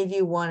any of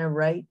you want to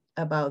write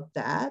about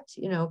that,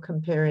 you know,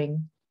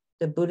 comparing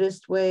the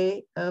Buddhist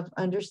way of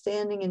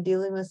understanding and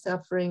dealing with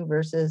suffering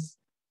versus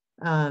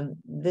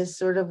this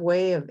sort of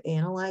way of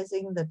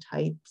analyzing the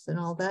types and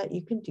all that,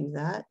 you can do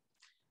that.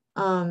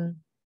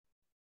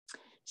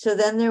 So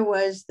then there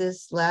was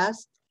this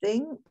last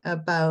thing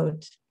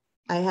about,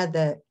 I had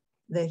the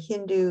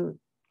Hindu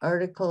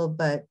article,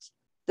 but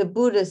the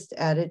Buddhist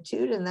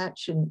attitude, and that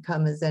shouldn't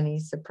come as any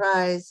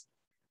surprise.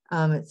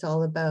 It's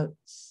all about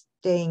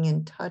staying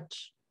in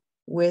touch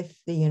with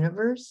the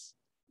universe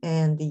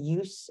and the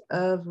use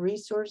of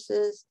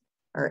resources,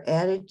 our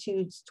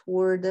attitudes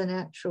toward the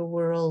natural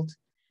world,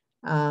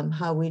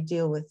 how we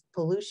deal with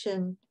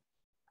pollution,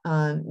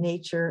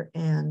 nature,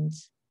 and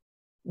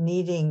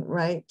needing,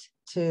 right,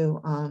 to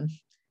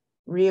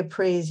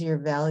reappraise your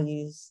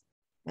values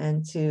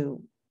and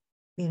to,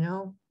 you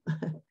know,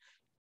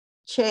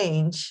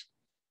 change.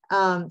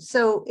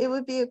 So it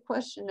would be a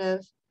question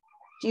of,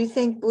 do you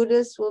think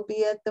Buddhists will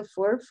be at the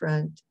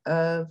forefront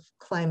of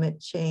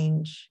climate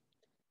change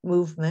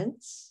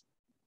movements?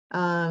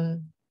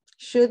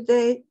 Should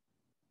they?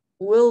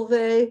 Will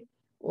they?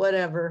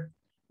 Whatever,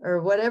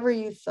 or whatever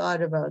you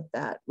thought about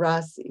that.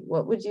 Rossi,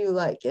 what would you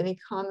like? Any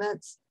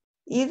comments?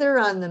 Either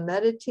on the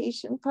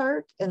meditation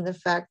part and the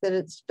fact that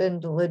it's been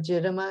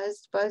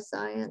legitimized by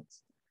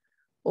science,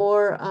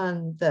 or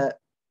on the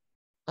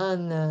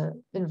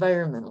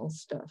environmental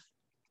stuff.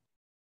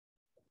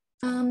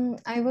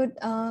 I would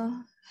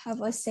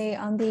have a say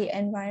on the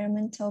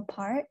environmental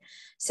part.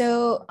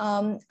 So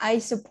I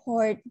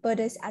support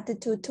Buddhist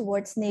attitude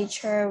towards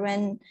nature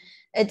when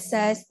it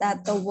says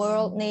that the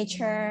world,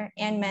 nature,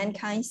 and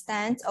mankind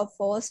stands or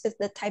falls with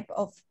the type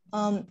of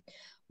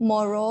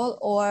moral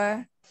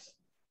or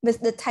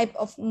with the type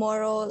of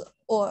moral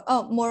or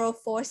moral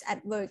force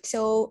at work.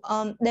 So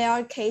there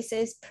are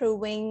cases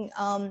proving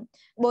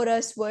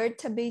Buddha's word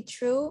to be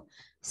true.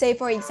 Say,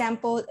 for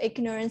example,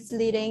 ignorance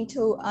leading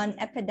to an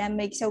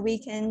epidemic. So we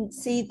can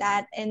see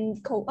that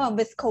in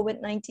with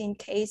COVID-19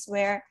 case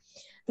where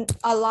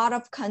a lot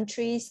of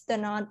countries do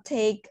not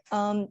take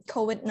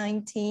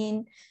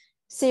COVID-19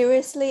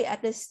 seriously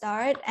at the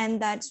start,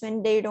 and that's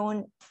when they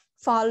don't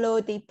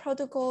follow the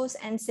protocols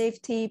and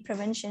safety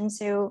prevention.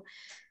 So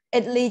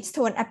it leads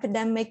to an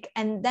epidemic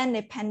and then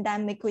a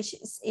pandemic, which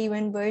is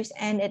even worse.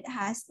 And it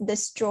has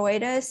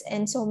destroyed us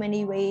in so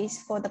many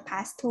ways for the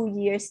past 2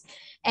 years.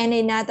 And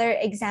another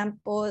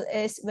example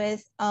is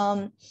with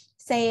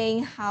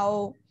saying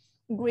how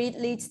greed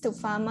leads to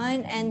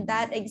famine. And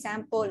that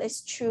example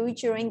is true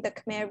during the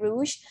Khmer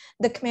Rouge.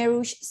 The Khmer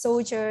Rouge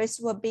soldiers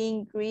were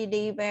being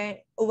greedy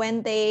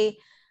when they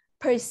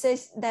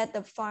persist that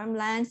the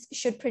farmlands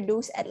should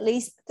produce at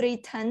least 3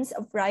 tons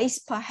of rice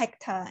per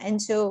hectare. And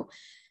so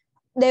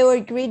they were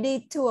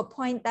greedy to a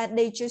point that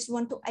they just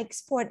want to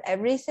export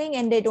everything,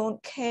 and they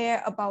don't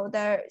care about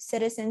their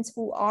citizens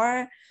who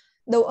are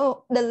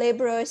the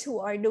laborers who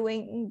are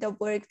doing the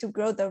work to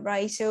grow the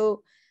rice.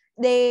 So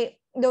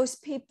those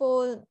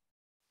people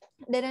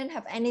didn't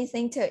have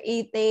anything to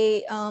eat.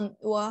 They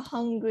were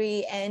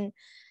hungry, and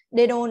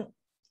they don't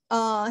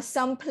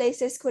some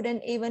places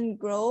couldn't even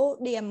grow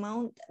the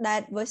amount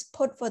that was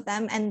put for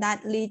them, and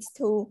that leads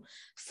to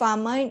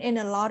famine in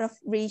a lot of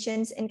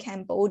regions in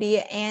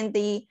Cambodia. And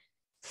the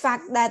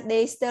fact that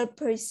they still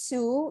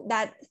pursue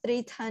that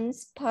 3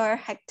 tons per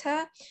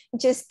hectare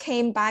just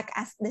came back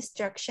as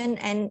destruction,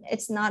 and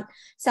it's not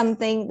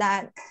something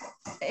that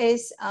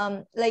is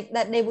like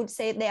that they would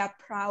say they are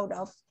proud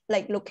of,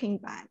 like looking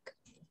back.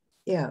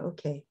 Yeah,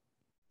 okay.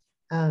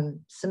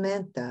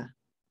 Samantha.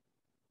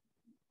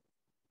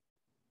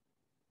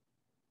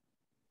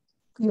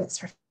 Yes,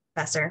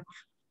 Professor.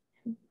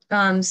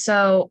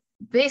 So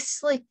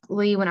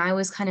basically, when I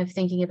was kind of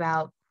thinking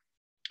about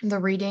the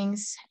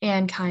readings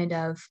and kind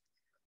of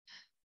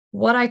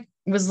what I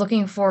was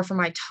looking for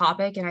my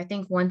topic, and I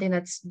think one thing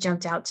that's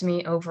jumped out to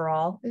me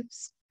overall,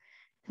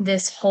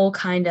 this whole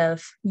kind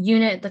of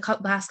unit, the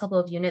last couple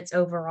of units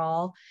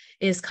overall,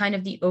 is kind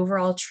of the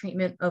overall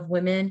treatment of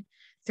women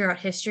throughout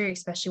history,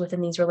 especially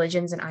within these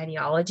religions and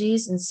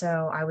ideologies. And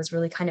so I was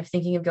really kind of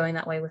thinking of going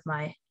that way with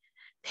my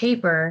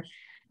paper.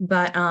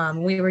 But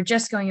we were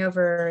just going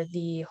over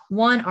the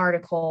one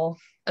article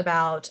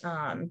about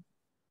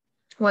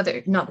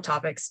whether, not the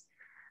topics,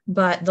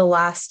 but the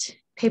last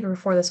paper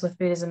before this with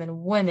Buddhism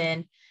and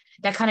women,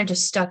 that kind of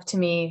just stuck to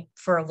me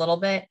for a little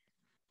bit.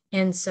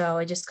 And so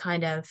I just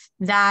kind of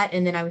that,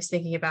 and then I was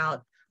thinking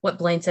about what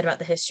Blaine said about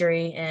the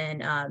history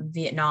in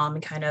Vietnam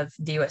and kind of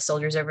the US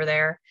soldiers over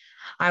there.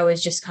 I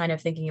was just kind of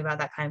thinking about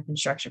that kind of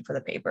construction for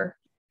the paper,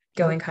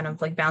 going kind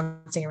of like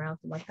bouncing around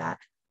like that.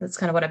 That's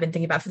kind of what I've been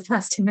thinking about for the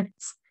past 10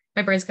 minutes.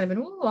 My brain's kind of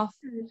been off.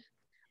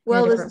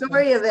 Well, the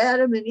story of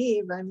Adam and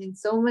Eve, I mean,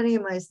 so many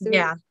of my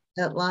students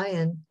at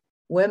Lyon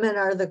women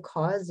are the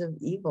cause of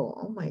evil.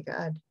 Oh my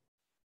God.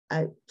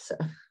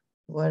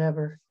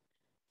 Whatever.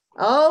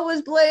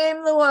 Always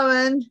blame the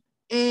woman.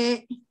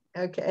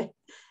 Okay.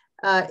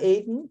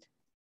 Aiden?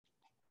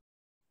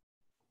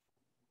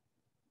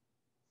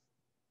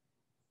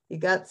 You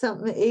got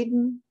something,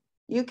 Aiden?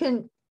 You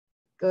can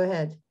go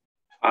ahead.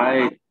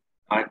 I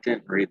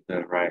didn't read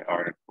the right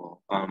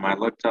article. I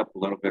looked up a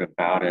little bit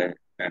about it,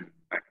 and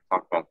I can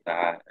talk about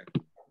that.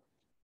 And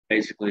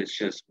basically, it's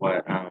just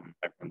what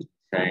everyone's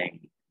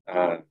saying.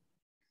 I'm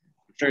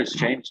sure it's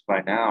changed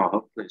by now.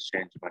 Hopefully, it's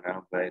changed by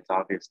now. But it's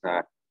obvious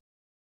that,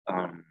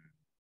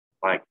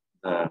 like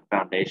the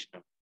foundation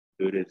of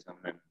Buddhism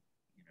and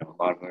a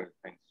lot of other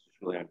things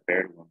is really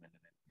unfair to women. And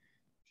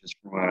just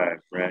from what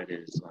I've read,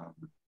 is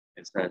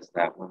it says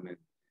that women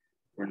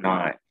were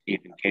not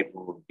even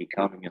capable of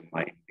becoming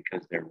enlightened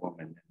because they're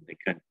women, and they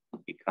couldn't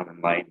become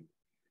enlightened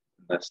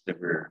unless they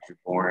were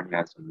born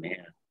as a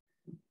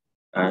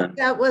man.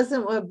 That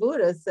wasn't what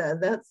Buddha said.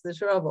 That's the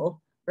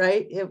trouble,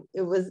 right?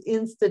 It was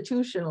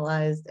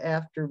institutionalized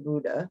after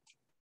Buddha.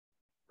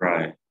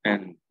 Right.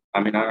 And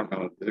I mean, I don't know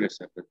what Buddha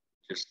said, but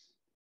just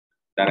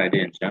that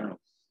idea in general,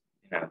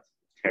 it's a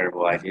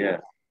terrible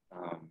idea.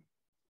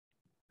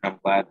 I'm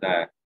glad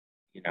that,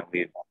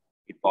 we've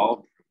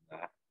evolved from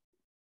that.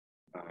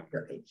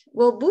 Right.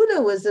 Well,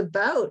 Buddha was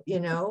about,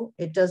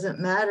 it doesn't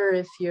matter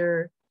if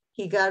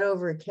he got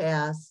over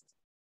caste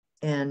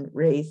and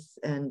race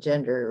and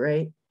gender,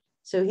 right?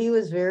 So he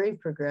was very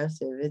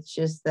progressive. It's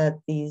just that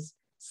these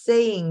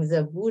sayings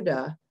of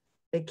Buddha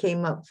that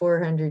came up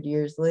 400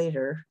 years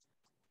later,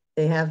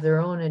 they have their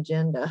own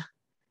agenda.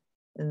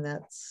 And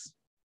that's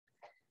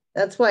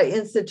why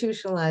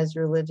institutionalized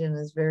religion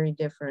is very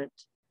different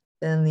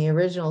than the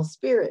original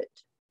spirit,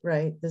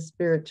 right? The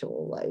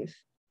spiritual life.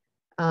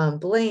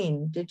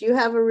 Blaine, did you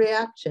have a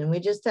reaction? We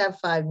just have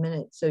 5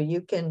 minutes, so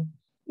you can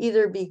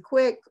either be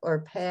quick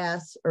or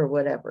pass or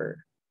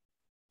whatever.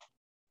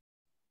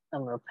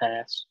 I'm gonna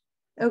pass.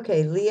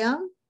 Okay,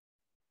 Liam?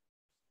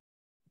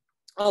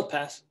 I'll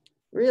pass.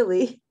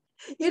 Really?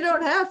 You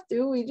don't have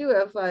to. We do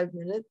have 5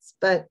 minutes,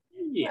 but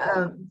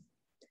yeah.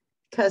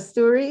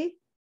 Kasturi?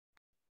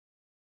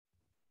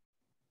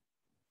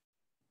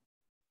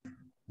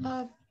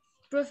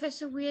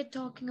 Professor, we are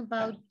talking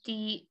about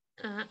the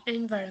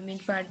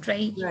environment part,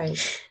 right? Right.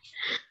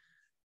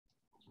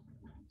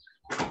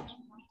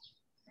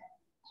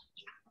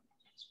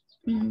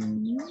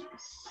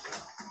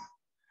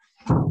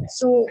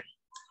 So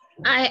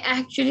I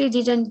actually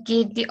didn't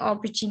get the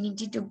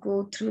opportunity to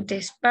go through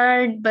this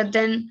part, but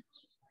then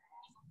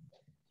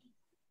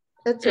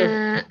that's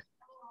okay.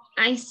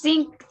 I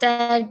think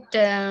that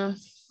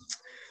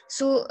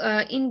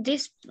in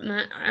this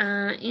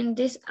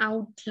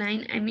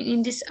outline, I mean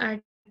in this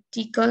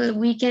article,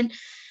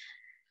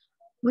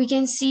 we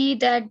can see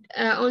that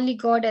only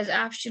God has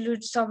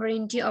absolute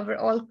sovereignty over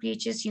all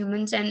creatures,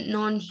 humans and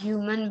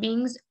non-human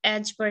beings,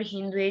 as per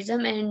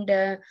Hinduism.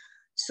 And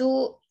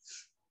so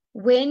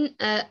when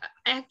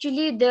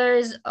actually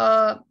there's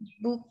a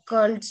book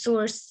called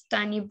Source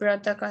Tani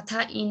Brata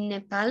Katha in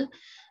Nepal,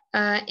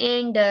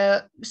 and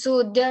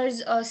so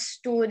there's a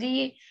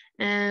story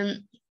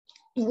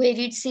where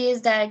it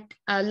says that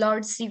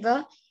Lord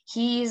Shiva,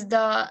 he is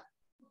the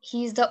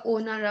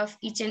owner of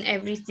each and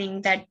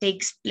everything that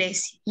takes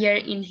place here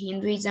in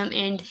Hinduism,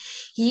 and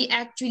he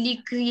actually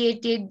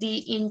created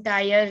the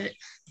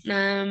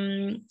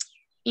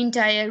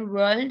entire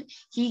world.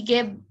 He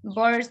gave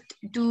birth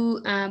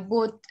to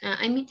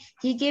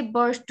he gave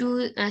birth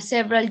to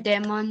several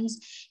demons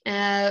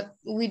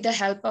with the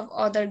help of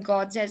other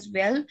gods as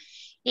well.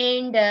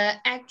 And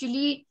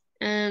actually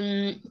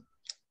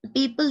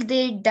people,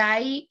 they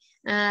die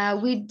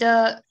with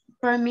the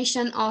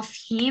permission of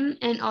him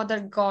and other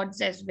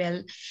gods as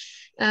well.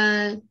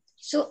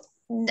 So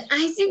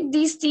I think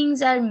these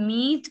things are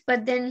myth,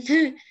 but then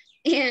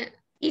yeah,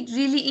 it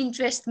really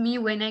interests me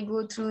when I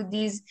go through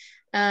these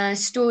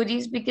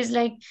stories, because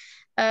like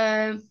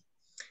there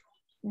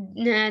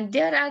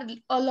are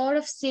a lot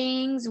of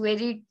sayings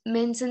where it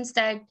mentions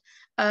that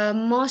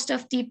most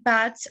of the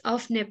paths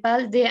of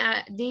Nepal,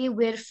 they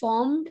were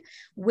formed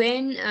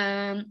when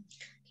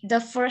the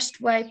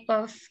first wife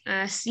of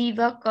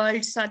Shiva,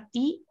 called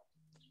Sati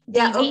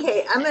Yeah, Devi,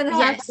 okay. I'm gonna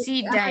have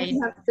she died.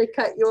 to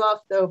cut you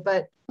off though,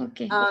 but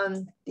okay,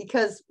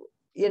 because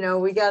we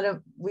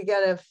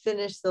gotta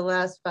finish the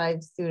last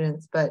 5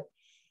 students, but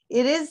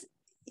it is,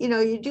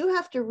 you do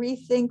have to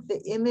rethink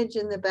the image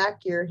in the back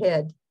of your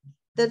head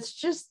that's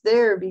just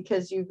there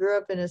because you grew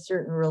up in a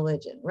certain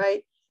religion,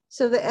 right?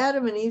 So the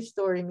Adam and Eve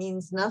story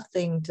means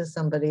nothing to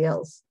somebody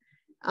else.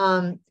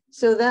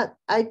 So that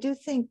I do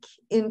think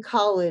in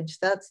college,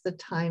 that's the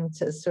time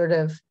to sort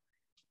of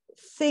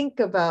think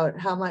about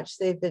how much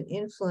they've been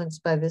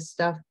influenced by this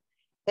stuff.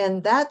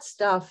 And that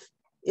stuff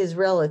is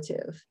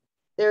relative.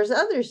 There's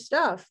other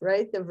stuff,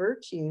 right? The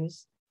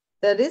virtues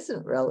that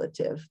isn't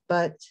relative,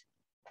 but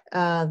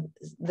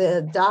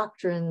the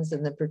doctrines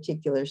and the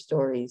particular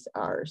stories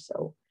are.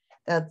 So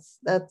that's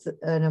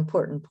an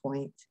important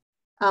point.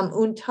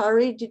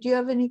 Untari, did you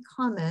have any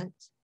comment?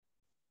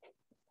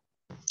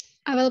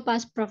 I will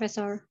pass,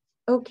 Professor.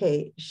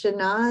 Okay,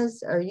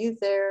 Shanaz, are you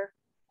there?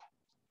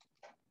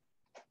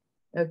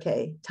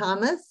 Okay,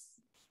 Thomas?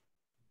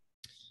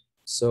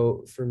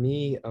 So for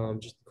me,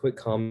 just a quick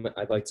comment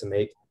I'd like to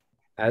make.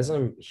 As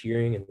I'm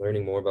hearing and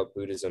learning more about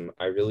Buddhism,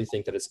 I really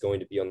think that it's going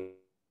to be on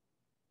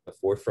the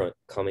forefront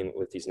coming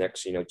with these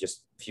next,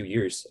 just few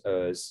years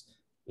as,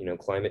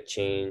 climate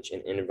change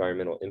and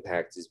environmental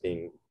impact is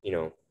being,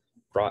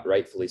 brought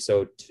rightfully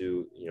so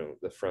to,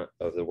 the front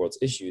of the world's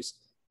issues.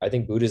 I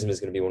think Buddhism is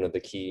going to be one of the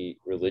key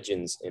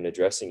religions in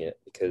addressing it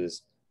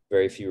because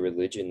very few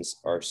religions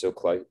are so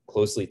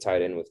closely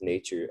tied in with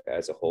nature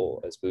as a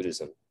whole as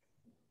Buddhism.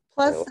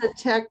 Plus the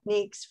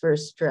techniques for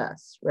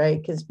stress, right?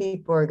 Because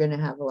people are going to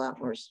have a lot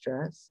more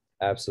stress.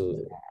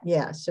 Absolutely.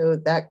 Yeah, so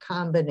that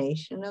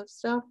combination of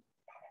stuff.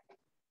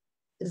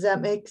 Does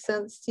that make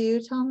sense to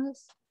you,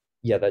 Thomas?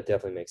 Yeah, that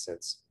definitely makes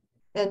sense.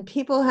 And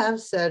people have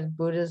said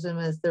Buddhism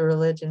is the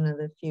religion of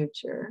the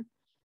future.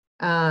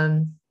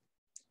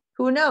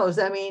 Who knows?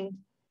 I mean,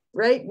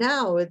 right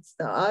now it's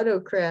the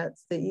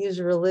autocrats that use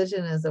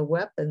religion as a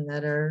weapon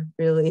that are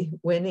really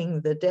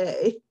winning the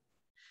day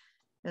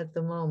at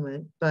the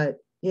moment. But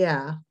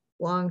yeah,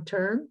 long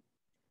term.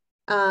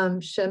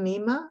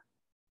 Shamima?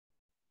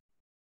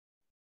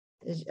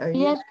 Are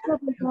you Yes,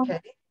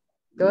 okay?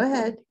 Go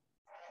ahead.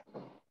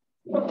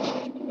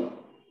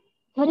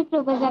 Sorry,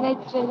 Professor,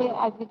 actually,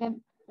 I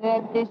didn't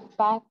read this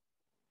part.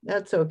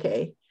 That's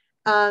okay.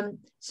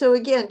 So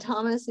again,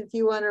 Thomas, if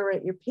you want to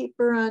write your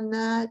paper on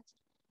that,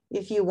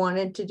 if you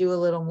wanted to do a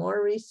little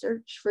more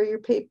research for your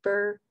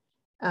paper,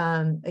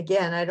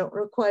 again, I don't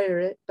require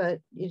it, but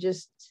you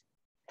just,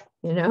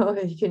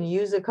 you can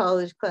use a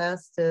college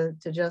class to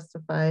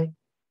justify.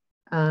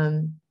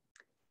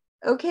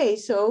 Okay,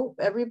 so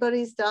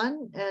everybody's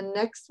done. And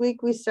next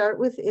week we start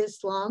with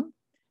Islam.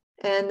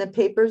 And the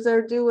papers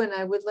are due, and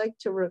I would like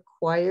to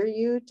require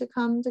you to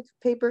come to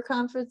paper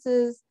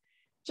conferences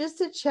just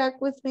to check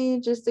with me,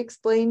 just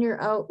explain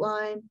your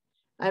outline.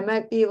 I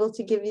might be able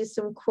to give you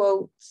some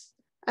quotes.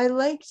 I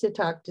like to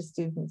talk to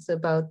students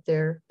about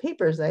their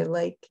papers. I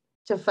like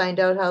to find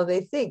out how they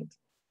think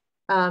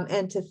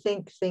and to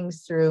think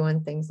things through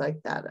and things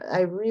like that.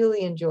 I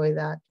really enjoy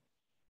that.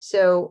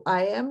 So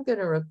I am going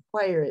to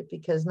require it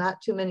because not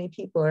too many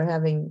people are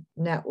having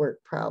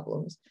network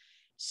problems.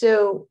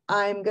 So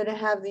I'm going to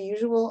have the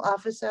usual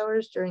office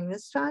hours during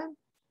this time,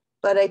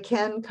 but I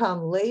can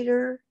come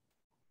later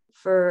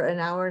for an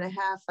hour and a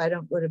half. I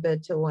don't go to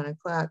bed till 1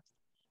 o'clock.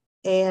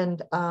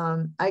 And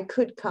I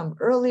could come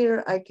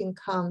earlier. I can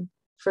come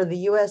for the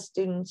US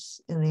students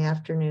in the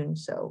afternoon.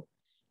 So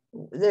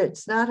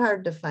it's not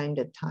hard to find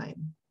a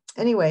time.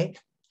 Anyway,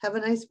 have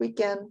a nice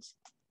weekend.